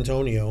into San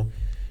Antonio,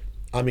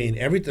 I mean,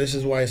 this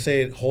is why I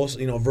say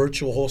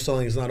virtual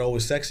wholesaling is not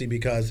always sexy,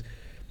 because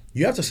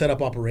you have to set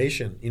up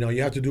operation.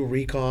 You have to do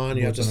recon.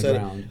 You have to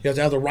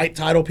have the right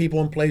title people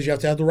in place. You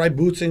have to have the right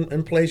boots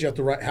in place. You have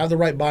to have the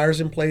right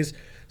buyers in place.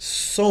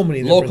 So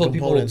many different local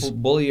components. people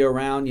bully you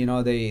around.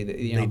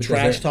 They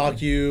trash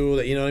talk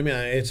you. You know what I mean?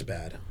 It's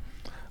bad,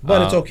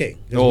 but it's okay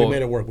because we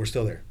made it work. We're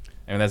still there.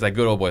 And that's that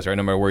good old boys, right?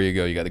 No matter where you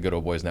go, you got the good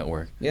old boys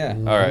network. Yeah.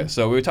 All right.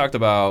 So we talked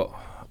about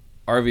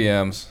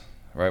RVMs,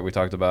 right? We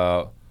talked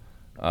about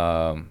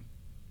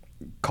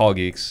Call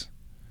Geeks.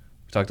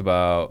 We talked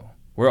about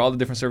where are all the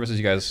different services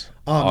you guys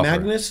offer?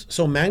 Magnus.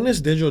 So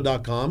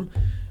MagnusDigital.com.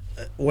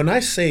 When I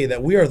say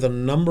that we are the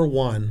number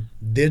one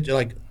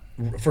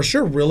for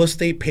sure real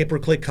estate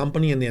pay-per-click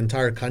company in the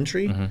entire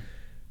country,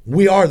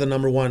 we are the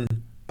number one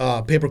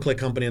pay-per-click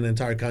company in the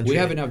entire country. We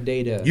have enough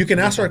data. You can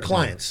ask our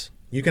clients.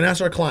 It's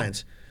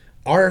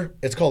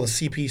called a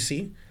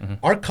CPC.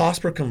 Our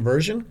cost per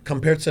conversion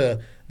compared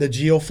to the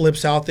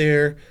GeoFlips out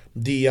there,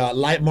 the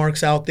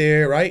Lightmarks out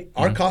there, right?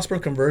 Our cost per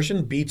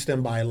conversion beats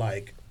them by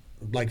like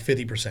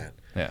 50%.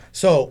 Yeah.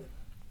 So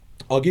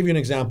I'll give you an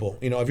example.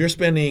 If you're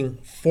spending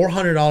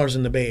 $400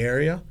 in the Bay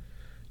Area,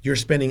 you're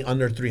spending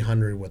under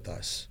 $300 with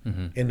us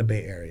in the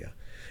Bay Area.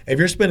 If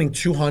you're spending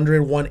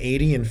 $200,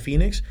 $180 in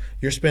Phoenix,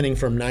 you're spending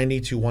from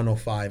 $90 to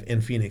 $105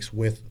 in Phoenix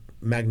with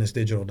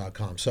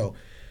MagnusDigital.com. So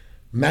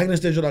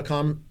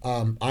MagnusDigital.com,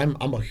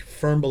 I'm a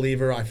firm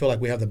believer. I feel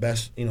like we have the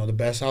best, the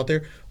best out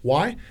there.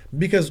 Why?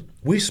 Because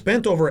we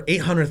spent over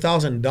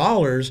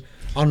 $800,000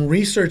 on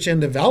research and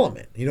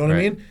development. You know what I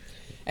mean?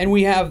 And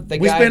we have the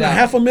guy we spent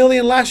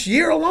 $500,000 last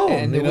year alone.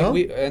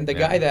 And the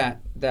guy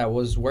that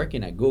was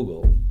working at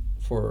Google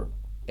for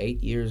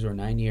 8 years or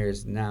 9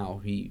 years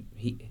now, he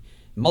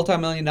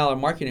multi-million-dollar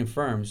marketing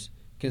firms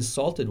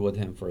consulted with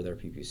him for their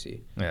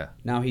PPC. Yeah.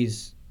 Now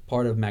he's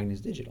part of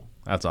Magnus Digital.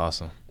 That's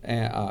awesome.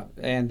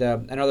 And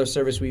another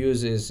service we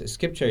use is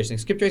skip tracing.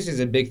 Skip tracing is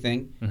a big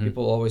thing.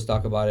 People always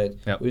talk about it.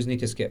 Yep. We use Need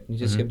to Skip.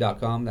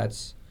 NeedToSkip.com.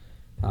 That's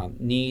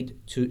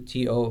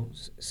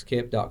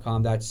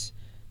skip.com. That's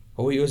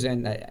what we use,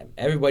 and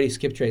everybody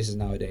skip traces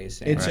nowadays.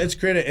 It's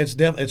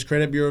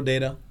credit bureau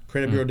data.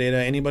 Credit bureau data.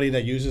 Anybody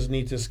that uses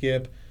Need to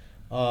Skip.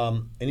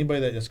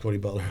 That's Cody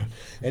Butler.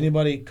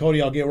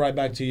 Cody, I'll get right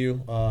back to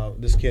you.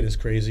 This kid is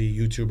crazy,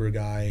 YouTuber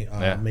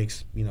guy,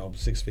 makes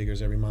 6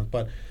 figures every month.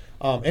 But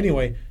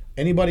anyway,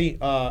 anybody,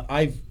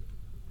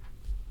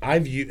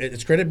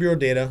 it's credit bureau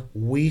data.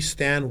 We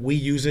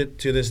use it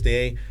to this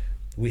day.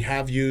 We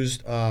have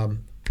used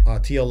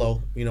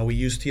TLO. We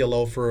used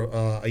TLO for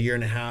a year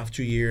and a half,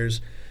 2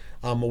 years.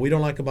 What we don't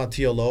like about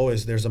TLO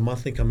is there's a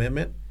monthly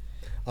commitment.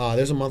 And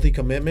we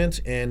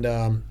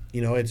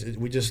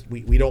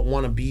don't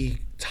want to be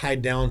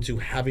tied down to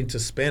having to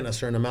spend a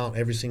certain amount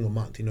every single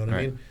month. You know what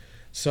I mean?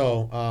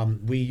 So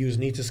we use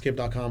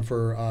NeedToSkip.com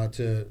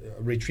to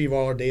retrieve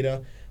all our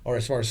data, or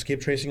as far as skip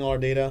tracing all our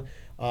data.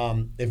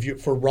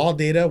 For raw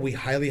data, we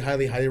highly,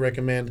 highly, highly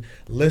recommend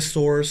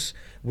ListSource.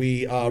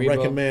 We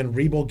recommend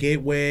Rebo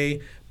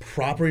Gateway,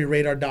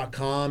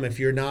 PropertyRadar.com. If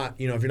your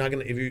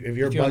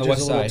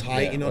budget's a little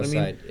tight, you know what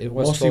I mean.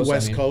 Mostly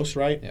West Coast,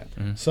 right? Yeah.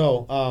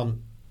 So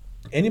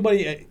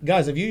anybody,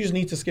 guys, if you use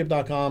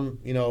NeedToSkip.com,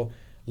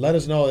 let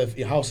us know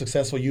how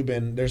successful you've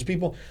been. There's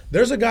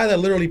a guy that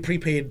literally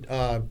prepaid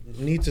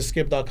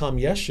NeedToSkip.com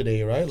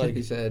yesterday, right? Like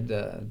he said,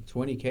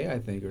 $20K, I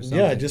think, or something.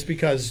 Yeah, just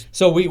because.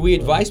 So we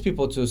advise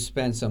people to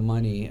spend some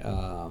money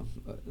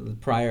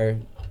prior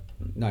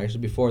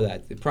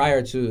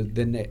to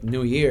the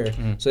new year,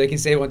 so they can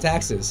save on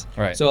taxes.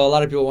 Right. So a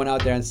lot of people went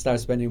out there and started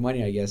spending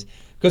money, I guess,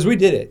 because we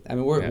did it. I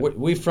mean,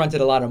 we fronted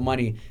a lot of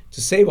money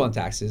to save on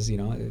taxes.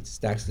 It's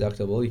tax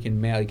deductible. You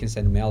can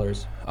send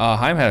mailers.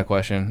 Haim had a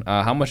question.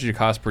 How much is your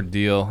cost per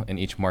deal in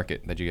each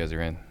market that you guys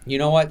are in? You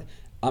know what?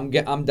 I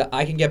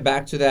can get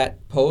back to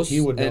that post. He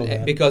would know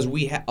that. Because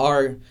we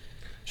are.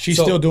 She's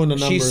still doing the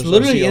numbers. She's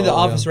literally in the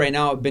office right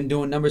now. I've been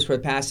doing numbers for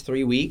the past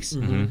 3 weeks.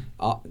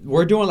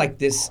 We're doing like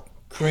this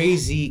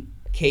crazy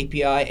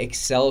KPI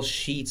Excel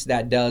sheets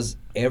that does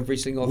every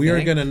single thing. We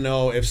are going to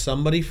know if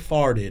somebody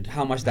farted.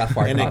 How much that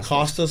fart and it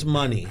cost us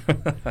money.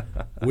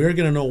 We're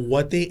going to know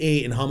what they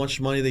ate and how much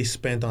money they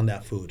spent on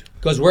that food.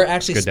 Because we're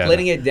actually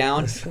splitting it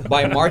down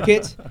by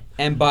market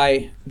and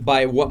by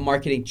what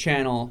marketing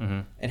channel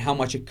and how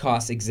much it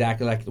costs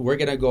exactly. Like, we're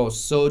going to go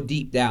so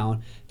deep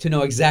down to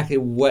know exactly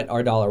what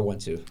our dollar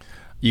went to.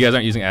 You guys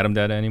aren't using Atom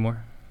Data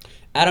anymore?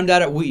 Adam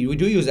Data, we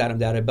do use Adam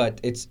Data, but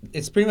it's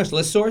pretty much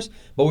ListSource,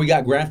 but we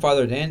got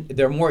grandfathered in.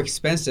 They're more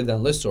expensive than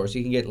ListSource.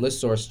 You can get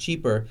ListSource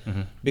cheaper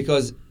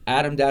because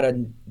Adam Data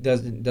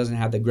doesn't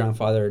have the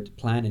grandfathered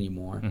plan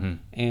anymore. And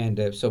and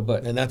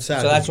that's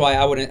sad. So that's why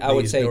I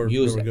would say they were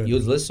use good.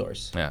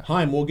 ListSource. Yeah.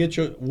 Haim,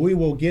 we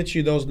will get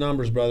you those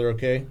numbers, brother.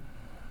 Okay.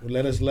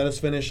 Let us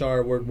finish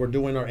we're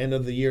doing our end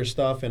of the year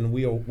stuff, and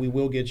we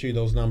will get you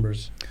those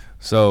numbers.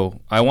 So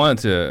I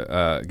wanted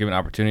to give an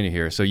opportunity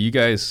here. So you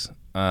guys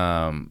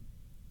are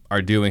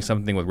doing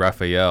something with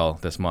Rafael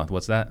this month.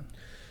 What's that?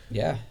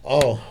 Yeah.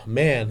 Oh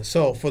man!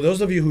 So for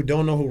those of you who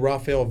don't know who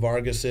Rafael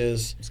Vargas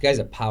is, This guy's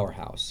a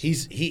powerhouse.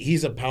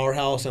 he's a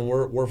powerhouse, and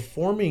we're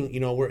forming.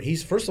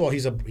 He's first of all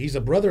he's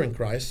a brother in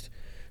Christ.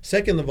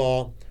 Second of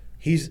all,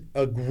 he's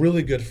a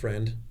really good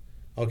friend.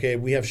 Okay,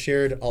 we have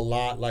shared a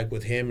lot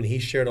with him, and he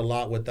shared a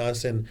lot with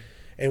us, and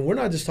we're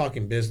not just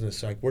talking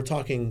business. We're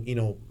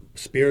talking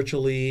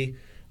spiritually,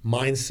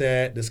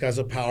 mindset. This guy's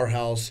a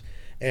powerhouse,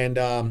 and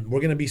we're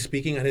going to be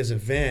speaking at his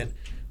event,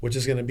 which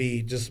is going to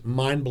be just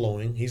mind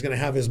blowing. He's going to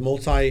have his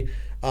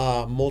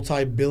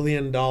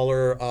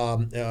multi-billion-dollar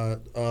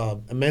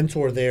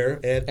mentor there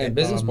and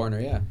business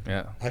partner, yeah.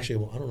 Yeah. Actually,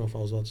 well, I don't know if I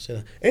was about to say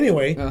that.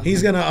 Anyway,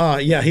 he's gonna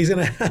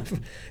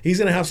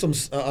have some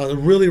a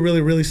really,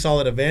 really, really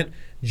solid event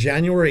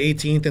January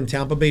 18th in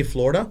Tampa Bay,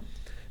 Florida,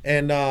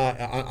 and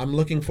I'm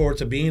looking forward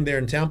to being there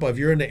in Tampa. If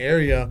you're in the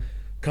area,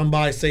 come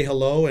by, say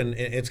hello, and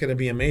it's gonna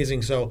be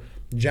amazing. So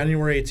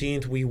January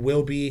 18th, we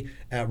will be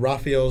at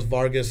Rafael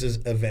Vargas's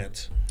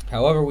event.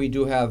 However, we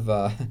do have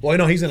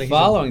he's gonna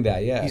following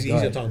that. Yeah, he's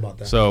gonna talk about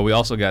that. So we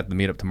also got the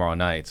meetup tomorrow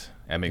night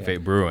at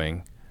McFate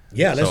Brewing.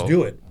 Yeah, let's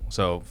do it.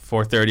 So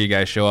 4:30, you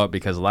guys show up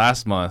because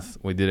last month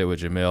we did it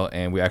with Jamil,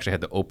 and we actually had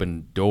to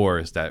open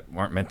doors that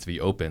weren't meant to be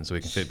open so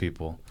we can fit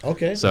people.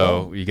 Okay.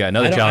 So you got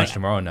another challenge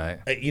tomorrow night.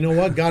 You know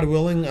what? God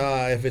willing,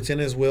 if it's in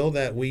His will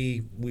that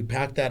we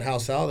pack that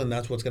house out, then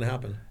that's what's going to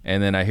happen.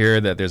 And then I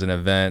hear that there's an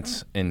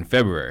event in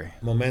February.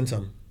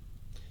 Momentum.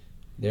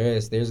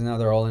 There's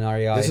another All in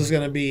REI. This is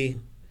going to be.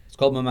 It's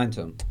called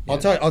Momentum. I'll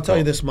tell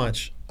you this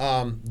much.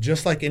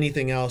 Just like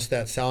anything else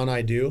that Sal and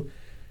I do,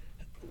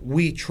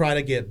 we try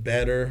to get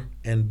better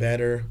and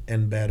better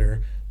and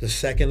better. The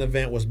second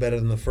event was better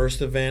than the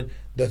first event.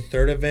 The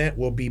third event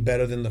will be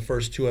better than the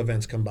first two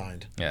events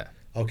combined. Yeah.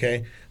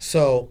 Okay.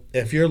 So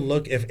if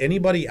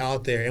anybody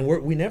out there, and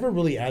we never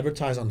really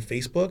advertise on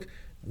Facebook,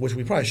 which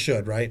we probably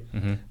should, right?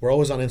 We're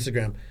always on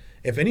Instagram.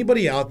 If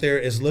anybody out there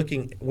is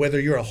looking, whether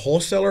you're a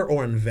wholesaler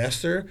or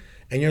investor,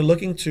 and you're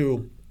looking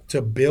to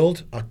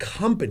build a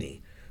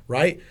company,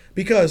 right?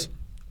 Because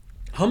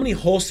how many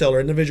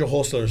individual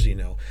wholesalers do you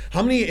know?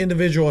 How many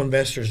individual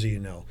investors do you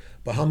know?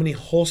 But how many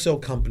wholesale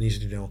companies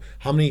do you know?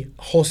 How many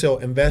wholesale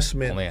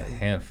investment? Only a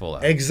handful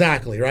of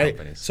Exactly, right?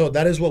 companies. So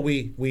that is what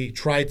we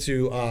try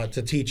to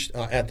teach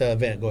at the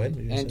event. Go ahead.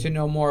 And to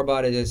know more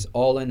about it is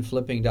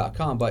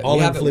allinflipping.com. But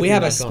we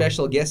have a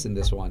special guest in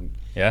this one.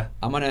 Yeah.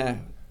 I'm going to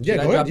go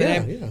ahead. drop the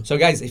name? Yeah. So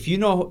guys, if you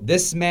know,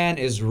 this man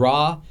is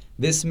raw.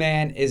 This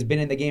man has been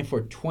in the game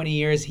for 20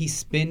 years.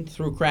 He's been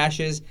through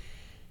crashes.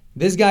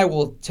 This guy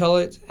will tell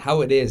it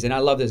how it is, and I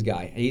love this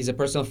guy. He's a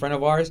personal friend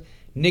of ours.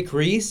 Nick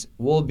Reese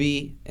will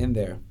be in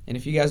there. And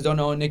if you guys don't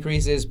know who Nick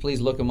Reese is, please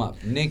look him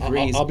up. Nick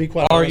Reese, I'll be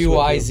quite honest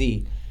with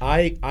you.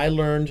 RUIZ. I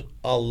learned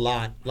a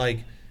lot.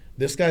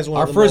 This guy's one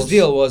Our of the first most,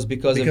 deal was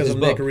because of his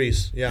book, Nick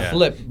Reese. Yeah.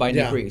 Flip by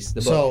Nick Reese,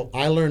 the book. So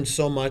I learned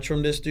so much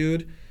from this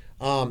dude.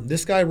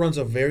 This guy runs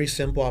a very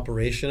simple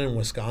operation in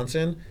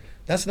Wisconsin.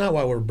 That's not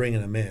why we're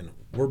bringing him in.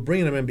 We're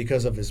bringing him in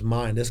because of his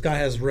mind. This guy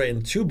has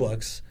written 2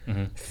 books,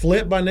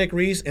 Flip by Nick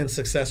Reese and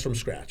Success from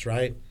Scratch,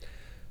 right?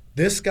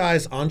 This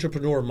guy's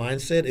entrepreneur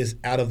mindset is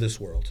out of this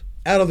world.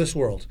 Out of this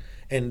world.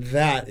 And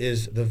that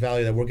is the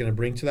value that we're going to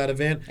bring to that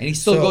event. And he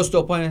still goes to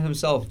appointment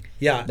himself.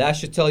 Yeah. That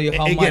should tell you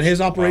how much. Again, his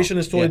operation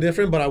is totally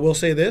different, but I will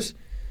say this.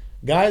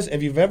 Guys,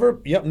 if you've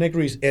ever, Nick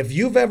Reese, if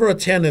you've ever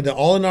attended the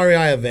All in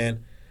REI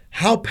event,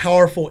 how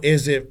powerful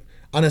is it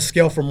on a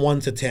scale from 1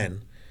 to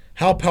 10?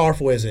 How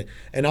powerful is it?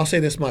 And I'll say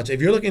this much.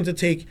 If you're looking to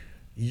take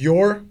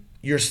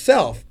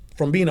yourself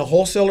from being a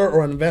wholesaler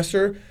or an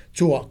investor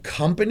to a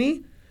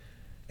company,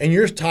 and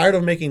you're tired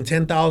of making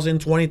 $10,000,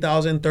 $20,000,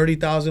 $30,000,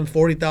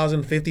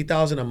 $40,000,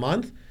 $50,000 a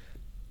month,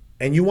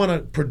 and you want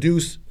to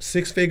produce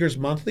 6 figures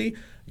monthly,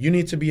 you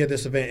need to be at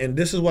this event. And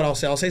this is what I'll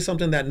say. I'll say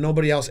something that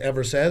nobody else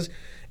ever says.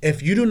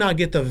 If you do not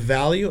get the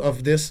value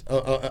of this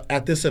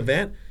at this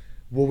event,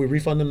 will we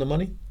refund them the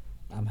money?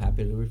 I'm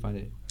happy to refund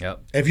it.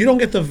 Yep. If you don't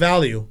get the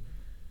value,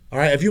 all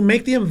right, if you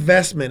make the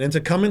investment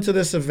into coming to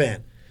this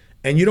event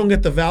and you don't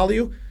get the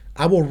value,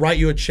 I will write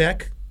you a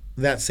check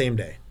that same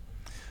day.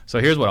 So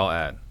here's what I'll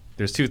add.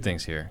 There's 2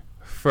 things here.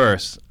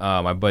 First,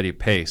 my buddy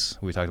Pace,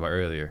 who we talked about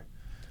earlier.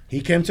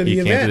 He came to the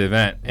event. He came to the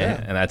event,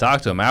 Yeah. and I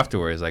talked to him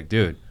afterwards. Like,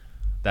 dude,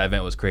 that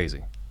event was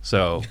crazy.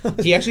 So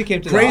He actually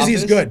came to the Crazy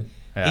office. is good.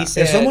 Yeah. He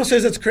said, If someone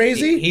says it's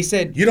crazy, he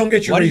said, you don't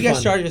get your why refund. do you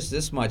guys charge us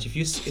this much?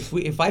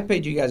 If I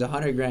paid you guys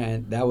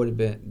 $100,000, that would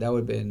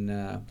have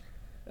been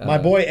My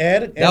boy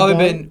Ed that would have Dunn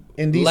been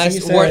in DC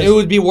less. says, It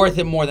would be worth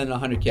it more than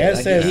 100K. Ed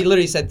Like, says- he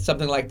literally said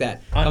something like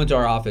that. Come to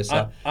our office.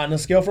 So. on a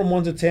scale from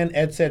 1 to 10,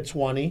 Ed said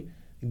 20.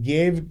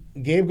 Gabe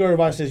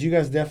Gervais says, you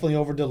guys definitely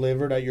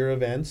over-delivered at your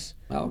events.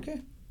 Oh,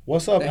 okay.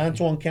 What's up, Thank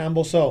you. Antoine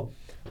Campbell? So,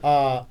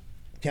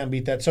 can't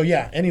beat that. So,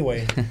 yeah,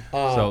 anyway.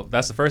 So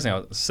that's the first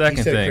thing. The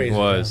second said thing crazy,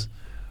 was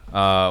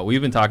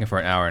we've been talking for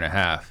an hour and a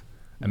half.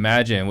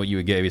 Imagine what you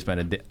would get if you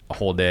spent a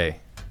whole day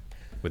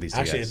with these two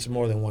actually, guys. it's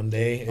more than one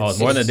day. Oh, it's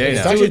more than a day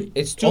It's now. actually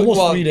It's two, almost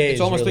well, 3 days.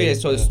 It's almost really. 3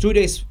 days. So it's 2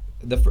 days.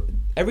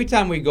 Every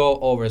time we go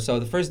over, so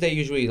the first day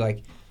usually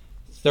like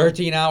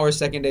 13 hours.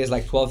 Second day is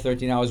like 12,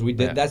 13 hours. We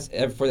did Yeah. that's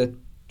for the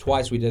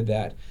twice we did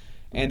that,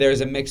 and there's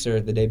a mixer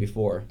the day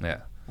before. Yeah.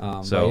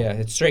 But So yeah,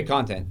 it's straight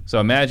content. so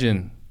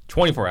imagine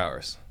 24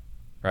 hours,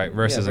 right,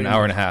 versus an pretty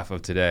hour much. and a half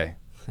of today.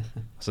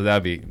 So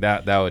that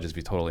would just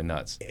be totally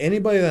nuts.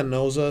 Anybody that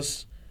knows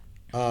us,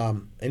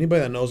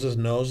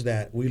 knows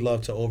that we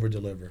love to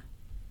over-deliver.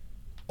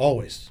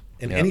 Always.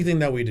 In Yeah. anything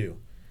that we do.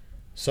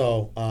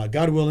 So,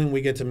 God willing,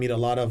 we get to meet a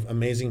lot of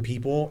amazing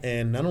people.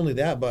 And not only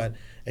that, but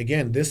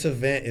again, this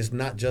event is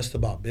not just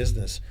about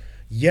business.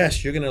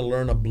 Yes, you're going to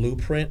learn a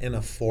blueprint and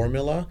a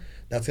formula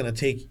that's going to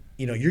take,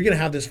 you're going to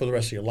have this for the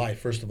rest of your life,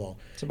 first of all.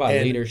 It's about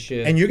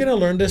leadership. And you're going to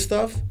learn this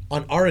stuff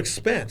on our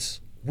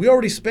expense. We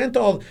already spent the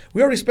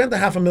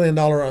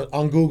 $500,000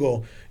 on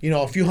Google,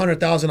 a few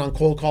 $100,000 on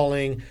cold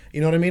calling, you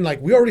know what I mean?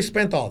 Like, we already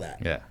spent all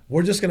that. Yeah.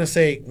 We're just going to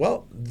say,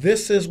 well,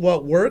 this is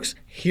what works.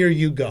 Here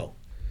you go.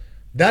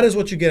 That is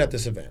what you get at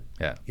this event.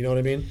 Yeah. You know what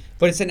I mean?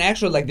 But it's an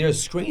actual, like, there's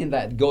a screen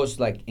that goes,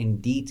 like, in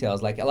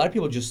details. Like, a lot of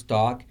people just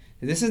talk.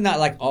 This is not,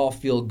 like, all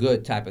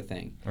feel-good type of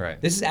thing. Right.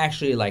 This is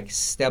actually, like,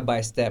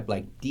 step-by-step,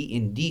 like,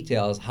 in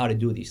details how to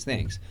do these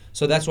things.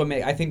 So that's what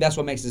I think that's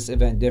what makes this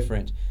event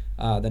different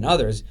than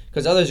others.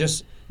 Because others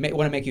just want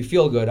to make you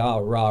feel good. Oh,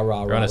 rah,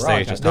 rah, You're on rah, a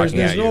stage rah. just There's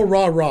talking at no you.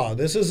 rah-rah.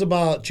 This is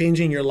about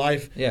changing your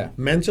life Yeah.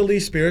 mentally,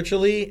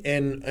 spiritually,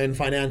 and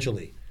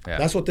financially. Yeah.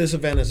 That's what this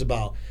event is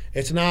about.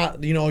 It's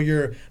not,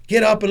 you're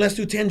get up and let's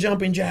do 10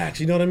 jumping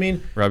jacks. You know what I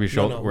mean? Rub your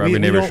shoulder. No. Rub We your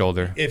neighbor's don't-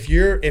 shoulder. If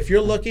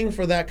you're looking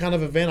for that kind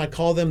of event, I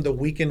call them the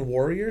weekend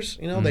warriors.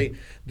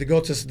 They go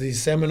to these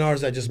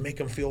seminars that just make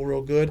them feel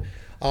real good.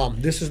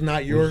 This is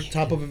not your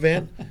type of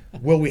event.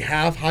 Will we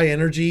have high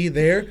energy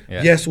there?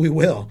 Yeah. Yes, we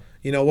will.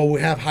 Will we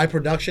have high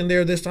production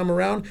there this time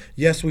around?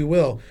 Yes, we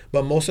will.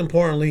 But most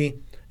importantly,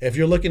 if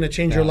you're looking to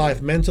change your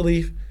life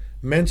mentally,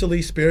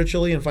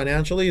 spiritually, and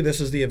financially,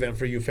 this is the event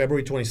for you,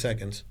 February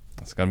 22nd.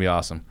 It's gonna be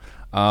awesome.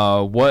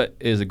 What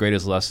is the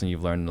greatest lesson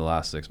you've learned in the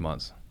last 6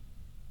 months?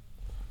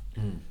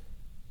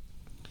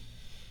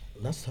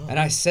 That's tough. And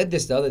I said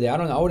this the other day.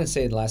 I wouldn't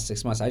say the last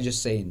 6 months. I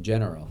just say in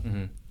general.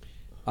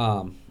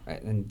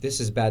 And this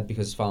is bad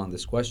because it's following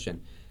this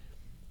question.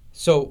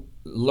 So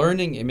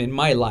learning, in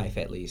my life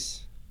at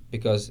least,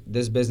 because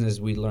this business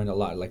we learned a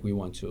lot. Like we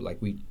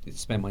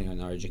spend money on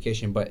our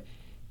education, but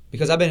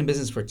because I've been in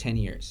business for 10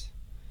 years,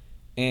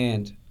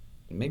 and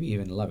maybe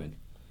even 11.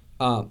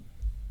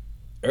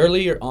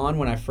 Earlier on,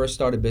 when I first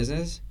started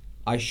business,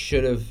 I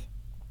should have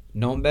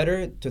known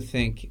better to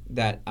think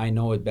that I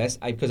know it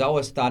best. Because I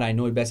always thought I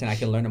know it best and I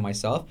can learn it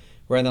myself,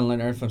 rather than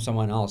learn from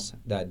someone else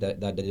that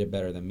did it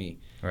better than me.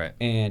 Right.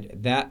 And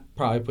that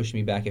probably pushed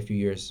me back a few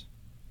years.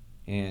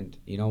 And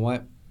you know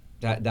what?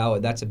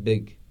 That's a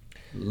big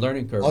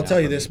learning curve. I'll now tell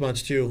you for me. this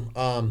much too.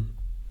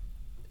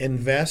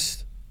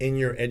 Invest in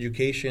your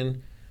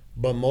education,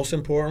 but most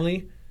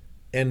importantly,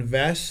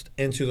 invest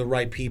into the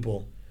right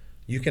people.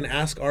 You can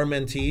ask our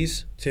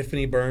mentees,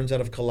 Tiffany Burns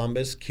out of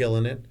Columbus,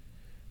 killing it,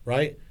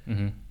 right?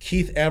 Mm-hmm.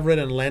 Keith Everett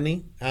and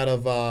Lenny out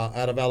of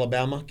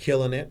Alabama,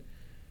 killing it.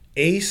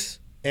 Ace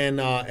and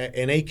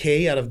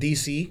AK out of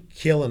DC,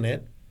 killing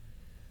it.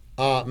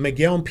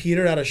 Miguel and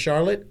Peter out of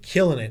Charlotte,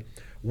 killing it.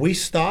 We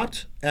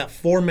stopped at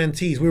 4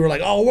 mentees. We were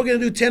like, oh, we're going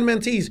to do 10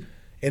 mentees.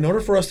 In order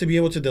for us to be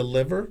able to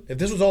deliver, if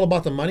this was all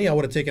about the money, I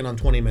would have taken on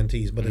 20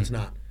 mentees, but it's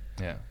not.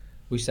 Yeah.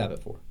 We stopped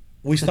at 4.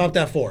 We stopped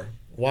at 4.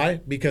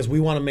 Why? Because we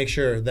want to make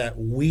sure that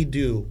we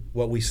do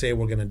what we say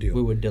we're going to do.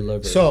 We would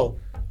deliver. So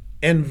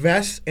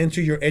invest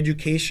into your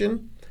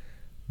education,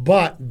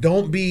 but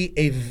don't be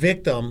a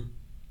victim.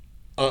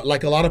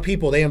 Like a lot of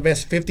people, they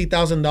invest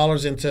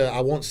 $50,000 into, I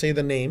won't say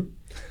the name,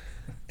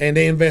 and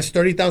they invest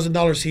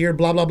 $30,000 here,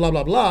 blah, blah, blah,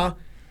 blah, blah,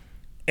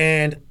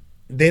 and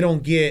they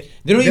don't get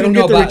They don't even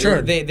know the about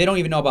return. they don't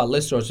even know about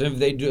list source. If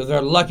they do,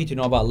 they're lucky to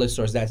know about list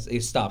source.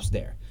 It stops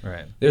there.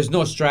 Right. There's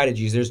no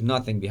strategies. There's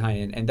nothing behind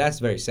it, and that's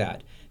very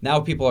sad. Now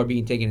people are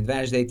being taken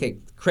advantage. They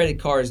take credit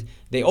cards.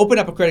 They open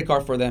up a credit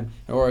card for them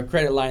or a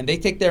credit line. They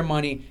take their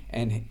money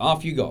and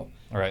off you go.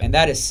 Right. And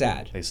that is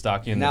sad. They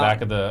stock you in Now-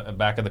 the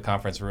back of the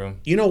conference room.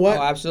 You know what?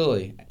 Oh,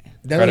 absolutely.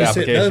 That Credit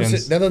doesn't, sit,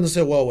 applications. that doesn't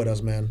sit well with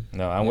us, man.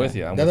 No, I'm with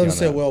you. I'm That with you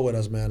doesn't on sit well with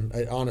us, man.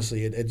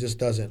 Honestly, it just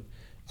doesn't.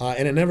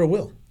 And it never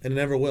will. And it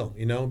never will,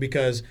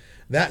 because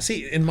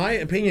in my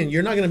opinion,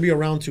 you're not going to be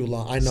around too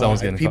long. I know.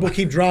 Someone's getting People caught.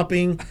 keep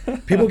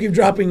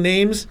dropping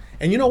names.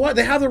 And you know what?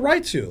 They have the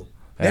right to.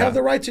 They Yeah. have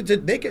the right to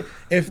they can,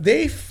 if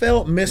they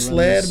felt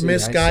misled,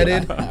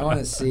 misguided I want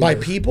to see by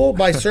this. people,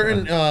 by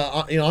certain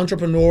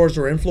entrepreneurs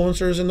or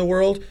influencers in the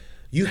world,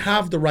 You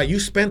have the right. You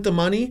spent the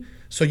money,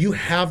 so you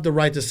have the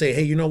right to say,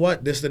 hey, you know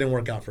what? This didn't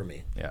work out for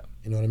me. Yeah.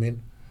 You know what I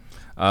mean?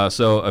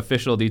 So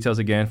official details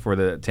again for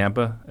the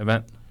Tampa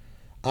event?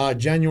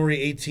 January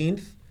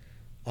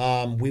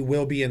 18th, we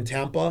will be in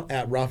Tampa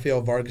at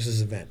Rafael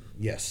Vargas's event.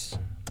 Yes.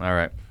 All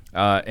right.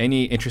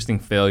 Any interesting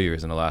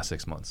failures in the last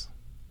 6 months?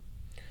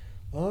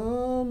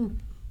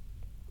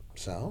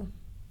 Sal?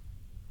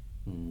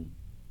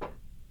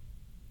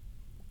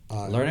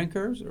 Learning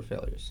curves or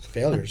failures?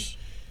 Failures.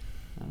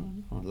 I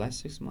don't know. Last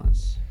 6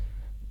 months.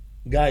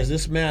 Guys,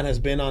 this man has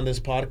been on this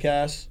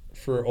podcast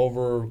for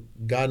over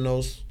God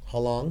knows how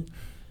long.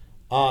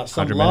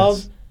 Some 100 love,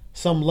 minutes.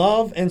 some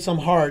love, and some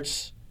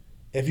hearts.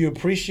 If you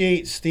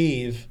appreciate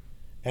Steve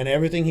and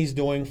everything he's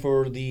doing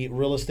for the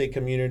real estate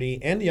community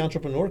and the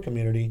entrepreneur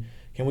community,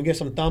 can we get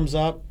some thumbs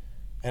up?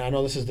 And I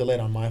know this is delayed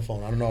on my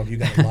phone. I don't know if you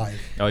got it live.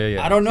 Oh,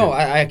 yeah. I don't know.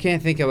 I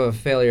can't think of a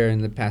failure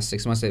in the past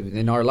 6 months.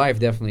 In our life,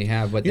 definitely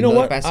have. But You in know the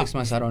what? past 6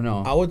 months, I don't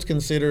know. I would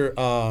consider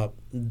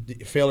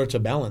failure to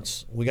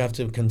balance. We have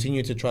to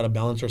continue to try to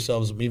balance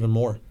ourselves even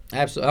more.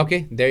 Absolutely.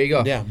 Okay, there you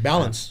go. Yeah,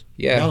 balance.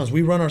 Yeah. Balance.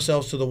 We run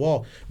ourselves to the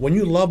wall. When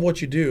you love what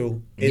you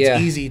do, it's Yeah.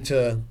 easy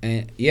to.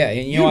 And you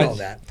You know, know what?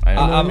 that. I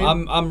know. You know what I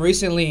mean? I'm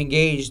recently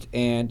engaged,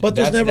 and But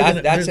there's that's- never that-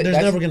 gonna that's it. there's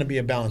That's- never gonna be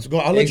a balance. Go.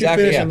 I'll let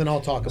Exactly, you finish yeah. and then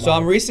I'll talk about. So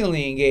I'm it.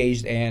 recently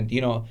engaged, and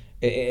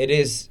it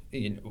is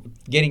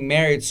getting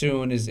married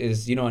soon is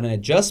an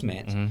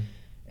adjustment. Mm-hmm.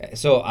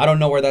 So I don't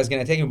know where that's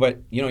gonna take me, but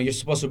you're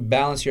supposed to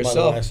balance By the way,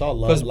 yourself I saw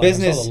love. because I saw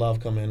business, the love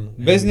come in.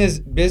 business,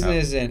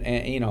 and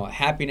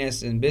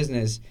happiness and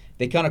business,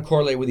 they kind of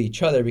correlate with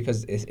each other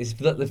because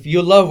if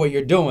you love what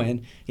you're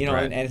doing,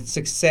 Right. and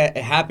success,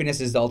 happiness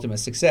is the ultimate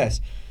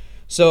success.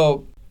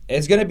 So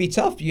it's gonna be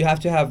tough. You have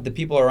to have the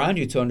people around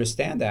you to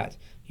understand that.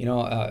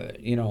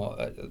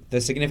 The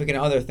significant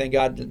other. Thank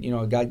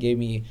God, God gave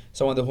me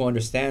someone who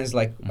understands.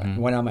 Like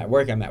when I'm at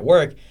work,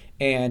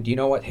 and you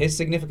know what? His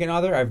significant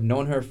other, I've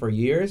known her for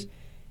years,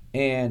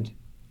 and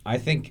I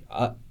think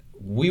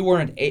we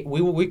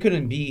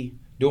couldn't be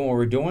doing what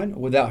we're doing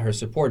without her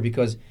support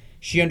because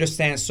she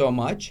understands so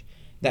much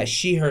that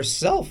she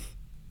herself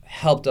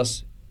helped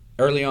us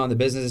early on in the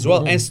business as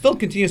well, and still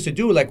continues to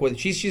do. Like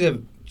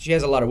she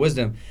has a lot of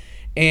wisdom,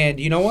 and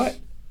you know what?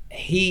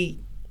 He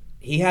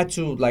had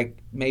to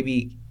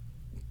maybe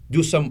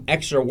do some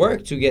extra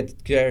work to get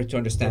her to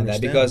understand that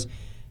because,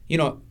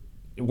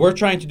 we're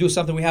trying to do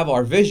something. We have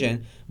our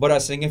vision, but our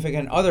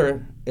significant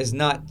other is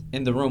not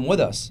in the room with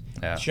us,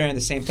 sharing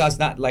the same thoughts.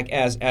 Not like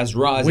as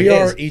raw as We it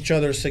are is. each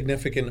other's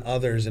significant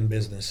others in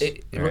business.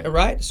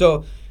 Right?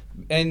 So,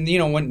 and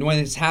when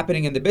it's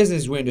happening in the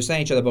business, we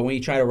understand each other. But when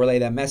you try to relay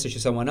that message to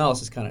someone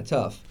else, it's kind of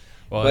tough.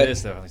 Well, But- it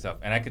is definitely tough.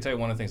 And I can tell you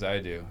one of the things I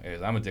do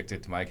is I'm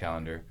addicted to my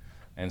calendar.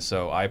 And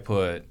so I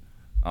put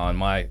on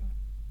my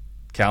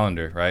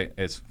calendar, right?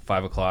 It's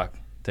 5 o'clock,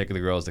 taking the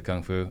girls to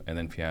Kung Fu, and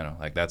then piano.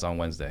 Like that's on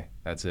Wednesday.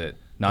 That's it.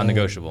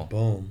 Non-negotiable.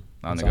 Boom.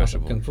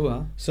 Non-negotiable. Kung Fu,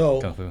 huh?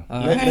 So Kung Fu.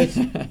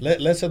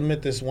 let's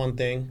admit this one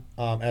thing.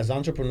 As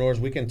entrepreneurs,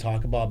 we can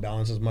talk about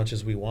balance as much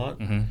as we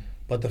want,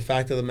 but the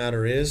fact of the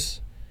matter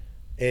is,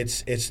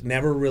 it's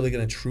never really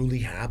going to truly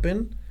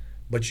happen.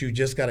 But you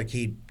just got to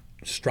keep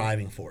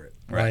striving for it,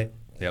 right?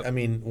 Yep. I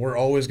mean, we're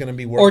always going to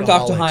be Or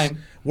Dr. workaholics. Haim.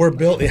 We're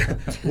built,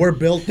 we're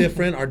built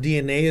different. Our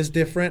DNA is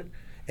different,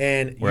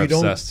 and We're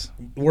obsessed.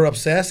 We're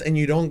obsessed, and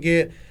you don't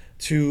get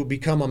to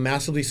become a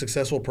massively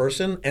successful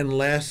person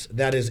unless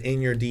that is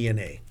in your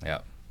DNA,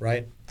 Yeah,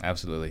 right?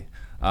 absolutely.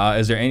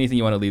 Is there anything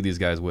you want to leave these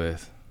guys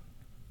with?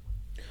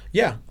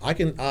 Yeah, I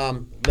can.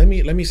 Let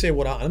me say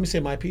let me say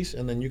my piece,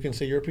 and then you can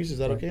say your piece. Is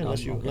that okay?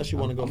 Unless you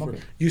want to go I'm first,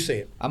 okay. you say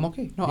it. I'm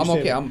okay. No, You I'm say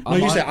okay.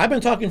 it. You say it. I've been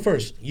talking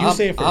first. You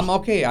say it first. I'm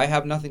okay. I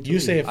have nothing to You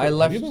leave. say it first. I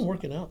left. Have you been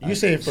working out? You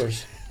say it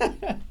first.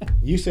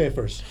 You say it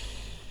first.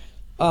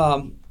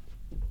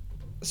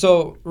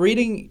 So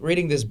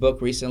reading this book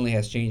recently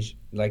has changed.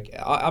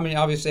 I mean,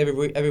 obviously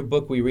every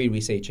book we read, we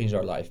say it changed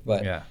our life.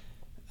 But Yeah.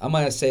 I'm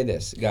gonna say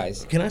this,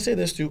 guys. Can I say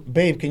this too,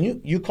 babe? Can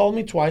you called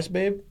me twice,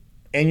 babe,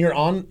 and you're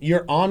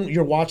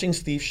watching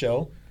Steve's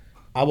show.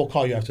 I will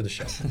call you after the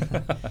show.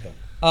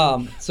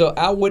 So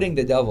Outwitting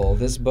the Devil,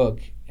 this book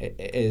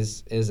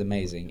is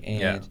amazing, and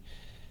Yeah.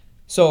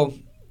 so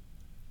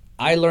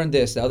I learned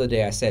this the other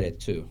day. I said it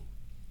too.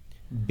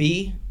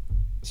 A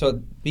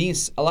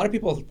lot of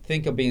people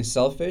think of being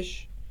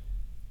selfish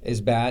is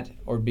bad,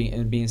 or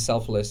being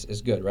selfless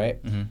is good, right?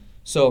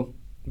 So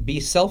be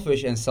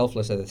selfish and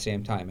selfless at the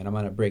same time, and I'm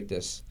gonna break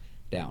this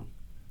down.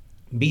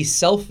 Be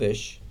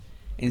selfish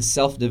in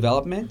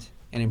self-development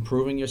and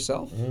improving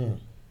yourself,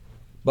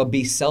 but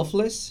be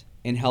selfless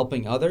in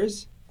helping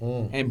others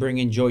and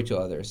bringing joy to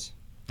others.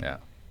 Yeah.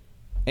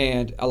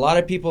 And a lot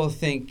of people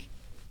think,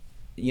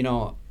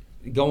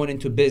 going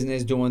into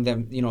business, doing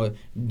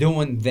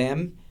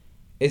them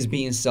is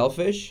being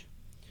selfish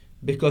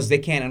because they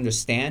can't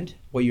understand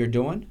what you're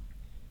doing.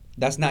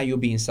 That's not you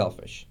being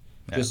selfish.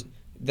 Yeah. Just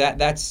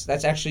that's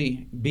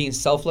actually being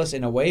selfless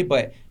in a way,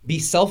 but be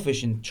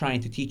selfish in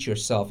trying to teach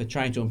yourself and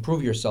trying to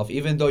improve yourself,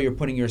 even though you're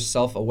putting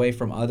yourself away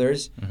from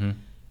others.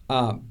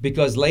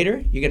 Because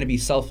later you're going to be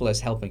selfless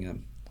helping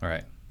them. All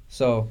right.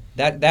 So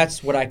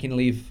that's what I can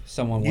leave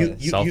someone with.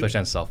 Selfish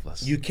and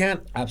selfless. You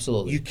can't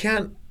Absolutely. you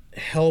can't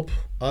help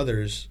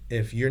others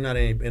if you're not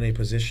in a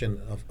position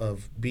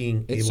of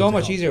being It's able so to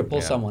much help. easier to pull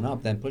Yeah. someone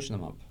up than pushing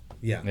them up.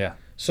 Yeah. Yeah.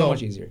 So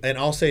much easier. And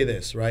I'll say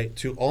this, right?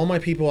 To all my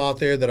people out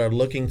there that are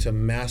looking to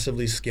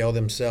massively scale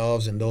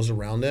themselves and those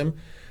around them,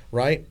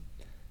 right?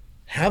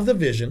 Have the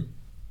vision,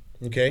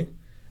 okay?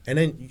 And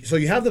then, so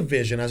you have the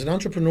vision. As an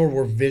entrepreneur,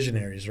 we're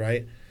visionaries,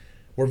 right?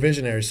 We're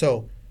visionaries.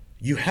 So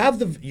you have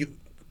the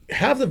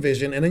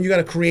vision, and then you got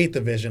to create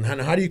the vision.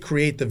 How do you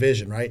create the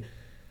vision, right?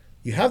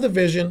 You have the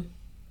vision,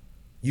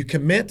 you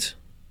commit,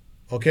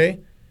 okay?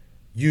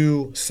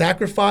 You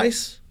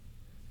sacrifice,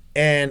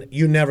 and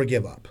you never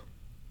give up.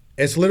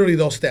 It's literally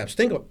those steps.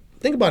 Think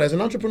about it as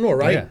an entrepreneur,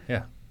 right? Yeah.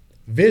 Yeah.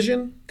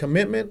 Vision,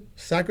 commitment,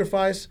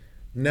 sacrifice,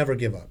 never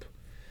give up.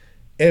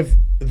 If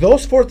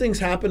those 4 things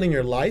happen in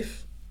your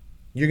life,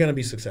 you're going to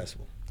be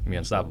successful. Be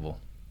unstoppable.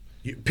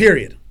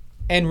 Period.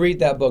 And read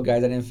that book,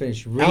 guys. I didn't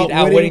finish. Read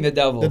Outwitting the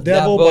Devil. The That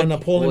Devil book by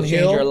Napoleon will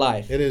change Hill. your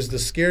life. It is the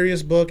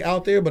scariest book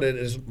out there, but it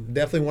is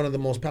definitely one of the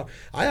most powerful.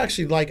 I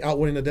actually like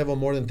Outwitting the Devil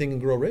more than Think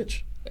and Grow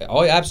Rich.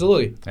 Oh, yeah,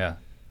 absolutely. Yeah.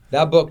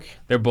 That book.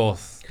 They're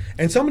both.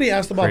 And somebody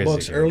asked about Crazy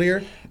books good.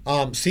 earlier.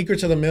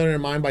 Secrets of the Millionaire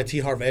Mind by T.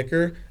 Harv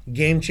Eker.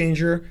 Game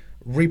changer.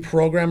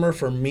 Reprogrammer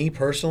for me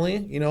personally,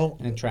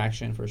 And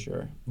Traction for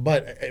sure.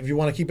 But if you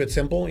want to keep it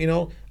simple,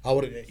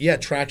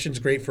 Traction's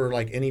great for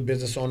like any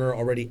business owner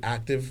already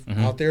active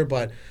out there.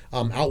 But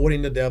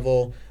Outwitting the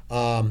Devil,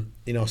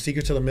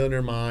 Secrets of the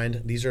Millionaire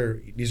Mind. These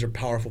are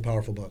powerful,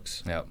 powerful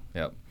books.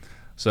 Yep.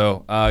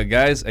 So,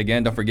 guys,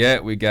 again, don't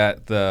forget, we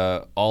got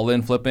the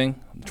all-in flipping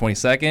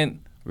 22nd.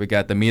 We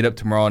got the meetup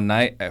tomorrow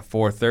night at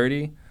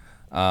 4:30.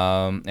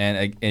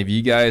 And if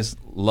you guys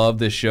love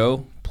this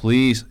show,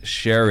 please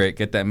share it.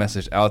 Get that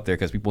message out there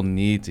because people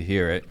need to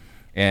hear it.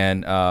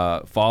 And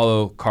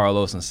follow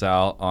Carlos and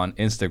Sal on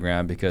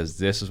Instagram because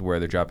this is where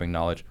they're dropping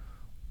knowledge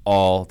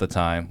all the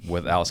time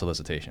without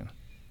solicitation.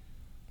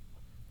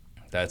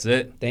 That's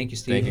it. Thank you,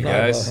 Steve. Thank you,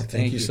 guys.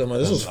 Thank you so much.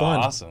 This was fun.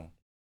 Awesome.